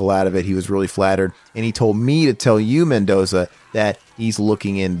chuckle out of it. He was really flattered. And he told me to tell you, Mendoza, that he's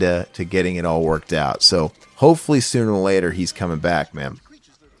looking into getting it all worked out. So hopefully sooner or later he's coming back, man.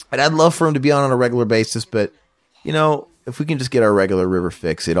 And I'd love for him to be on a regular basis, but if we can just get our regular river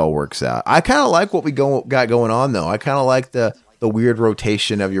fix, it all works out. I kind of like what we got going on, though. I kind of like the weird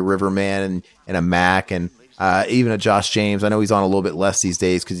rotation of your Riverman and a Mac and even a Josh James. I know he's on a little bit less these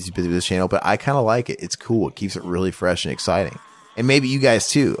days because he's busy with his channel, but I kind of like it. It's cool. It keeps it really fresh and exciting. And maybe you guys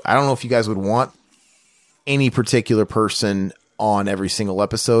too. I don't know if you guys would want any particular person on every single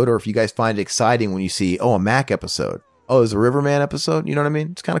episode, or if you guys find it exciting when you see, a Mac episode. Oh, there's a Riverman episode. You know what I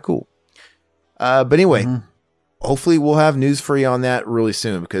mean? It's kind of cool. But anyway, hopefully we'll have news for you on that really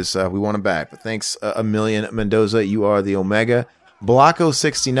soon because we want him back. But thanks a million, Mendoza. You are the Omega.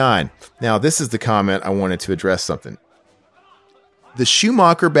 Blocko69. Now, this is the comment I wanted to address something. The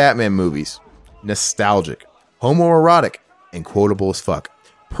Schumacher Batman movies, nostalgic, homoerotic, and quotable as fuck.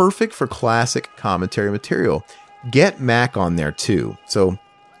 Perfect for classic commentary material. Get Mac on there too. So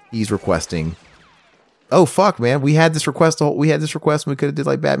he's requesting. Oh fuck, man! We had this request. We had this request. And we could have did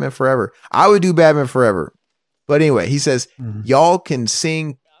like Batman Forever. I would do Batman Forever. But anyway, he says y'all can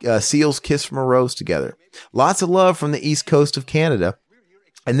sing Seal's "Kiss from a Rose" together. Lots of love from the East Coast of Canada.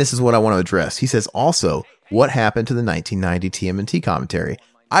 And this is what I want to address. He says also, what happened to the 1990 TMNT commentary?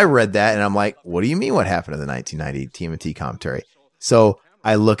 I read that and I'm like, what do you mean what happened to the 1990 TMNT commentary? So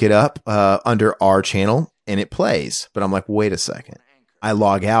I look it up under our channel and it plays. But I'm like, wait a second. I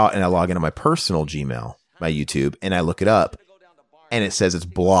log out and I log into my personal Gmail, my YouTube, and I look it up and it says it's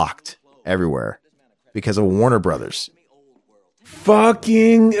blocked everywhere because of Warner Brothers.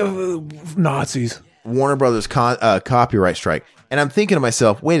 Fucking Nazis. Warner Brothers copyright strike. And I'm thinking to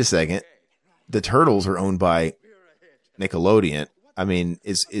myself, wait a second. The Turtles are owned by Nickelodeon. I mean,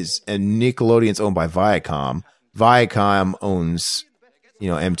 and Nickelodeon's owned by Viacom. Viacom owns,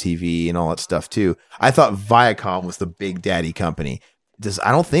 MTV and all that stuff too. I thought Viacom was the big daddy company.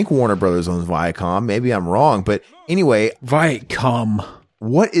 I don't think Warner Brothers owns Viacom. Maybe I'm wrong, but anyway, Viacom.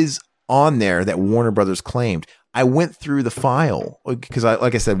 What is on there that Warner Brothers claimed? I went through the file because,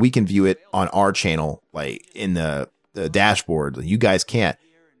 like I said, we can view it on our channel, like in the dashboard. You guys can't.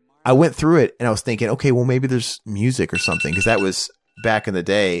 I went through it and I was thinking, okay, well, maybe there's music or something because that was back in the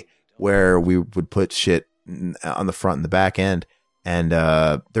day where we would put shit on the front and the back end, and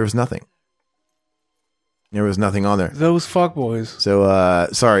there was nothing. There was nothing on there. Those fuckboys. So,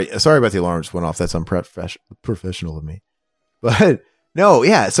 sorry about the alarms went off. That's unprofessional of me. But no,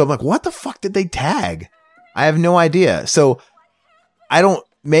 yeah. So I'm like, what the fuck did they tag? I have no idea. So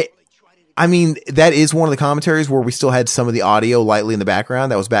I mean, that is one of the commentaries where we still had some of the audio lightly in the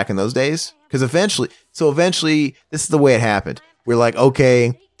background. That was back in those days. Because eventually, this is the way it happened. We're like,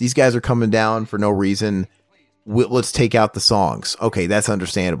 okay, these guys are coming down for no reason. Let's take out the songs. Okay, that's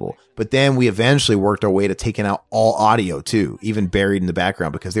understandable. But then we eventually worked our way to taking out all audio too, even buried in the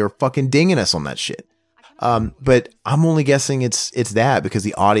background, because they were fucking dinging us on that shit. But I'm only guessing it's that because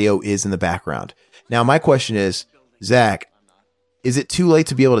the audio is in the background. Now, my question is, Zach, is it too late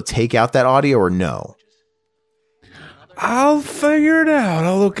to be able to take out that audio or no? I'll figure it out.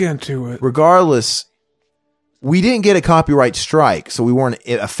 I'll look into it. Regardless, we didn't get a copyright strike, so we weren't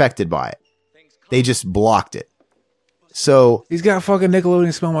affected by it. They just blocked it. So he's got fucking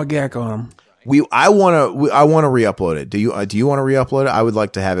Nickelodeon Smell My Gack on him. I want to re-upload it. Do you want to re-upload it? I would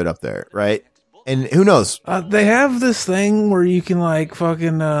like to have it up there, right? And who knows? They have this thing where you can like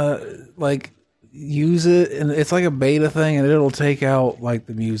fucking like use it, and it's like a beta thing, and it'll take out like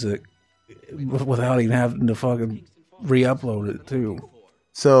the music without even having to fucking re-upload it too.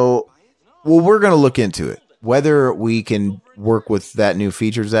 So, well, we're gonna look into it, whether we can work with that new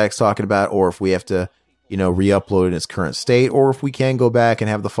feature Zach's talking about, or if we have to, re-upload it in its current state, or if we can go back and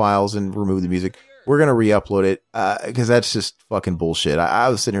have the files and remove the music. We're gonna re-upload it because that's just fucking bullshit. I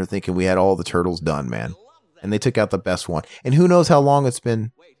was sitting here thinking we had all the turtles done, man, and they took out the best one, and who knows how long it's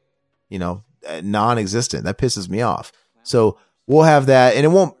been, non-existent. That pisses me off. So we'll have that,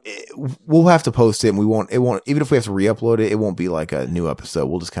 and we'll have to post it, and it won't, even if we have to re-upload it, it won't be like a new episode.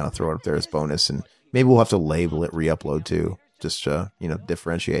 We'll just kind of throw it up there as bonus, and maybe we'll have to label it re-upload too, just to,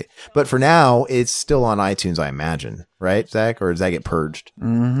 differentiate. But for now, it's still on iTunes, I imagine, right, Zach? Or does that get purged?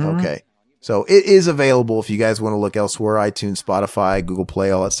 Mm-hmm. Okay. So it is available if you guys want to look elsewhere, iTunes, Spotify, Google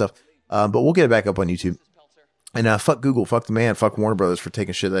Play, all that stuff. But we'll get it back up on YouTube. And fuck Google, fuck the man, fuck Warner Brothers for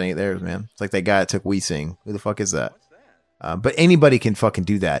taking shit that ain't theirs, man. It's like that guy that took We Sing. Who the fuck is that? But anybody can fucking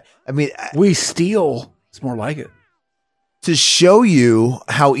do that. I mean, We Steal. It's more like it. To show you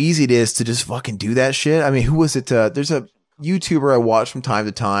how easy it is to just fucking do that shit. I mean, who was it? There's a YouTuber I watch from time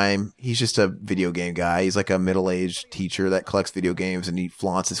to time. He's just a video game guy. He's like a middle-aged teacher that collects video games, and he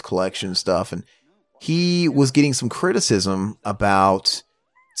flaunts his collection and stuff. And he was getting some criticism about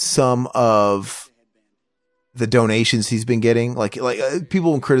some of the donations he's been getting. Like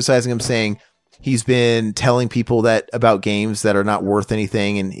people been criticizing him, saying he's been telling people that about games that are not worth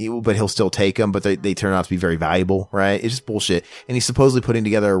anything, but he'll still take them, but they turn out to be very valuable, right? It's just bullshit. And he's supposedly putting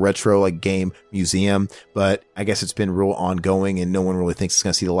together a retro game museum, but I guess it's been real ongoing, and no one really thinks it's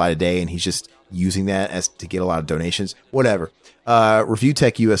going to see the light of day. And he's just using that as to get a lot of donations, whatever. Review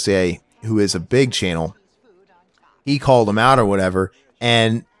Tech USA, who is a big channel, he called him out or whatever,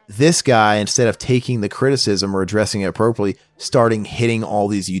 and this guy, instead of taking the criticism or addressing it appropriately, starting hitting all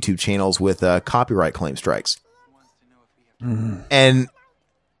these YouTube channels with copyright claim strikes. Mm. And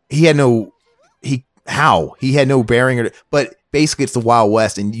he had no bearing, but basically it's the Wild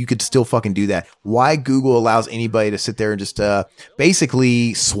West, and you could still fucking do that. Why Google allows anybody to sit there and just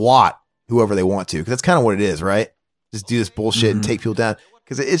basically swat whoever they want to? Because that's kind of what it is, right? Just do this bullshit and take people down.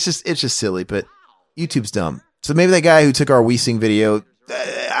 Because it's just silly, but YouTube's dumb. So maybe that guy who took our We Sing video,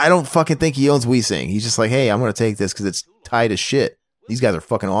 I don't fucking think he owns We Sing. He's just like, hey, I'm going to take this because it's tight as shit. These guys are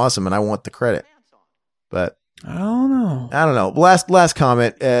fucking awesome, and I want the credit. But I don't know. Last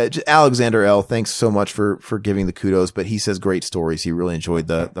comment. Alexander L. Thanks so much for giving the kudos, but he says great stories. He really enjoyed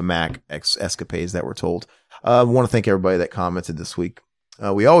the Mac escapades that were told. I want to thank everybody that commented this week.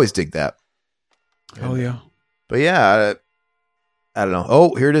 We always dig that. Oh yeah. But yeah, I don't know.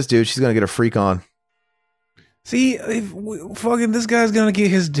 Oh, here it is, dude. She's going to get a freak on. See, fucking this guy's gonna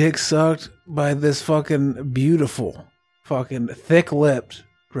get his dick sucked by this fucking beautiful, fucking thick-lipped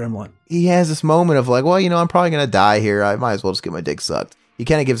gremlin. He has this moment of like, well, I'm probably gonna die here. I might as well just get my dick sucked. He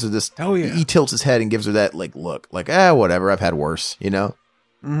kind of gives her this. Oh yeah. He tilts his head and gives her that like look, like whatever. I've had worse,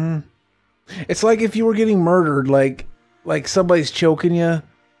 Mm-hmm. It's like if you were getting murdered, like somebody's choking you.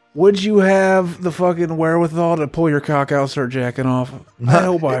 Would you have the fucking wherewithal to pull your cock out, start jacking off? I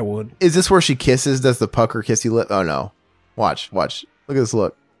hope I would. Is this where she kisses? Does the pucker kissy lip? Oh no! Watch! Look at this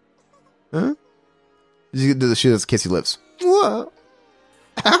look. Huh? She does kissy lips.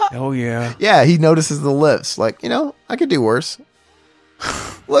 Oh yeah. Yeah, he notices the lips. Like I could do worse.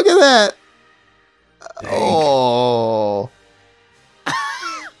 Look at that. Dang. Oh.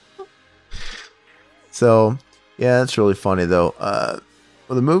 So yeah, that's really funny though.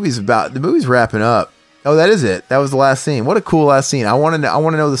 Well, the movie's wrapping up. Oh, that is it. That was the last scene. What a cool last scene. I want to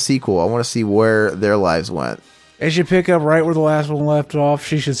know the sequel. I want to see where their lives went. It should pick up right where the last one left off.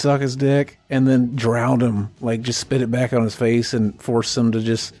 She should suck his dick and then drown him. Like, just spit it back on his face and force him to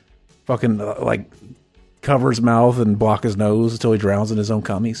just fucking, cover his mouth and block his nose until he drowns in his own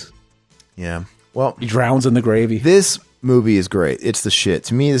cummies. Yeah. Well, he drowns in the gravy. This movie is great. It's the shit.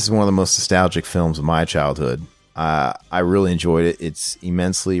 To me, this is one of the most nostalgic films of my childhood. I really enjoyed it. It's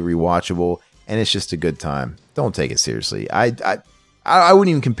immensely rewatchable, and it's just a good time. Don't take it seriously. I wouldn't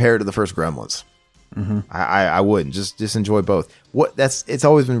even compare it to the first Gremlins. Mm-hmm. I wouldn't. Just enjoy both. It's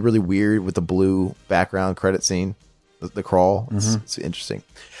always been really weird with the blue background credit scene, the crawl. It's interesting.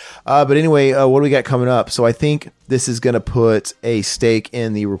 But anyway, what do we got coming up? So I think this is going to put a stake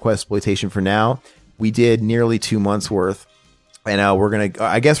in the request exploitation for now. We did nearly 2 months worth. And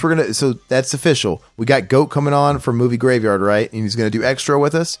so that's official. We got Goat coming on for Movie Graveyard, right? And he's going to do extra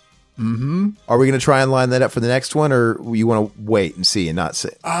with us. Mm-hmm. Are we going to try and line that up for the next one, or you want to wait and see and not say?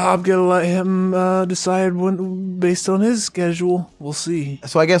 I'm going to let him decide based on his schedule. We'll see.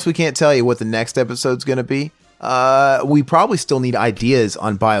 So I guess we can't tell you what the next episode's going to be. We probably still need ideas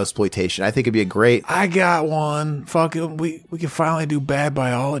on bioexploitation. I think it'd be a great... I got one. Fuck it. We can finally do Bad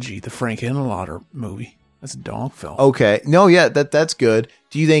Biology, the Frank Henenlotter movie. That's a donk film. Okay. No, yeah, that's good.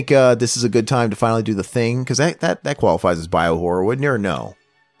 Do you think this is a good time to finally do The Thing? Because that qualifies as bio-horror, wouldn't it, or no?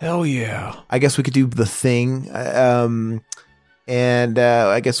 Hell yeah. I guess we could do The Thing. And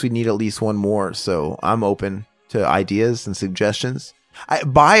I guess we need at least one more. So I'm open to ideas and suggestions.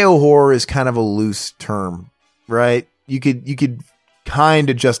 Bio-horror is kind of a loose term, right? You could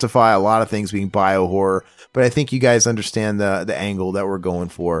kind of justify a lot of things being bio-horror, but I think you guys understand the angle that we're going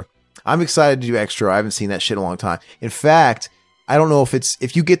for. I'm excited to do extra. I haven't seen that shit in a long time. In fact, I don't know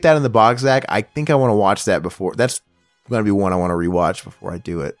if you get that in the box, Zach, I think I want to watch that before. That's going to be one I want to rewatch before I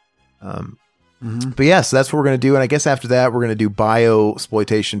do it. But yeah, so that's what we're going to do. And I guess after that, we're going to do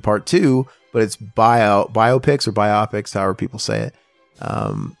Bioexploitation Part 2, but it's biopics or biopics, however people say it.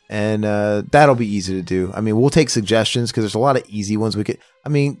 And that'll be easy to do. I mean, we'll take suggestions because there's a lot of easy ones we could. I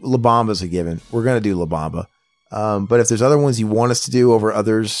mean, La Bamba's a given. We're going to do La Bamba. But if there's other ones you want us to do over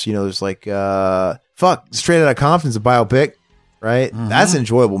others, there's like, Straight Outta Compton's a biopic, right? Mm-hmm. That's an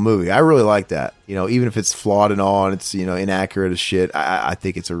enjoyable movie. I really like that. Even if it's flawed and all, and it's, inaccurate as shit, I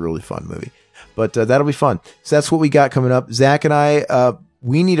think it's a really fun movie. But that'll be fun. So that's what we got coming up. Zach and I,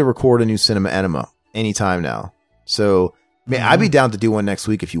 we need to record a new Cinema Enema anytime now. So, man, I'd be down to do one next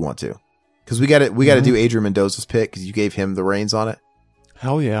week if you want to. Because we got to do Adrian Mendoza's pick because you gave him the reins on it.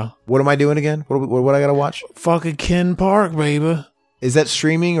 Hell yeah. What am I doing again? What I got to watch? Fucking Ken Park, baby. Is that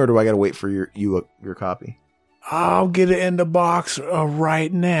streaming or do I got to wait for your copy? I'll get it in the box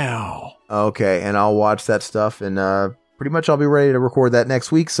right now. Okay, and I'll watch that stuff and pretty much I'll be ready to record that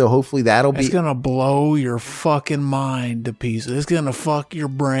next week. So hopefully that'll be... It's going to blow your fucking mind to pieces. It's going to fuck your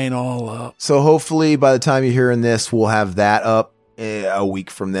brain all up. So hopefully by the time you're hearing this, we'll have that up a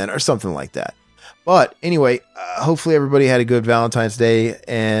week from then or something like that. But anyway, hopefully everybody had a good Valentine's Day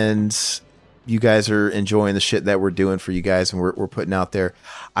and you guys are enjoying the shit that we're doing for you guys and we're putting out there.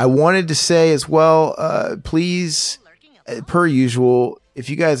 I wanted to say as well, please, per usual, if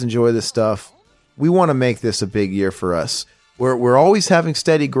you guys enjoy this stuff, we want to make this a big year for us. We're always having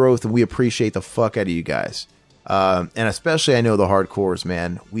steady growth and we appreciate the fuck out of you guys. And especially I know the hardcores,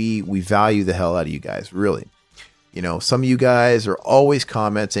 man. We value the hell out of you guys, really. Some of you guys are always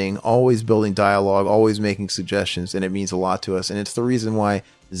commenting, always building dialogue, always making suggestions, and it means a lot to us. And it's the reason why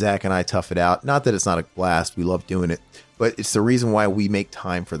Zach and I tough it out. Not that it's not a blast. We love doing it. But it's the reason why we make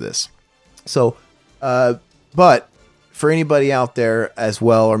time for this. So, but for anybody out there as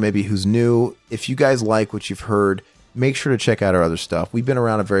well, or maybe who's new, if you guys like what you've heard, make sure to check out our other stuff. We've been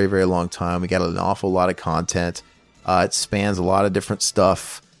around a very, very long time. We got an awful lot of content. It spans a lot of different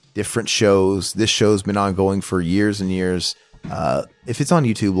stuff. Different shows. This show's been ongoing for years and years. If it's on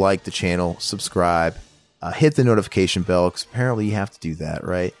YouTube, like the channel, subscribe, hit the notification bell because apparently you have to do that,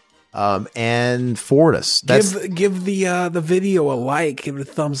 right? And forward us. Give the video a like, give it a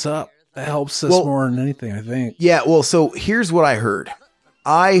thumbs up. That helps us more than anything, I think. Yeah. Well, so here's what I heard.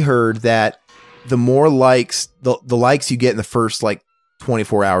 I heard that the more likes, the likes you get in the first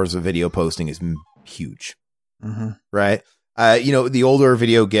 24 hours of video posting is huge, right? The older a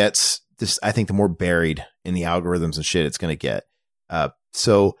video gets, I think the more buried in the algorithms and shit it's going to get.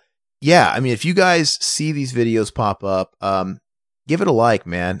 So yeah, I mean, if you guys see these videos pop up, give it a like,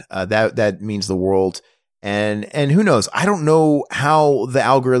 man. That means the world. And who knows? I don't know how the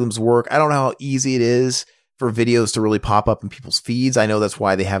algorithms work. I don't know how easy it is for videos to really pop up in people's feeds. I know that's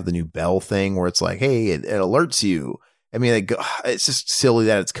why they have the new bell thing where it's like, hey, it alerts you. I mean, it's just silly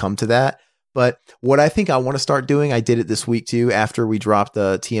that it's come to that. But what I think I want to start doing, I did it this week too. After we dropped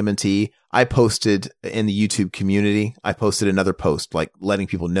the TMNT, I posted in the YouTube community. I posted another post, like letting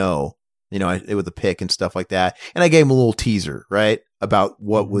people know, with a pic and stuff like that. And I gave them a little teaser, right, about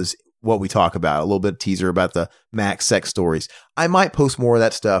what we talk about, a little bit of teaser about the Max sex stories. I might post more of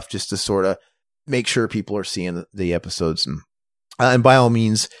that stuff just to sort of make sure people are seeing the episodes. And by all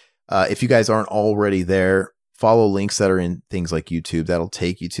means, if you guys aren't already there, follow links that are in things like YouTube. That'll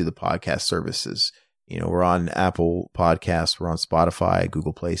take you to the podcast services. We're on Apple Podcasts. We're on Spotify,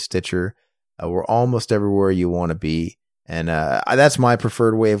 Google Play, Stitcher. We're almost everywhere you want to be. And that's my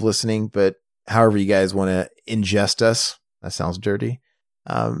preferred way of listening. But however you guys want to ingest us, that sounds dirty.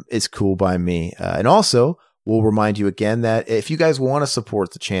 It's cool by me. And also, we'll remind you again that if you guys want to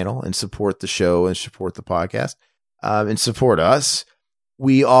support the channel and support the show and support the podcast and support us,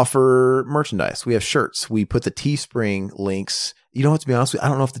 we offer merchandise. We have shirts. We put the Teespring links. You don't have to be honest with you, I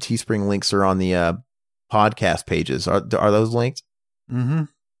don't know if the Teespring links are on the podcast pages. Are those linked? Mm-hmm.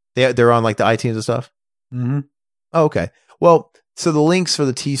 They're on like the iTunes and stuff? Mm-hmm. Oh, okay. Well, so the links for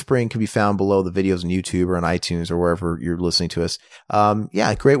the Teespring can be found below the videos on YouTube or on iTunes or wherever you're listening to us.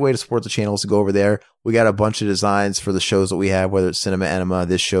 A great way to support the channel is to go over there. We got a bunch of designs for the shows that we have, whether it's Cinema Enema,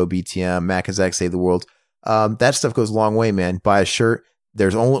 this show, BTM, Mac and Zach Save the World. That stuff goes a long way, man. Buy a shirt.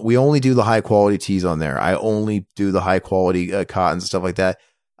 We only do the high quality tees on there. I only do the high quality cottons and stuff like that.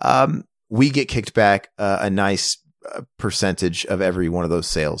 We get kicked back a nice percentage of every one of those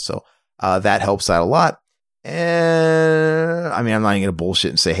sales. So that helps out a lot. And I mean, I'm not even going to bullshit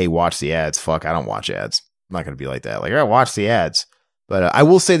and say, hey, watch the ads. Fuck, I don't watch ads. I'm not going to be like that. Like, I watch the ads. But I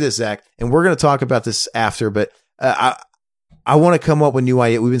will say this, Zach, and we're going to talk about this after, but I want to come up with new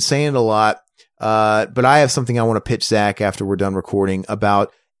ideas. We've been saying it a lot, but I have something I want to pitch Zach after we're done recording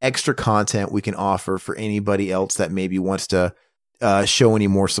about extra content we can offer for anybody else that maybe wants to show any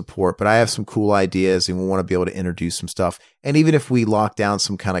more support. But I have some cool ideas and we want to be able to introduce some stuff. And even if we lock down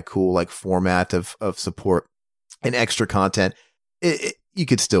some kind of cool like format of support and extra content, you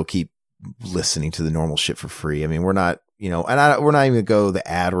could still keep listening to the normal shit for free. I mean, we're not, we're not even gonna go the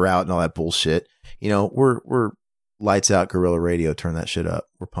ad route and all that bullshit. We're lights out guerrilla radio. Turn that shit up.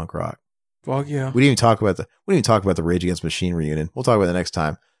 We're punk rock. Fuck yeah. We didn't even talk about the Rage Against Machine reunion. We'll talk about it next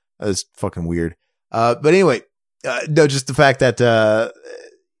time. That was fucking weird. But anyway, no, just the fact that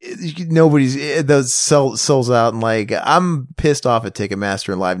nobody's those sells out, and like I'm pissed off at Ticketmaster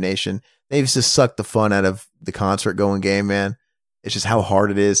and Live Nation. They've just sucked the fun out of the concert going game, man. It's just how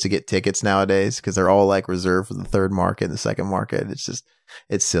hard it is to get tickets nowadays because they're all like reserved for the third market and the second market.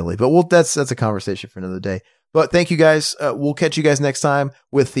 It's silly, but that's a conversation for another day. But thank you guys. We'll catch you guys next time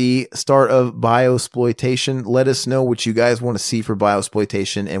with the start of Biosploitation. Let us know what you guys want to see for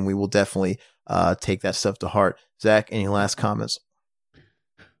Biosploitation, and we will definitely take that stuff to heart. Zach, any last comments?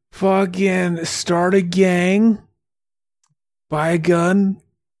 Fucking start a gang, buy a gun,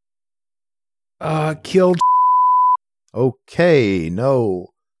 kill. Okay, no.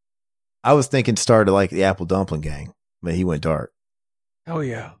 I was thinking start like the Apple Dumpling Gang, but he went dark. Oh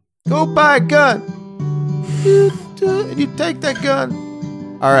yeah. Go buy a gun. And you take that gun.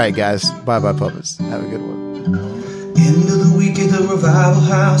 All right, guys. Bye-bye, puppets. Have a good one. End of the week at the Revival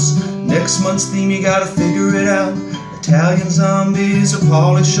House. Next month's theme, you gotta figure it out. Italian zombies or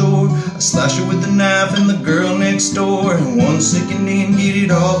Pauly Shore. A slasher with a knife and the girl next door. And 1 second in, get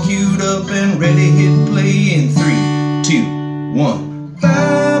it all queued up and ready, hit play in 3, 2, 1.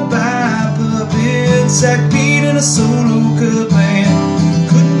 Bye-bye, puppets. Zach Pete in a solo cut band.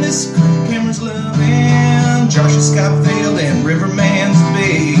 Couldn't this camera's loving. Josh and Scott failed and Riverman's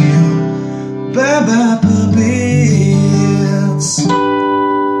bail. Bye-bye, puppets.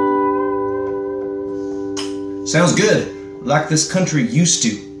 Sounds good, like this country used to.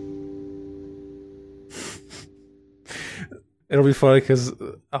 It'll be funny because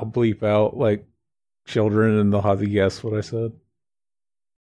I'll bleep out like children and they'll have to guess what I said.